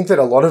time. I think that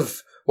a lot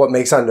of what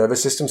makes our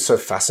nervous system so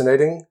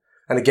fascinating,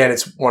 and again,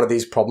 it's one of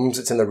these problems,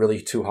 it's in the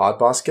really too hard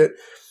basket,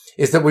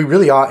 is that we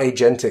really are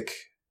agentic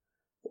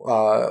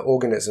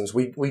organisms.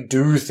 We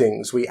do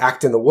things, we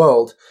act in the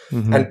world.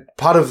 Mm-hmm. And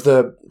part of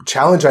the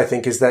challenge, I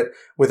think, is that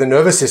with a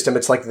nervous system,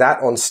 it's like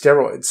that on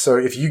steroids. So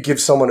if you give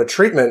someone a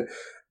treatment,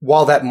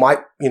 while that might,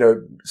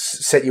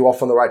 set you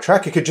off on the right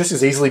track, it could just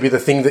as easily be the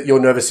thing that your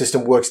nervous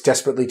system works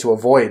desperately to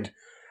avoid.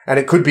 And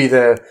it could be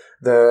the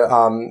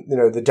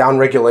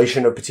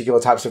downregulation of particular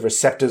types of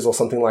receptors or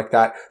something like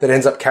that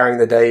ends up carrying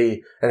the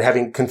day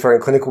and conferring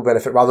clinical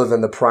benefit rather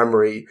than the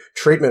primary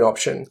treatment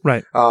option.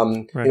 Right.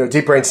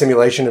 Deep brain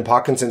stimulation in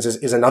Parkinson's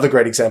is another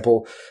great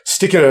example.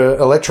 Stick an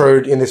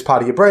electrode in this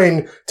part of your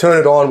brain, turn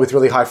it on with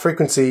really high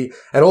frequency,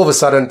 and all of a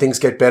sudden things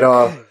get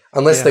better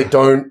unless they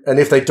don't. And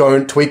if they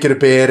don't, tweak it a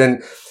bit.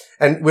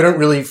 And we don't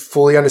really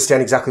fully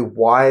understand exactly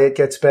why it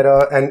gets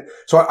better. And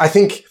so I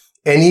think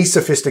any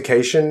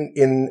sophistication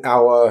in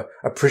our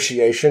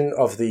appreciation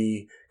of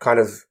the kind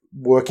of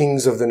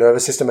workings of the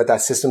nervous system at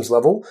that systems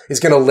level is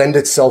going to lend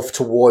itself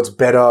towards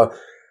better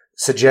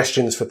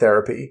suggestions for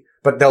therapy,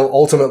 but they'll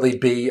ultimately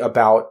be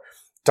about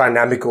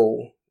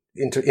dynamical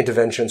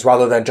interventions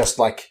rather than just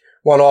like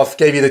one off,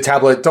 gave you the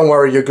tablet, don't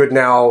worry, you're good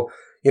now.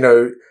 You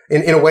know,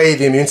 in a way,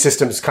 the immune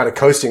system's kind of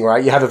coasting,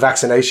 right? You have a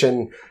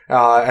vaccination,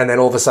 and then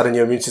all of a sudden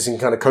your immune system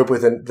can kind of cope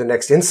with the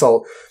next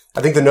insult.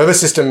 I think the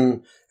nervous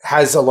system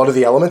has a lot of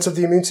the elements of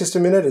the immune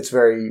system in it. It's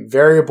very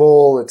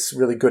variable. It's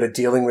really good at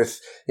dealing with,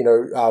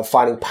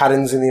 finding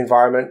patterns in the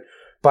environment,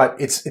 but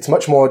it's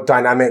much more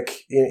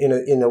dynamic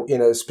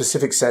in a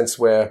specific sense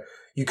where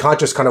you can't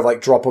just kind of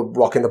like drop a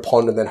rock in the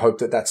pond and then hope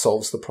that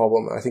solves the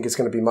problem. I think it's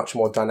going to be much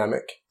more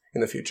dynamic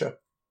in the future.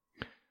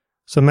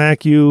 So,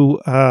 Mac, you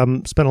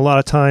spent a lot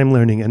of time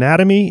learning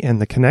anatomy and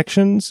the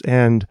connections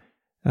and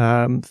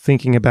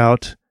thinking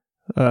about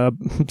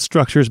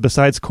structures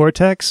besides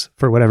cortex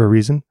for whatever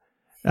reason.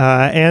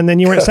 And then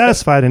you weren't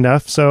satisfied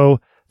enough. So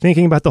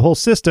thinking about the whole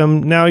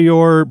system, now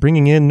you're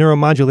bringing in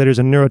neuromodulators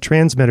and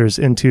neurotransmitters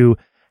into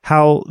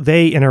how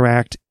they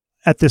interact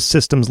at this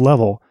systems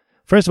level.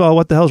 First of all,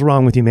 what the hell's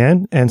wrong with you,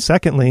 man? And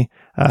secondly,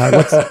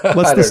 what's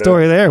the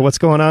story there? What's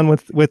going on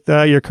with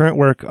your current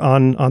work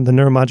on the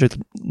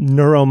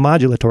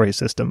neuromodulatory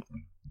system?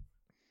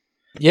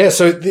 Yeah,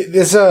 so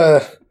there's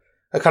a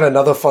kind of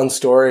another fun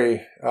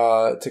story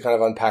to kind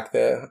of unpack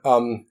there.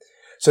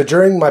 So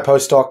during my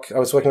postdoc, I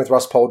was working with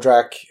Russ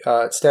Poldrack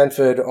at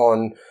Stanford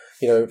on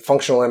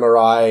functional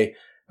MRI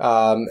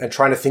and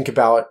trying to think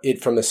about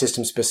it from the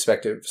systems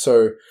perspective.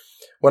 So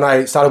when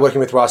I started working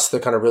with Russ, the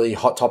kind of really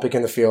hot topic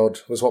in the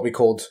field was what we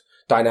called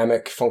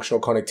dynamic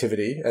functional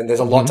connectivity. And there's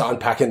a lot to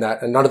unpack in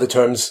that. And none of the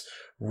terms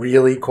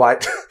really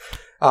quite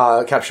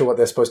capture what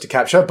they're supposed to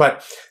capture.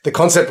 But the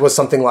concept was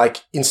something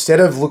like, instead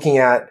of looking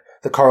at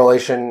the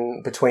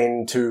correlation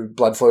between two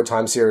blood flow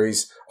time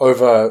series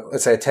over,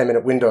 let's say, a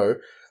 10-minute window,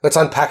 let's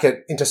unpack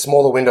it into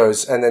smaller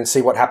windows and then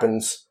see what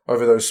happens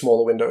over those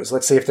smaller windows.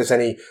 Let's see if there's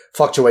any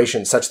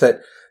fluctuation such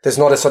that there's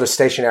not a sort of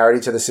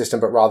stationarity to the system,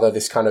 but rather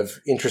this kind of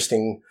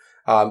interesting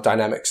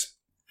dynamics.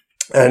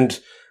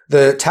 And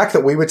the tack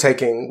that we were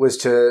taking was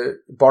to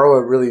borrow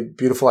a really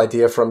beautiful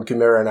idea from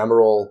Gumera and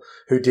Amaral,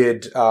 who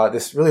did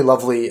this really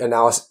lovely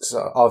analysis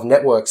of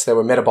networks. They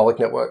were metabolic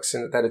networks,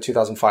 and they had a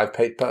 2005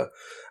 paper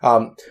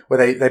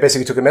where they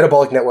basically took a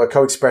metabolic network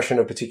co-expression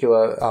of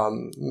particular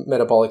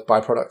metabolic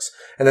byproducts,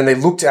 and then they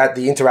looked at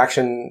the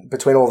interaction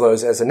between all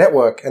those as a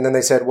network, and then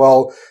they said,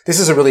 well, this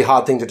is a really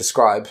hard thing to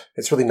describe.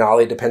 It's really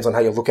gnarly. It depends on how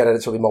you look at it.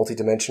 It's really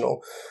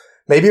multidimensional.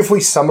 Maybe if we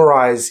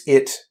summarize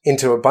it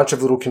into a bunch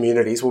of little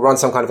communities, we'll run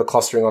some kind of a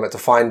clustering on it to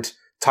find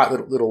tight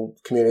little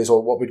communities,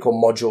 or what we'd call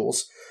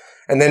modules.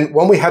 And then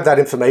when we have that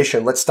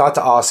information, let's start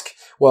to ask,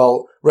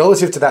 well,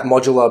 relative to that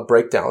modular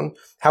breakdown,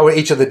 how are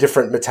each of the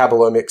different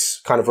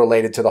metabolomics kind of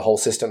related to the whole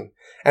system?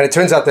 And it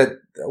turns out that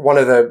one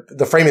of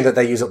the framing that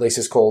they use at least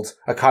is called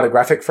a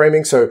cartographic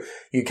framing. So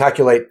you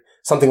calculate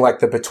something like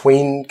the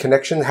between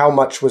connection, how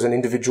much was an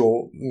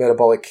individual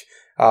metabolic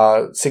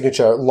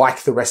signature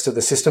like the rest of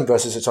the system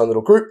versus its own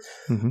little group,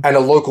 and a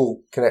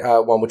local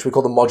one, which we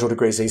call the module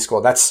degree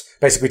Z-score. That's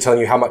basically telling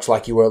you how much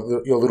like you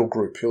were your little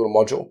group, your little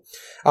module.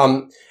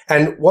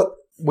 And what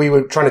we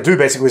were trying to do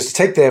basically was to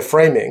take their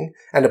framing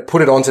and to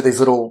put it onto these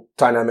little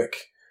dynamic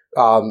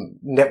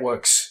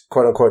networks,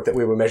 quote unquote, that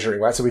we were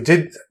measuring, right? So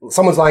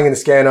someone's lying in the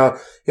scanner, you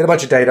get a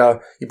bunch of data,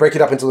 you break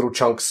it up into little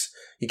chunks,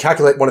 you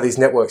calculate one of these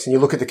networks, and you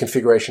look at the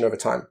configuration over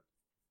time.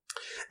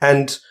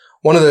 And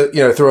one of the,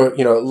 through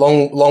a,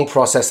 long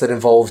process that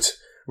involved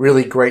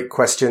really great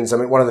questions. I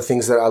mean, one of the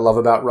things that I love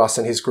about Russ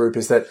and his group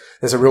is that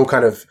there's a real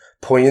kind of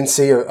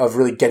poignancy of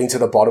really getting to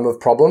the bottom of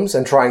problems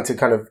and trying to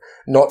kind of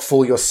not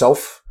fool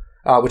yourself,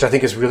 which I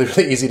think is really,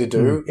 really easy to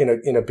do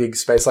in a big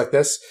space like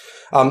this.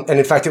 And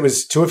in fact, it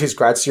was two of his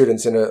grad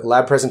students in a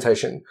lab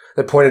presentation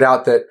that pointed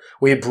out that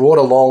we had brought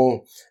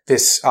along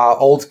this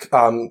old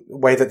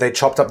way that they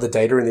chopped up the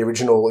data in the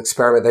original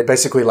experiment. They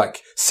basically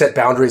like set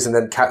boundaries and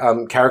then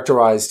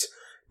characterized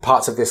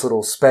parts of this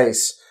little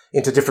space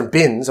into different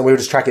bins, and we were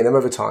just tracking them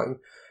over time.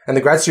 And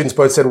the grad students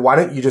both said, why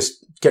don't you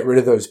just get rid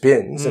of those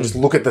bins and just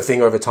look at the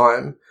thing over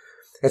time?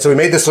 And so we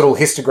made this little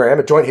histogram,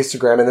 a joint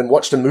histogram, and then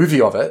watched a movie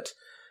of it.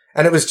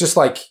 And it was just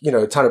like,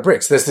 a ton of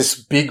bricks. There's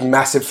this big,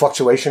 massive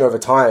fluctuation over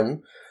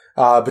time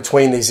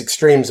between these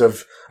extremes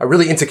of a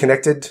really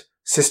interconnected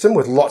system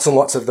with lots and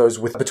lots of those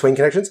between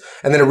connections,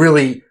 and then a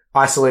really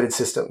isolated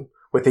system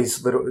with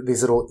these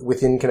little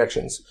within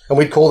connections. And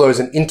we'd call those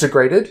an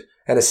integrated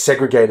and a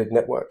segregated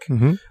network.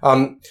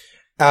 And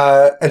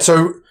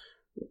so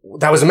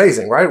that was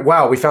amazing, right?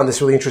 Wow, we found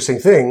this really interesting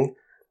thing.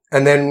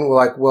 And then we're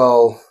like,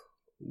 well,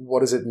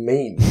 what does it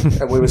mean?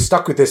 And we were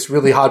stuck with this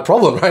really hard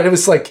problem, right? It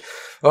was like,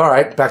 all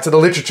right, back to the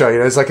literature.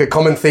 There's like a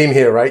common theme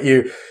here, right?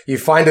 You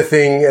find a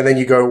thing and then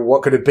you go,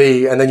 what could it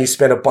be? And then you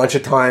spend a bunch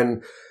of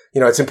time,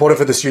 it's important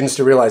for the students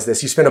to realize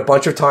this. You spend a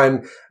bunch of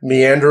time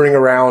meandering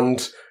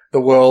around the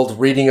world,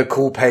 reading a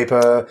cool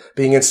paper,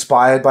 being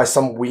inspired by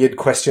some weird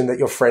question that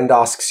your friend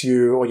asks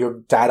you or your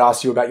dad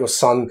asks you about your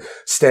son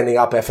standing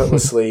up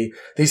effortlessly.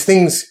 These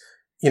things,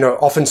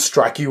 often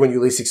strike you when you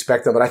least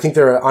expect them. But I think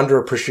they're an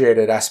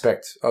underappreciated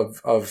aspect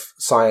of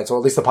science, or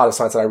at least the part of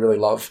science that I really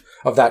love,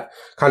 of that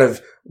kind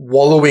of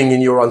wallowing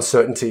in your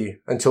uncertainty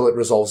until it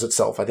resolves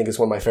itself. I think is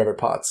one of my favorite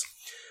parts.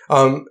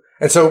 And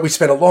so we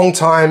spent a long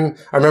time.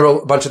 I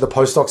remember a bunch of the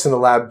postdocs in the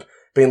lab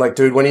being like,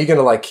 dude, when are you going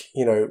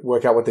to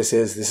work out what this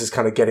is? This is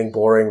kind of getting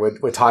boring.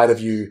 We're tired of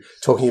you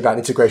talking about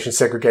integration,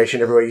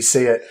 segregation everywhere you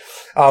see it.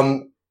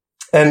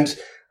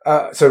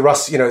 So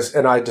Russ,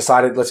 and I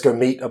decided let's go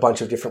meet a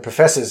bunch of different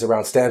professors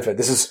around Stanford.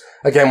 This is,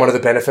 again, one of the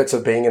benefits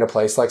of being in a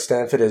place like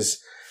Stanford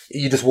is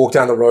you just walk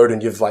down the road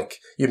and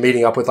you're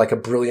meeting up with like a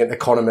brilliant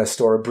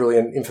economist or a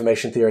brilliant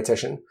information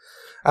theoretician.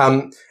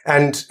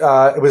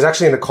 It was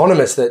actually an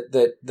economist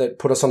that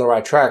put us on the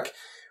right track.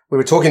 We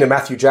were talking to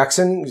Matthew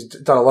Jackson, who's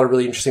done a lot of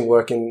really interesting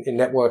work in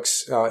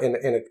networks,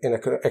 in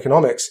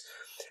economics.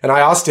 And I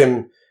asked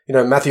him,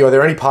 Matthew, are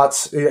there any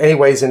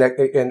ways in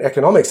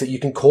economics that you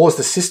can cause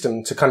the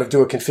system to kind of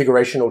do a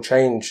configurational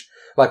change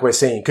like we're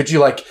seeing? Could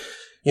you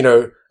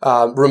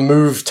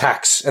remove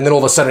tax and then all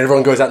of a sudden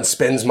everyone goes out and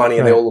spends money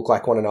and they all look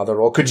like one another?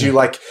 Or could you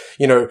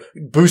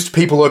boost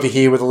people over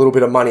here with a little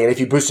bit of money? And if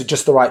you boosted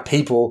just the right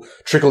people,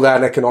 trickle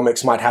down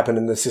economics might happen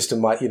and the system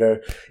might,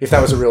 if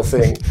that was a real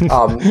thing,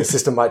 the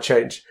system might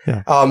change.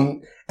 Yeah.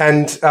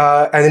 And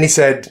then he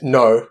said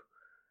no.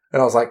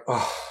 And I was like,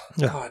 oh,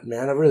 God,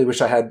 man, I really wish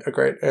I had a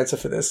great answer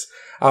for this.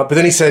 But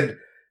then he said,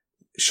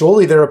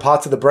 surely there are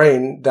parts of the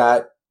brain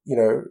that, they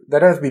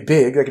don't have to be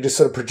big. They could just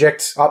sort of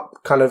project up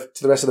kind of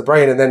to the rest of the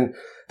brain and then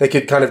they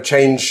could kind of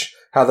change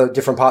how the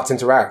different parts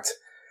interact.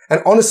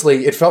 And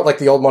honestly, it felt like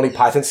the old Monty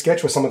Python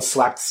sketch where someone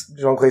slapped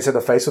John Cleese in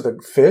the face with a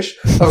fish.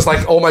 I was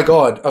like, oh my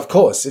God, of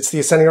course, it's the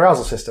ascending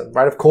arousal system,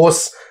 right? Of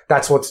course,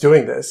 that's what's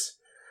doing this.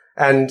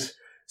 And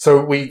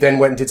so we then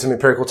went and did some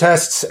empirical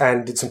tests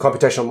and did some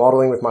computational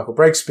modeling with Michael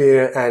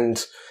Breakspear.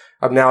 And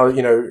I'm now,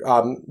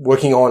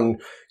 working on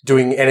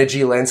doing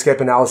energy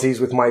landscape analyses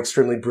with my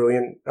extremely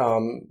brilliant,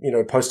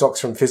 postdocs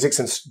from physics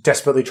and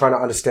desperately trying to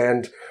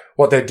understand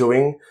what they're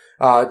doing,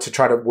 to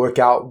try to work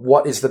out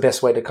what is the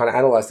best way to kind of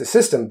analyze the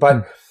system.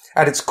 But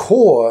at its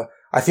core,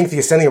 I think the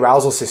ascending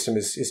arousal system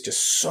is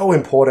just so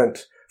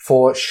important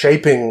for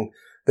shaping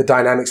the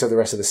dynamics of the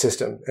rest of the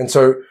system. And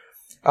so,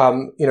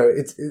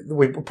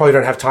 we probably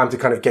don't have time to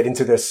kind of get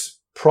into this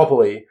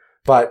properly,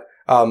 but,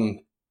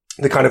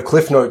 the kind of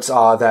cliff notes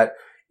are that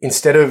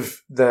instead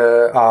of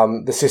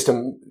the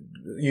system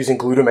using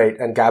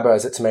glutamate and GABA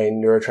as its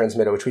main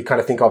neurotransmitter, which we kind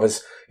of think of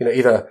as,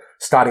 either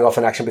starting off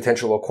an action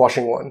potential or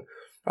quashing one,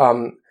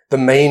 the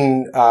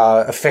main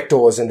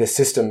effectors in this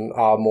system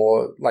are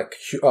more like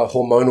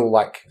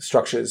hormonal-like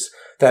structures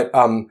that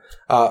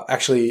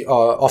actually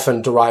are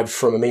often derived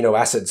from amino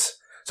acids.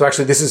 So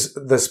actually, this is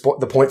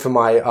the point for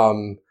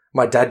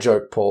my dad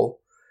joke, Paul.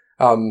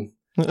 How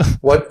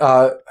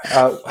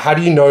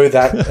do you know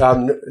that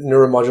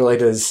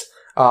neuromodulators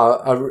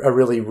are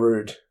really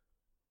rude?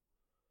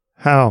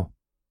 How?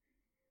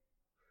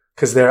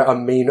 Because they're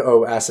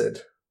amino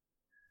acid.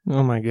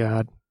 Oh my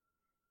God.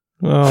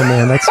 Oh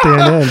man, that's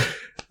staying in.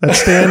 That's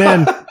staying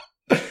in.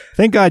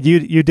 Thank God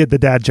you did the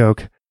dad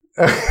joke.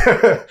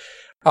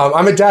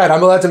 I'm a dad.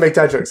 I'm allowed to make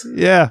dad jokes.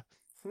 Yeah.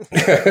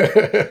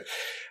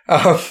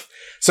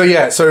 So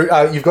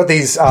you've got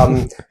these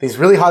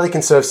really highly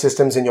conserved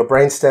systems in your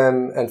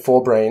brainstem and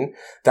forebrain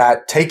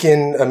that take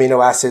in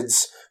amino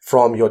acids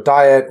from your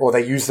diet, or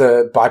they use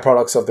the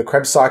byproducts of the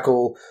Krebs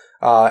cycle,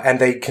 and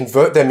they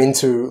convert them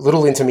into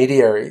little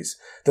intermediaries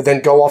that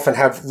then go off and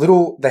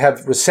they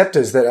have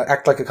receptors that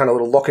act like a kind of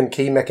little lock and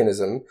key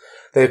mechanism.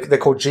 They're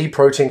called G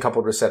protein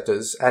coupled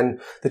receptors. And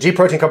the G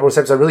protein coupled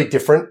receptors are really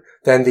different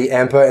than the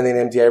AMPA and the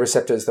NMDA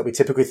receptors that we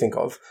typically think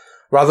of.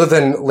 Rather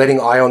than letting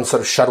ions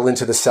sort of shuttle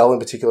into the cell in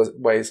particular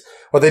ways,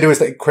 what they do is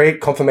they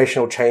create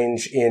conformational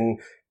change in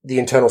the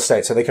internal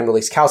state. So they can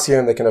release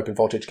calcium, they can open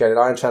voltage gated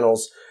ion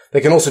channels.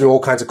 They can also do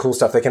all kinds of cool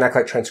stuff. They can act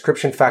like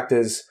transcription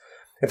factors.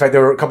 In fact,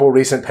 there were a couple of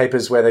recent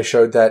papers where they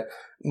showed that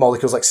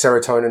molecules like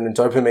serotonin and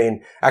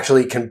dopamine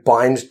actually can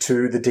bind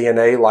to the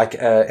DNA like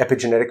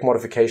epigenetic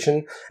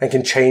modification and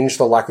can change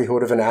the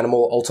likelihood of an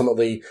animal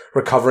ultimately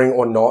recovering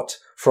or not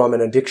from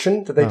an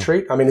addiction that they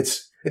treat. I mean,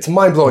 it's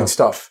mind-blowing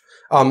stuff.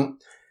 So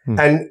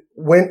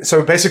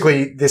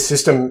basically this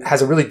system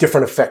has a really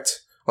different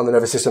effect on the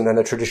nervous system than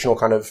the traditional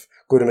kind of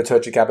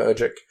glutamatergic,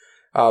 GABAergic,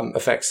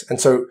 effects.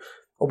 And so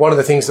one of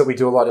the things that we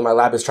do a lot in my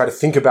lab is try to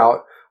think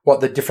about what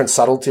the different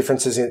subtle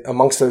differences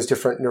amongst those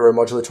different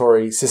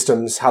neuromodulatory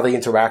systems, how they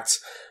interact,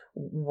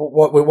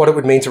 what it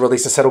would mean to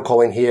release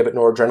acetylcholine here, but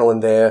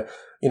noradrenaline there.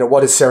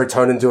 What is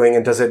serotonin doing,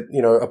 and does it,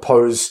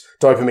 oppose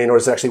dopamine, or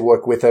does it actually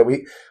work with it?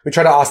 We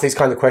try to ask these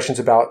kinds of questions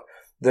about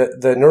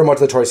the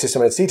neuromodulatory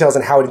system and its details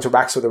and how it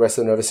interacts with the rest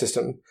of the nervous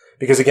system.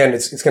 Because again,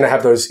 it's going to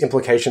have those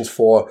implications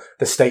for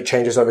the state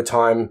changes over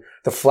time,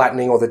 the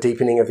flattening or the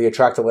deepening of the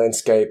attractor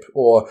landscape,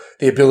 or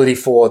the ability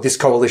for this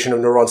coalition of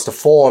neurons to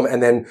form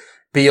and then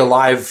be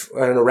alive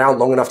and around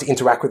long enough to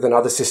interact with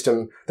another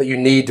system that you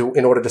need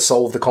in order to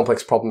solve the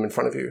complex problem in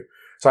front of you.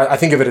 So I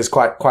think of it as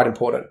quite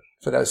important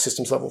for those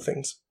systems level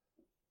things.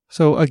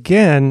 So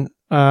again,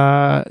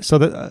 So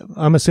that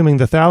I'm assuming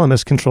the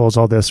thalamus controls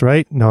all this,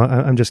 right? No,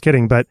 I'm just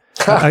kidding. But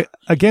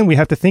again, we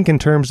have to think in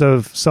terms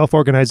of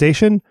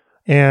self-organization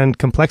and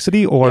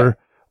complexity, or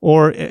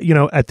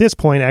at this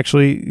point,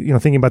 actually,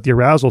 thinking about the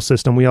arousal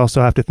system, we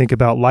also have to think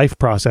about life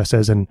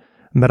processes and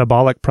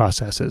metabolic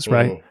processes,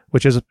 right?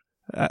 Which is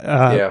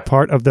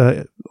part of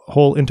the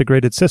whole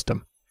integrated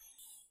system.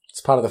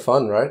 It's part of the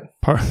fun, right?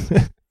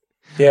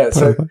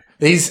 So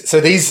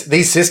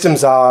these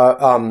systems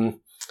are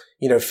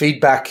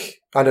feedback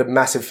under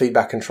massive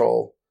feedback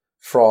control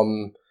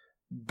from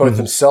both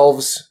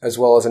themselves as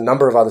well as a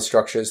number of other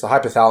structures. The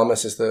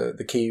hypothalamus is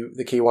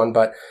the key one,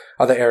 but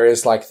other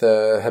areas like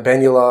the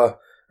habenula are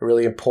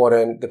really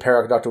important, the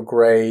periaqueductal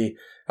gray,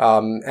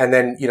 and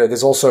then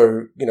there's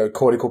also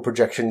cortical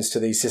projections to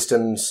these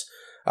systems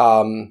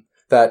in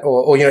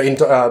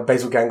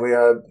basal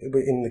ganglia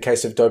in the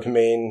case of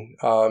dopamine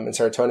and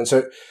serotonin.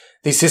 So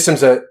these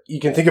systems you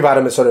can think about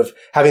them as sort of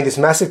having this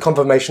massive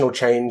conformational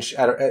change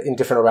in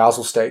different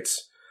arousal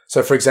states.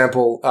 So, for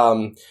example,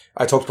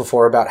 I talked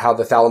before about how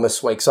the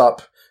thalamus wakes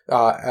up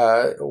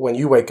when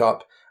you wake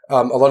up.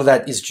 A lot of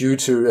that is due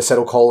to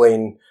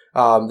acetylcholine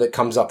that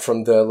comes up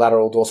from the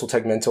lateral dorsal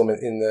tegmentum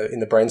in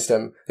the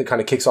brainstem that kind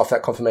of kicks off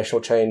that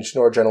conformational change.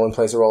 Noradrenaline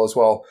plays a role as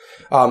well.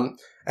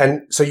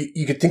 And so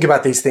you could think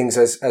about these things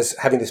as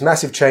having this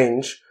massive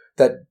change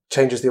that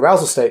changes the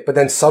arousal state, but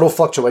then subtle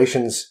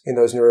fluctuations in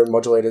those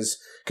neuromodulators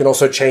can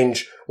also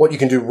change what you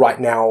can do right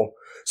now.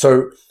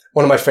 So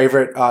one of my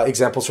favorite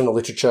examples from the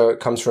literature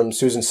comes from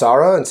Susan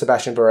Sara and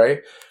Sebastian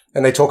Beret,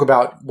 and they talk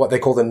about what they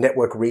call the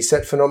network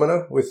reset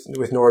phenomena with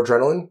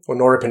noradrenaline or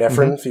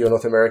norepinephrine for your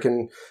North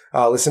American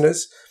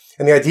listeners.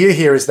 And the idea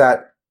here is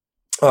that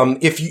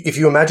if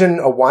you imagine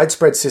a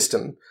widespread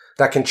system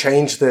that can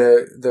change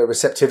the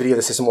receptivity of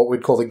the system, what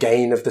we'd call the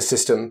gain of the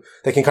system,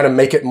 they can kind of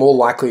make it more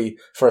likely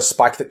for a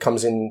spike that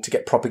comes in to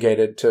get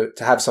propagated to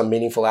have some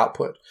meaningful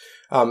output.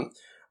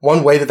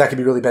 One way that can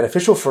be really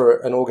beneficial for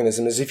an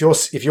organism is if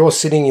you're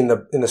sitting in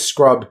the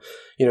scrub,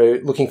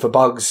 looking for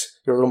bugs,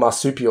 your little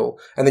marsupial,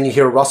 and then you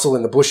hear a rustle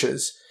in the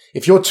bushes.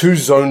 If you're too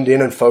zoned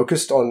in and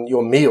focused on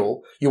your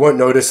meal, you won't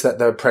notice that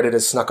the predator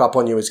snuck up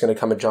on you is going to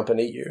come and jump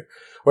and eat you.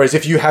 Whereas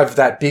if you have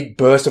that big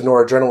burst of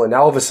noradrenaline,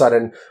 now all of a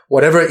sudden,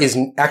 whatever is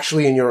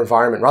actually in your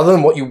environment, rather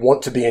than what you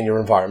want to be in your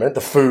environment,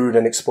 the food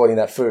and exploiting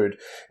that food,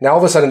 now all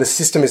of a sudden the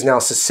system is now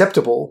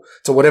susceptible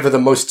to whatever the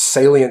most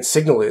salient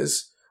signal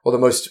is, or the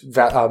most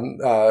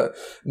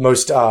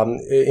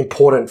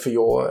important for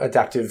your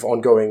adaptive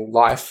ongoing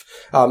life,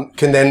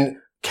 can then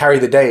carry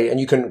the day, and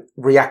you can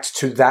react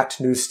to that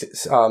new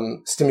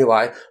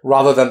stimuli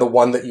rather than the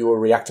one that you were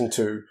reacting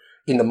to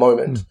in the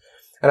moment.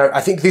 And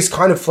I think this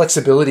kind of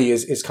flexibility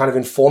is kind of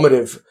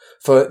informative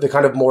for the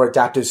kind of more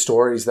adaptive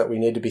stories that we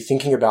need to be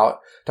thinking about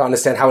to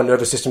understand how a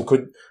nervous system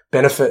could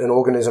benefit an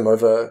organism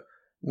over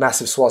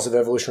massive swaths of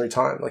evolutionary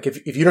time. Like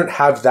if you don't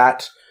have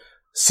that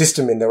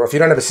system in there, or if you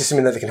don't have a system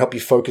in there that can help you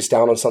focus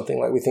down on something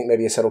like we think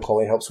maybe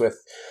acetylcholine helps with,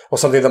 or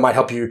something that might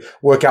help you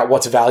work out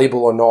what's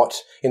valuable or not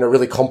in a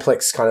really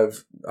complex kind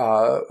of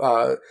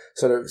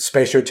sort of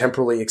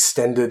spatio-temporally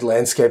extended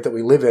landscape that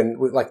we live in,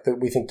 like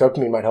that we think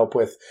dopamine might help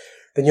with,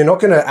 then you're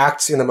not going to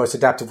act in the most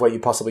adaptive way you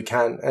possibly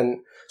can. And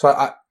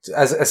so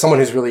as someone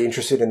who's really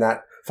interested in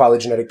that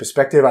phylogenetic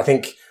perspective, I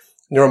think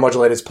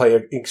neuromodulators play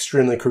an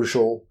extremely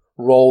crucial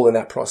role in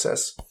that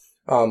process.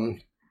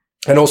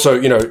 And also,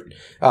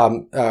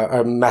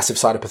 a massive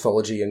side of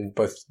pathology in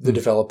both the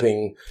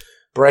developing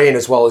brain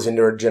as well as in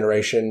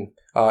neurodegeneration,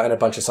 and a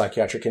bunch of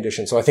psychiatric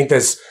conditions. So I think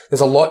there's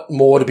a lot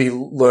more to be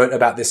learnt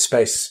about this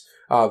space,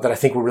 that I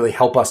think will really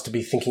help us to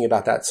be thinking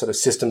about that sort of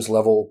systems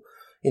level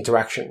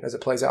interaction as it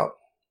plays out.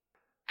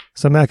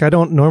 So, Mac, I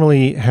don't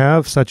normally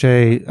have such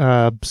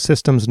a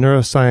systems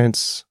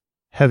neuroscience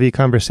heavy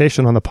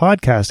conversation on the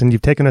podcast, and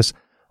you've taken us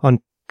on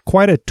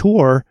quite a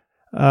tour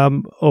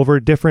over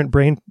different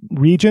brain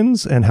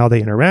regions and how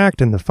they interact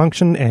and the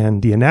function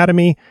and the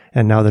anatomy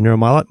and now the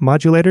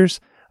neuromodulators.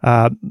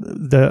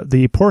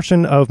 The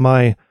portion of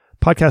my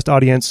podcast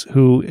audience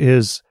who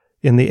is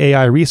in the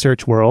AI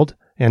research world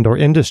and or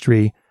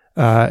industry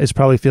is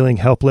probably feeling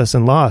helpless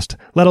and lost,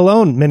 let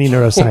alone many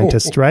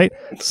neuroscientists, right?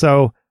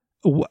 So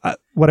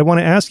what I want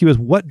to ask you is,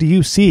 what do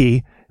you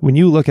see when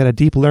you look at a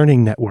deep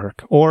learning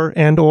network or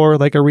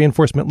like a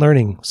reinforcement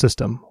learning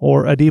system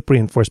or a deep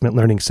reinforcement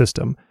learning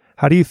system?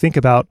 How do you think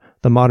about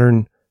the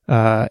modern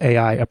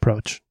AI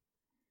approach?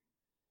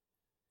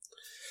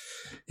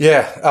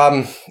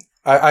 Yeah,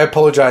 I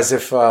apologize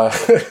if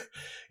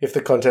if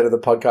the content of the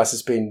podcast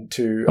has been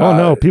too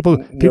people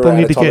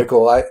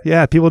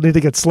need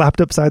to get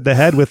slapped upside the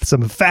head with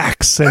some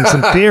facts and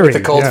some theory. With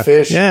the cold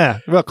fish.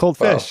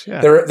 Fish.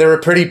 Yeah. There are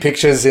pretty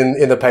pictures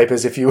in the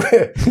papers if you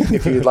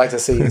if you'd like to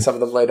see some of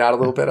them laid out a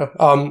little better.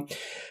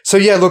 So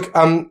yeah, look,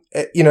 I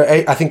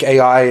think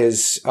AI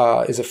is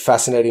a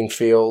fascinating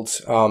field.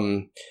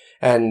 And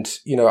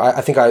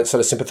I think I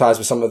sort of sympathize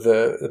with some of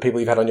the people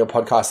you've had on your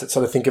podcast that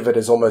sort of think of it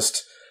as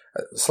almost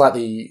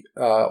slightly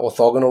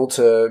orthogonal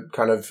to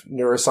kind of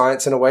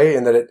neuroscience in a way,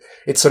 in that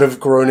it's sort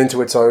of grown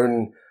into its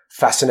own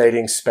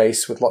fascinating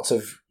space with lots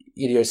of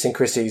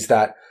idiosyncrasies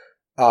that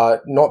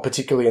are not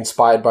particularly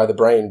inspired by the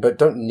brain, but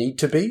don't need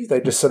to be. They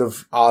just sort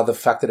of are the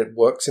fact that it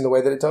works in the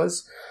way that it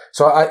does.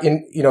 So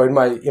in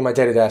my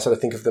day to day, I sort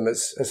of think of them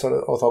as sort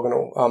of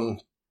orthogonal.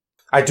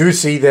 I do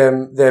see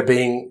there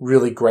being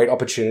really great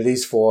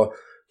opportunities for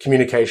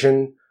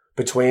communication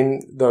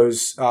between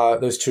those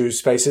two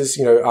spaces.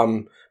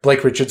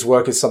 Blake Richards'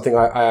 work is something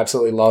I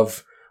absolutely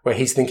love, where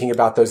he's thinking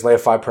about those layer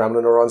 5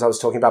 parameter neurons I was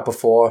talking about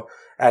before,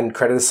 and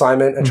credit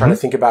assignment, and trying to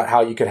think about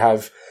how you could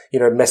have,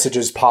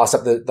 messages pass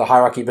up the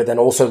hierarchy, but then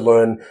also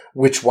learn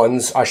which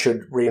ones I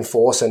should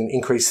reinforce and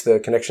increase the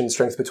connection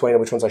strength between, and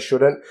which ones I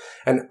shouldn't.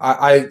 And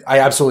I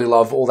absolutely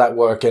love all that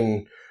work,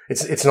 and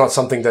it's not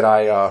something that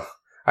I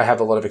have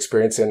a lot of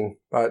experience in,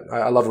 but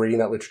I love reading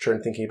that literature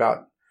and thinking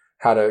about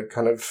how to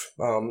kind of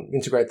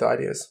integrate the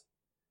ideas.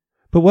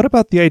 But what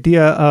about the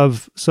idea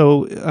of,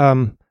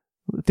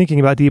 thinking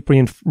about deep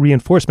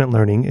reinforcement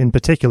learning in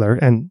particular,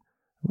 and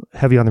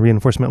heavy on the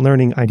reinforcement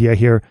learning idea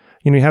here,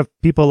 you have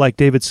people like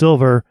David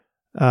Silver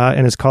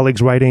and his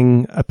colleagues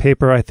writing a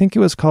paper, I think it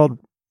was called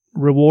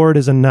Reward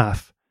is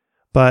Enough.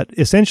 But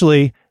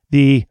essentially,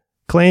 the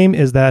claim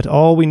is that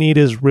all we need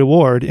is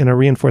reward in a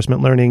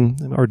reinforcement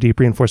learning or deep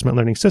reinforcement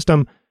learning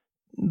system.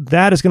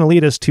 That is going to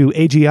lead us to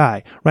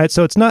AGI, right?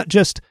 So it's not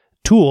just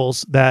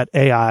tools that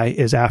AI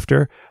is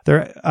after.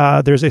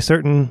 There's a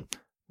certain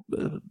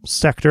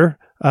sector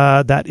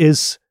that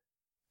is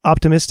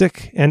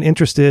optimistic and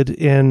interested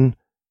in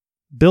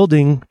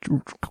building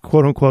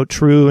quote unquote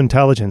true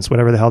intelligence,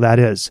 whatever the hell that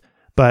is.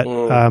 But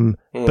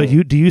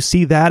do you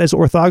see that as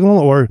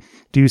orthogonal, or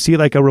do you see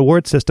like a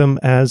reward system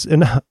as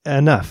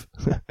enough?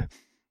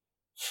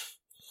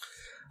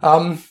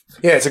 Yeah,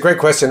 it's a great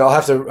question. I'll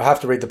have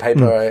to read the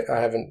paper.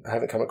 I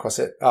haven't come across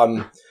it.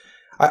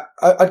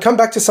 I'd come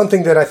back to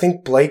something that I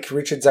think Blake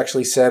Richards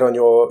actually said on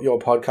your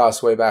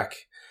podcast way back,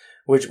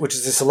 which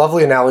is this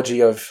lovely analogy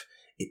of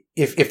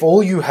if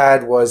all you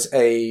had was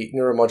a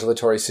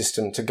neuromodulatory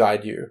system to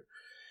guide you,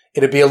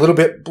 it'd be a little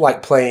bit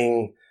like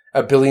playing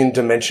a billion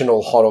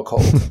dimensional hot or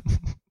cold.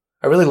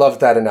 I really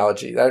loved that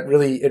analogy.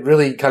 It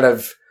really kind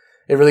of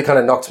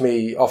knocked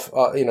me off,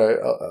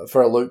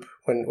 for a loop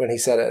when he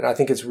said it. And I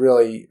think it's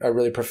really a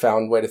really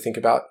profound way to think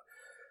about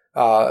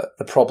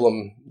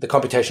the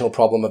computational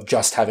problem of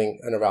just having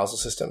an arousal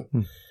system.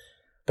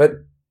 But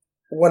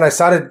when I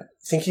started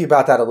thinking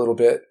about that a little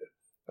bit,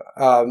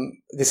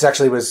 this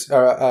actually was,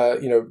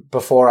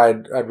 before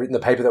I'd written the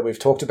paper that we've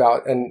talked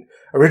about. And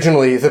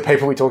originally the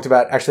paper we talked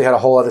about actually had a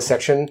whole other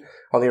section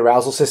on the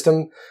arousal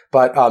system,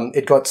 but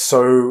it got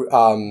so,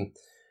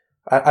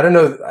 I don't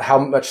know how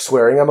much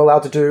swearing I'm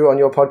allowed to do on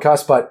your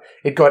podcast, but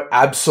it got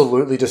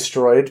absolutely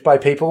destroyed by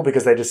people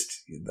because they just,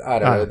 I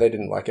don't know, they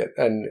didn't like it,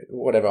 and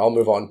whatever, I'll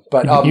move on.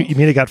 But you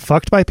mean it got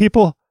fucked by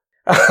people?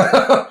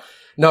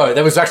 No,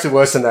 that was actually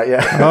worse than that.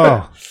 Yeah.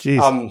 Oh,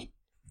 jeez.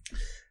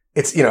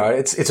 It's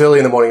it's early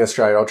in the morning in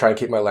Australia. I'll try and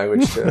keep my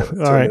language to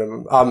a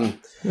minimum.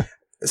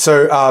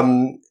 So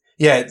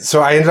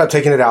I ended up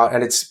taking it out,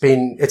 and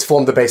it's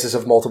formed the basis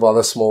of multiple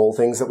other small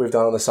things that we've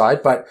done on the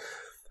side. But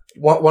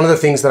one of the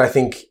things that I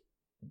think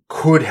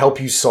could help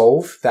you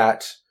solve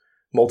that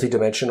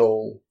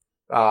multidimensional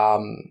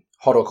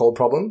hot or cold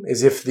problem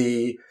is if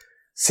the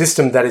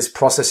system that is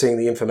processing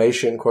the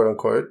information, quote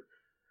unquote,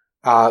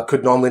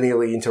 could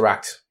nonlinearly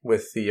interact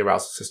with the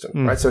arousal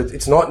system, right? So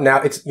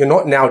you're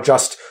not now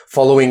just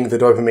following the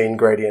dopamine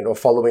gradient or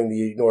following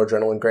the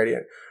noradrenaline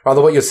gradient.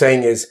 Rather, what you're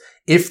saying is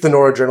if the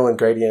noradrenaline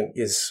gradient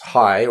is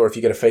high, or if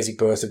you get a phasic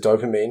burst of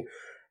dopamine,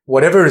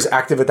 whatever is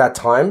active at that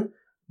time,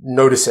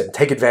 notice it,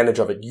 take advantage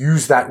of it,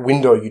 use that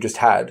window you just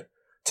had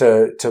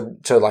to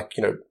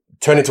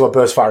turn into a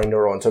burst firing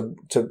neuron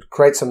to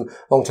create some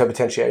long-term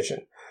potentiation.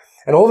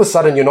 And all of a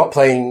sudden you're not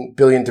playing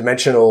billion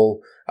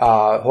dimensional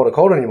hot or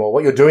cold anymore.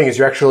 What you're doing is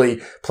you're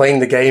actually playing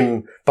the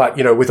game, but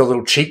with a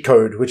little cheat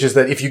code, which is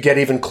that if you get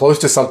even close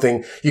to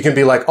something, you can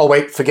be like, oh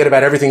wait, forget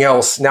about everything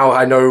else. Now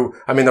I know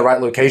I'm in the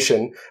right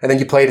location. And then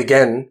you play it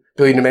again,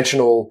 billion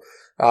dimensional,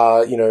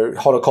 hot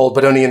or cold,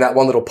 but only in that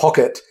one little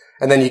pocket.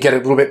 And then you get a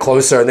little bit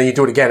closer, and then you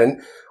do it again.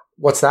 And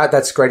what's that?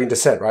 That's gradient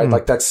descent, right?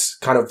 Like that's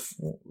kind of,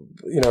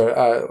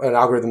 an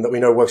algorithm that we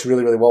know works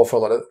really, really well for a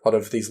lot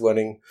of these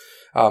learning,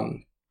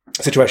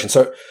 situations.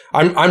 So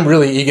I'm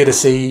really eager to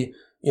see,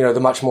 the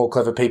much more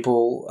clever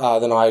people,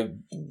 than I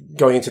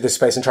going into this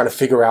space and trying to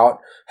figure out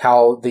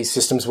how these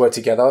systems work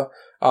together.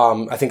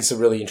 I think it's a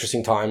really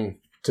interesting time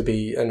to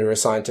be a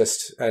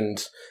neuroscientist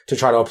and to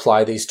try to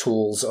apply these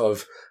tools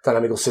of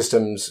dynamical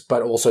systems,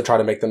 but also try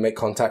to make them make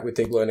contact with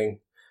deep learning.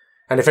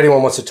 And if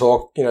anyone wants to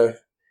talk,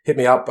 hit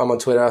me up. I'm on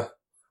Twitter.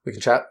 We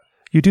can chat.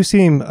 You do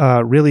seem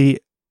really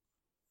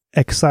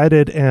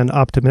excited and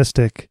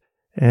optimistic,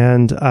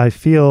 and I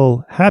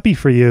feel happy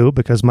for you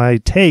because my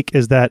take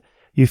is that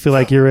you feel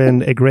like you're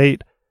in a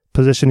great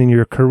position in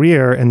your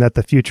career and that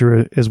the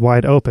future is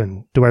wide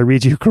open. Do I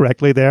read you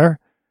correctly there?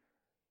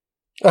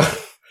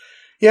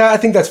 Yeah, I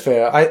think that's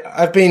fair.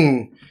 I've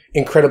been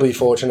incredibly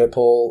fortunate,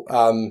 Paul.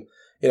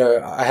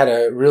 I had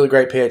a really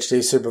great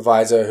PhD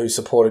supervisor who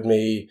supported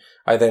me.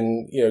 I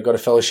then, got a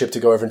fellowship to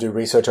go over and do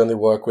research-only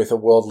work with a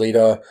world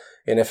leader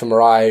in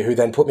fMRI, who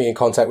then put me in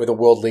contact with a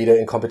world leader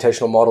in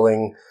computational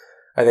modeling.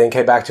 I then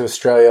came back to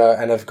Australia,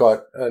 and I've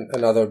got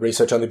another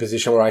research-only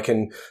position where I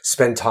can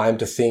spend time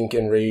to think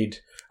and read.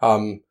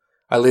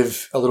 I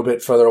live a little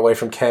bit further away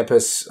from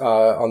campus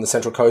on the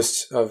central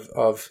coast of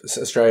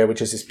Australia,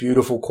 which is this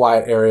beautiful,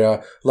 quiet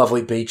area,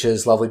 lovely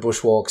beaches, lovely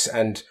bushwalks,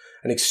 and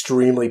an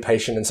extremely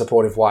patient and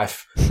supportive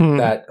wife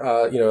that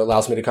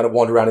allows me to kind of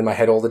wander around in my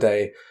head all the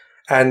day.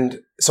 And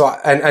so,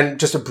 and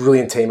just a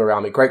brilliant team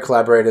around me, great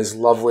collaborators,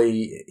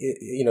 lovely,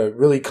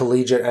 really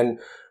collegiate and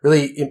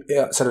really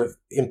sort of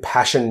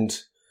impassioned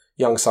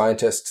young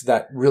scientists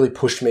that really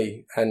pushed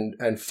me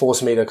and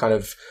forced me to kind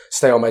of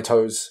stay on my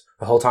toes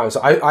the whole time.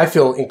 So I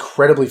feel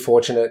incredibly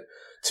fortunate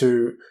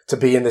to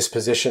be in this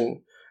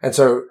position. And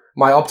so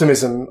my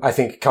optimism, I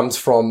think, comes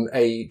from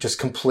a just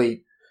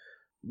complete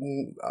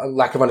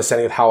lack of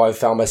understanding of how I've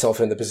found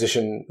myself in the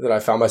position that I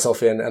found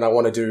myself in. And I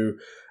want to do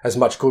as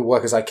much good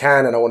work as I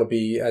can. And I want to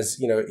be as,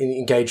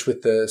 engaged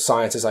with the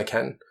science as I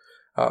can.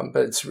 But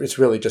it's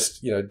really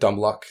just, dumb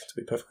luck, to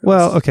be perfectly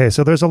honest. Okay.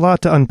 So there's a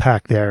lot to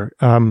unpack there.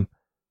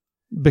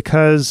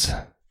 Because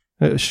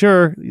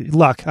sure,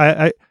 luck.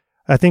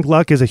 I think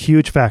luck is a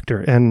huge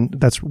factor, and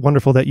that's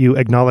wonderful that you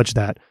acknowledge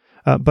that.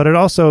 But it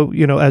also,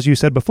 as you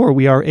said before,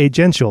 we are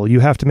agential.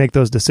 You have to make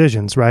those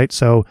decisions, right?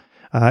 So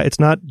it's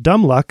not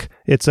dumb luck.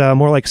 It's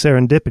more like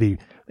serendipity.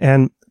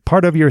 And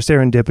part of your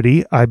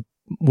serendipity, I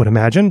would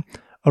imagine,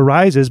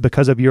 arises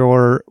because of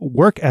your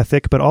work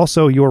ethic, but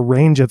also your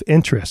range of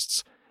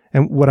interests.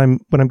 And what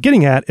I'm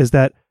getting at is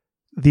that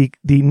the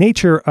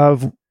nature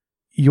of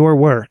your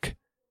work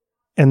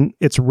and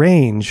its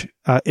range,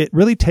 it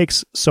really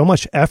takes so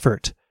much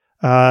effort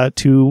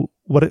to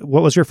what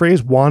was your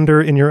phrase? Wander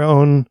in your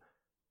own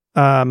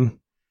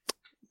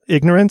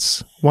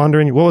ignorance.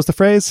 What was the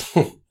phrase?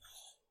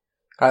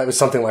 It was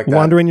something like that.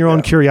 Wander in your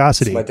own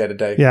curiosity. It's my day to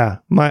day. Yeah,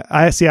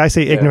 I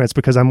say ignorance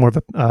because I'm more of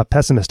a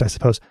pessimist, I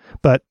suppose.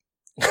 But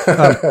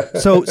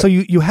so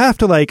you have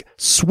to like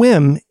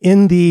swim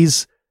in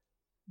these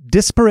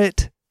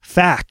disparate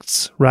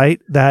facts, right?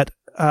 That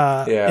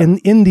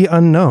in the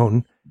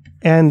unknown.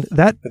 And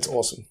it's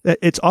awesome.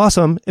 It's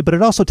awesome, but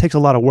it also takes a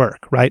lot of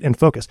work, right? And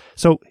focus.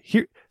 So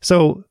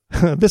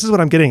this is what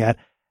I'm getting at.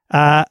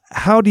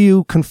 How do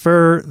you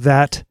confer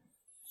that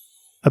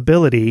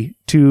ability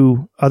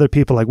to other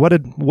people? Like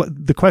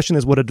the question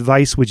is, what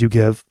advice would you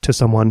give to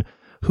someone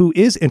who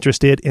is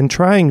interested in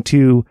trying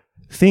to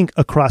think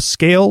across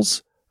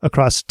scales,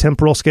 across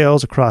temporal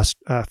scales, across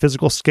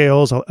physical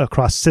scales,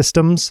 across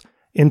systems,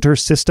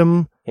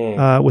 intersystem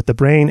with the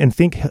brain, and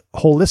think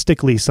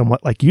holistically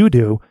somewhat like you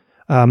do?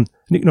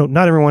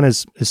 Not everyone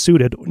is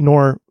suited,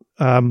 nor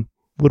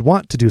would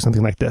want to do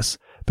something like this,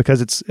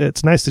 because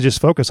it's nice to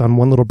just focus on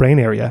one little brain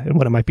area and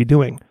what it might be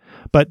doing.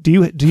 But do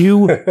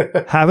you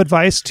have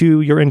advice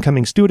to your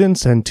incoming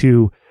students and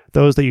to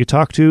those that you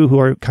talk to who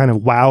are kind of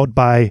wowed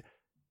by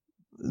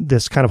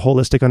this kind of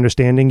holistic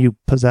understanding you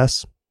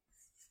possess?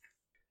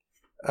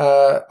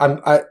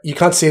 You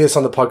can't see this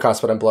on the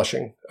podcast, but I'm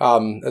blushing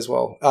as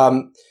well.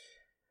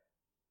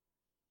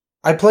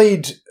 I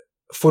played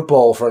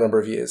football for a number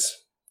of years.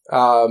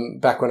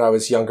 Back when I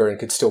was younger and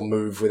could still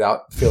move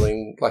without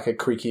feeling like a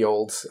creaky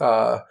old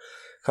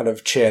kind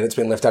of chair that's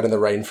been left out in the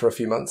rain for a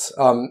few months.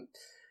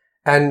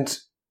 And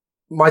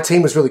my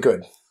team was really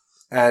good.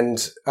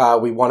 And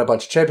we won a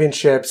bunch of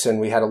championships and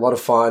we had a lot of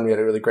fun. We had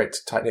a really great,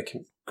 tight-knit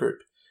group.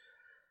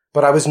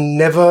 But I was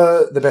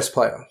never the best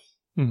player.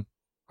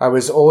 I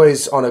was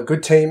always on a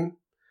good team,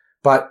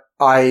 but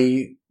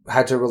I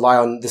had to rely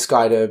on this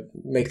guy to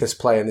make this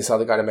play and this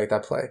other guy to make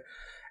that play.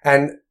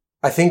 And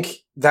I think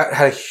that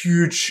had a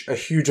huge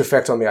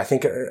effect on me. I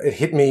think it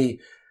hit me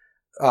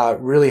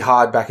really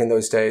hard back in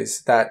those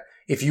days that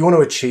if you want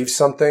to achieve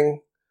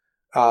something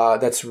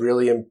that's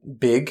really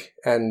big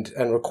and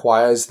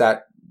requires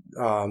that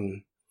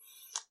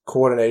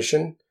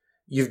coordination,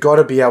 you've got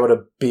to be able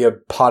to be a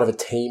part of a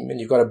team, and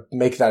you've got to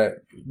make that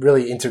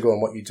really integral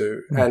in what you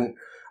do. Mm. And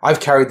I've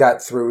carried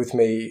that through with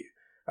me.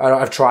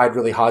 I've tried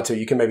really hard to.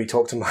 You can maybe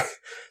talk to my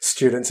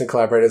students and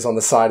collaborators on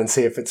the side and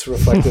see if it's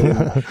reflected in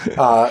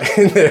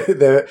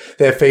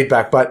their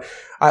feedback. But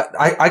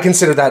I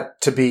consider that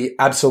to be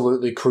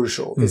absolutely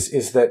crucial,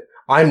 is that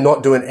I'm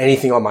not doing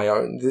anything on my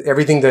own.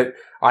 Everything that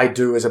I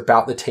do is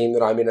about the team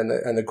that I'm in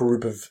and the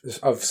group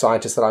of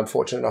scientists that I'm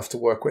fortunate enough to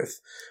work with.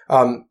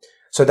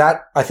 So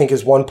that, I think,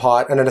 is one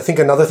part. And then I think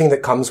another thing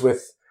that comes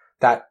with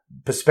that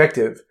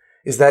perspective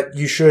is that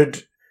you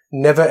should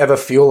never, ever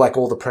feel like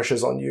all the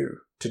pressure's on you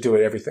to do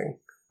everything.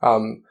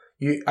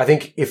 I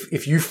think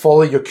if you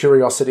follow your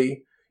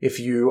curiosity, if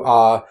you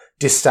are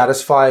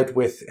dissatisfied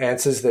with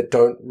answers that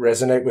don't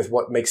resonate with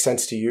what makes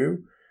sense to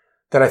you,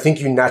 then I think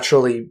you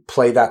naturally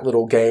play that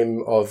little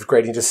game of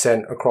gradient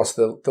descent across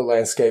the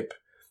landscape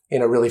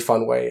in a really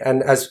fun way.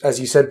 And as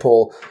you said,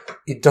 Paul,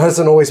 it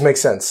doesn't always make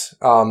sense.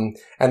 And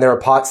there are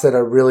parts that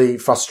are really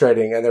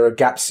frustrating, and there are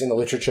gaps in the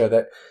literature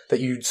that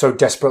you so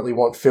desperately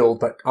want filled,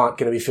 but aren't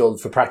going to be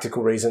filled for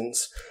practical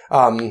reasons.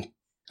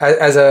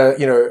 As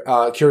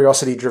a,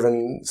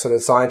 curiosity-driven sort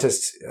of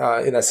scientist,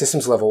 in that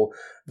systems level,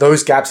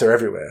 those gaps are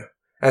everywhere.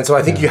 And so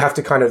I think you have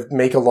to kind of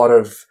make a lot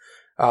of,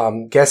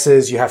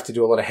 guesses. You have to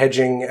do a lot of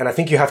hedging. And I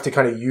think you have to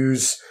kind of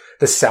use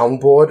the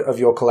soundboard of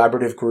your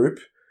collaborative group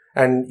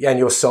and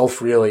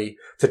yourself really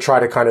to try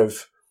to kind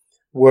of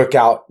work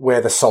out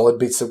where the solid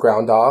bits of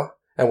ground are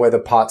and where the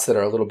parts that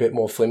are a little bit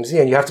more flimsy.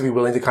 And you have to be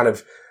willing to kind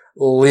of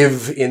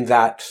live in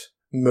that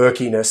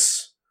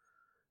murkiness.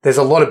 There's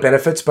a lot of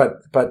benefits, but,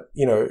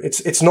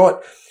 it's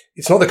not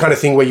the kind of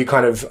thing where you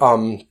kind of,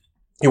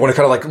 you want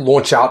to kind of like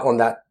launch out on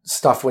that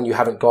stuff when you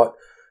haven't got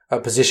a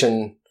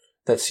position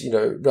that's,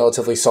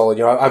 relatively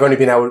solid. I've only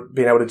been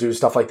able to do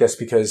stuff like this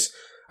because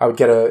I would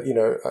get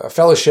a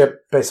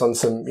fellowship based on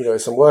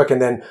some work,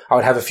 and then I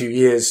would have a few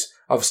years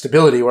of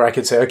stability where I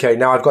could say, okay,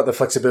 now I've got the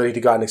flexibility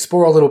to go out and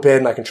explore a little bit,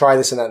 and I can try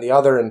this and that and the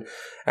other.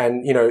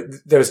 And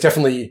there was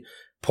definitely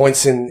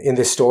points in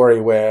this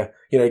story where,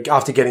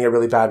 after getting a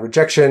really bad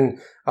rejection,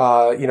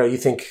 you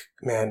think,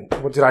 man,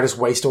 what did I just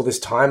waste all this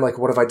time? Like,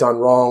 what have I done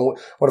wrong?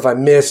 What have I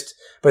missed?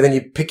 But then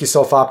you pick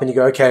yourself up and you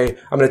go, okay,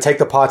 I'm going to take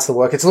the parts that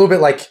work. It's a little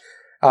bit like,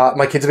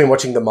 my kids have been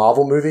watching the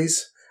Marvel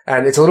movies.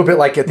 And it's a little bit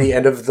like at the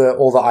end of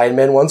all the Iron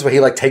Man ones where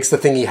he like takes the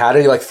thing he had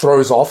and he like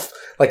throws off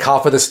like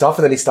half of the stuff,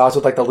 and then he starts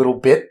with like the little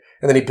bit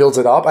and then he builds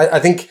it up. I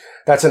think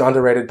that's an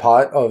underrated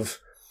part of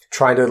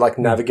trying to like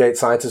navigate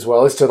science as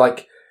well, is to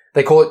like,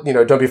 they call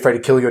it, don't be afraid to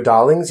kill your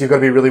darlings. You've got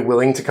to be really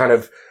willing to kind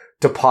of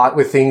depart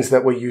with things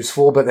that were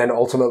useful, but then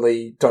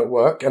ultimately don't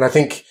work. And I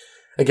think,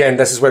 again,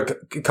 this is where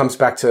it comes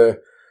back to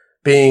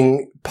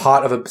being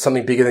part of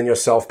something bigger than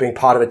yourself, being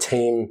part of a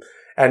team,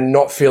 and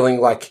not feeling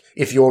like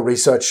if your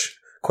research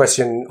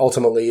question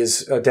ultimately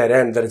is a dead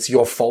end, that it's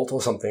your fault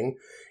or something.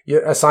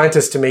 A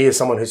scientist to me is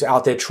someone who's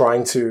out there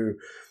trying to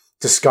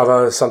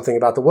discover something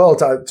about the world,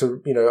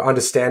 to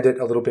understand it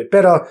a little bit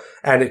better.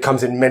 And it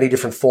comes in many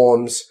different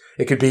forms.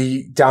 It could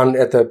be down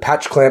at the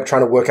patch clamp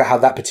trying to work out how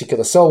that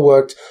particular cell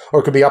worked, or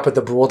it could be up at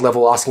the broad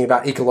level asking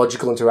about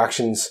ecological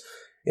interactions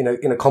in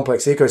a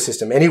complex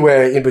ecosystem.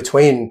 Anywhere in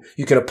between,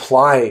 you can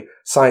apply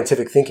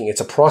scientific thinking.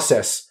 It's a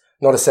process,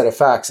 not a set of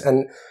facts.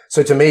 And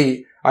so to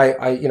me,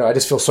 I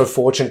just feel so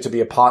fortunate to be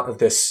a part of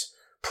this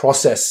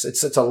process.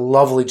 It's a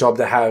lovely job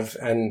to have.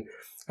 And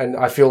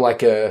I feel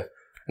like an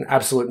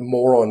absolute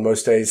moron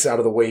most days out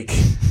of the week,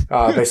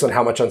 based on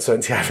how much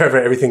uncertainty I have over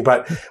everything.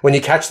 But when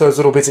you catch those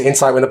little bits of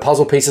insight, when the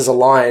puzzle pieces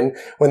align,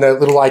 when the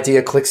little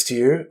idea clicks to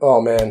you, oh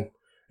man,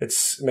 it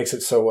makes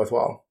it so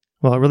worthwhile.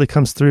 Well, it really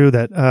comes through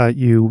that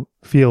you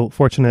feel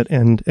fortunate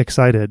and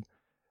excited.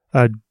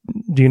 Do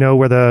you know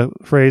where the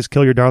phrase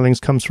 "kill your darlings"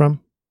 comes from?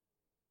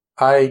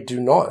 I do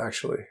not,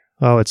 actually.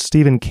 Oh, it's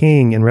Stephen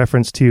King in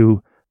reference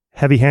to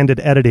heavy-handed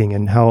editing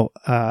and how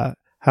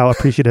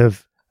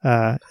appreciative,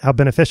 how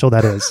beneficial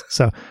that is.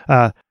 So,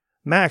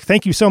 Mac,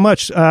 thank you so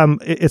much.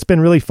 It's been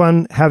really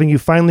fun having you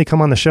finally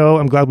come on the show.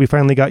 I'm glad we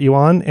finally got you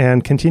on,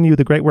 and continue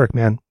the great work,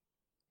 man.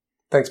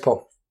 Thanks,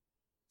 Paul.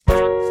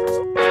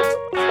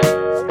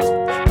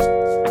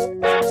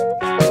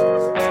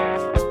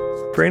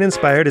 Brain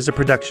Inspired is a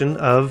production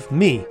of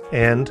me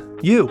and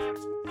you.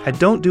 I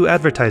don't do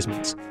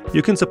advertisements.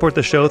 You can support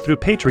the show through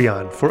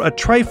Patreon for a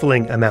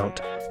trifling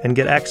amount and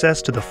get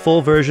access to the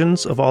full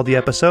versions of all the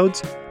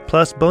episodes,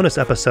 plus bonus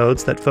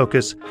episodes that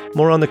focus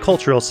more on the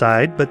cultural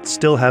side but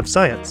still have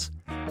science.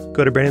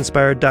 Go to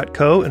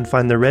braininspired.co and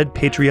find the red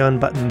Patreon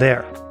button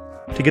there.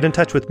 To get in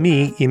touch with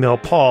me, email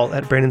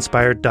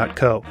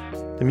paul@braininspired.co.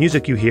 The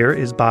music you hear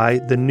is by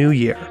The New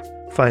Year.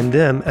 Find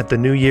them at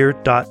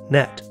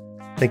thenewyear.net.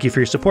 Thank you for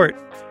your support.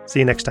 See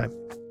you next time.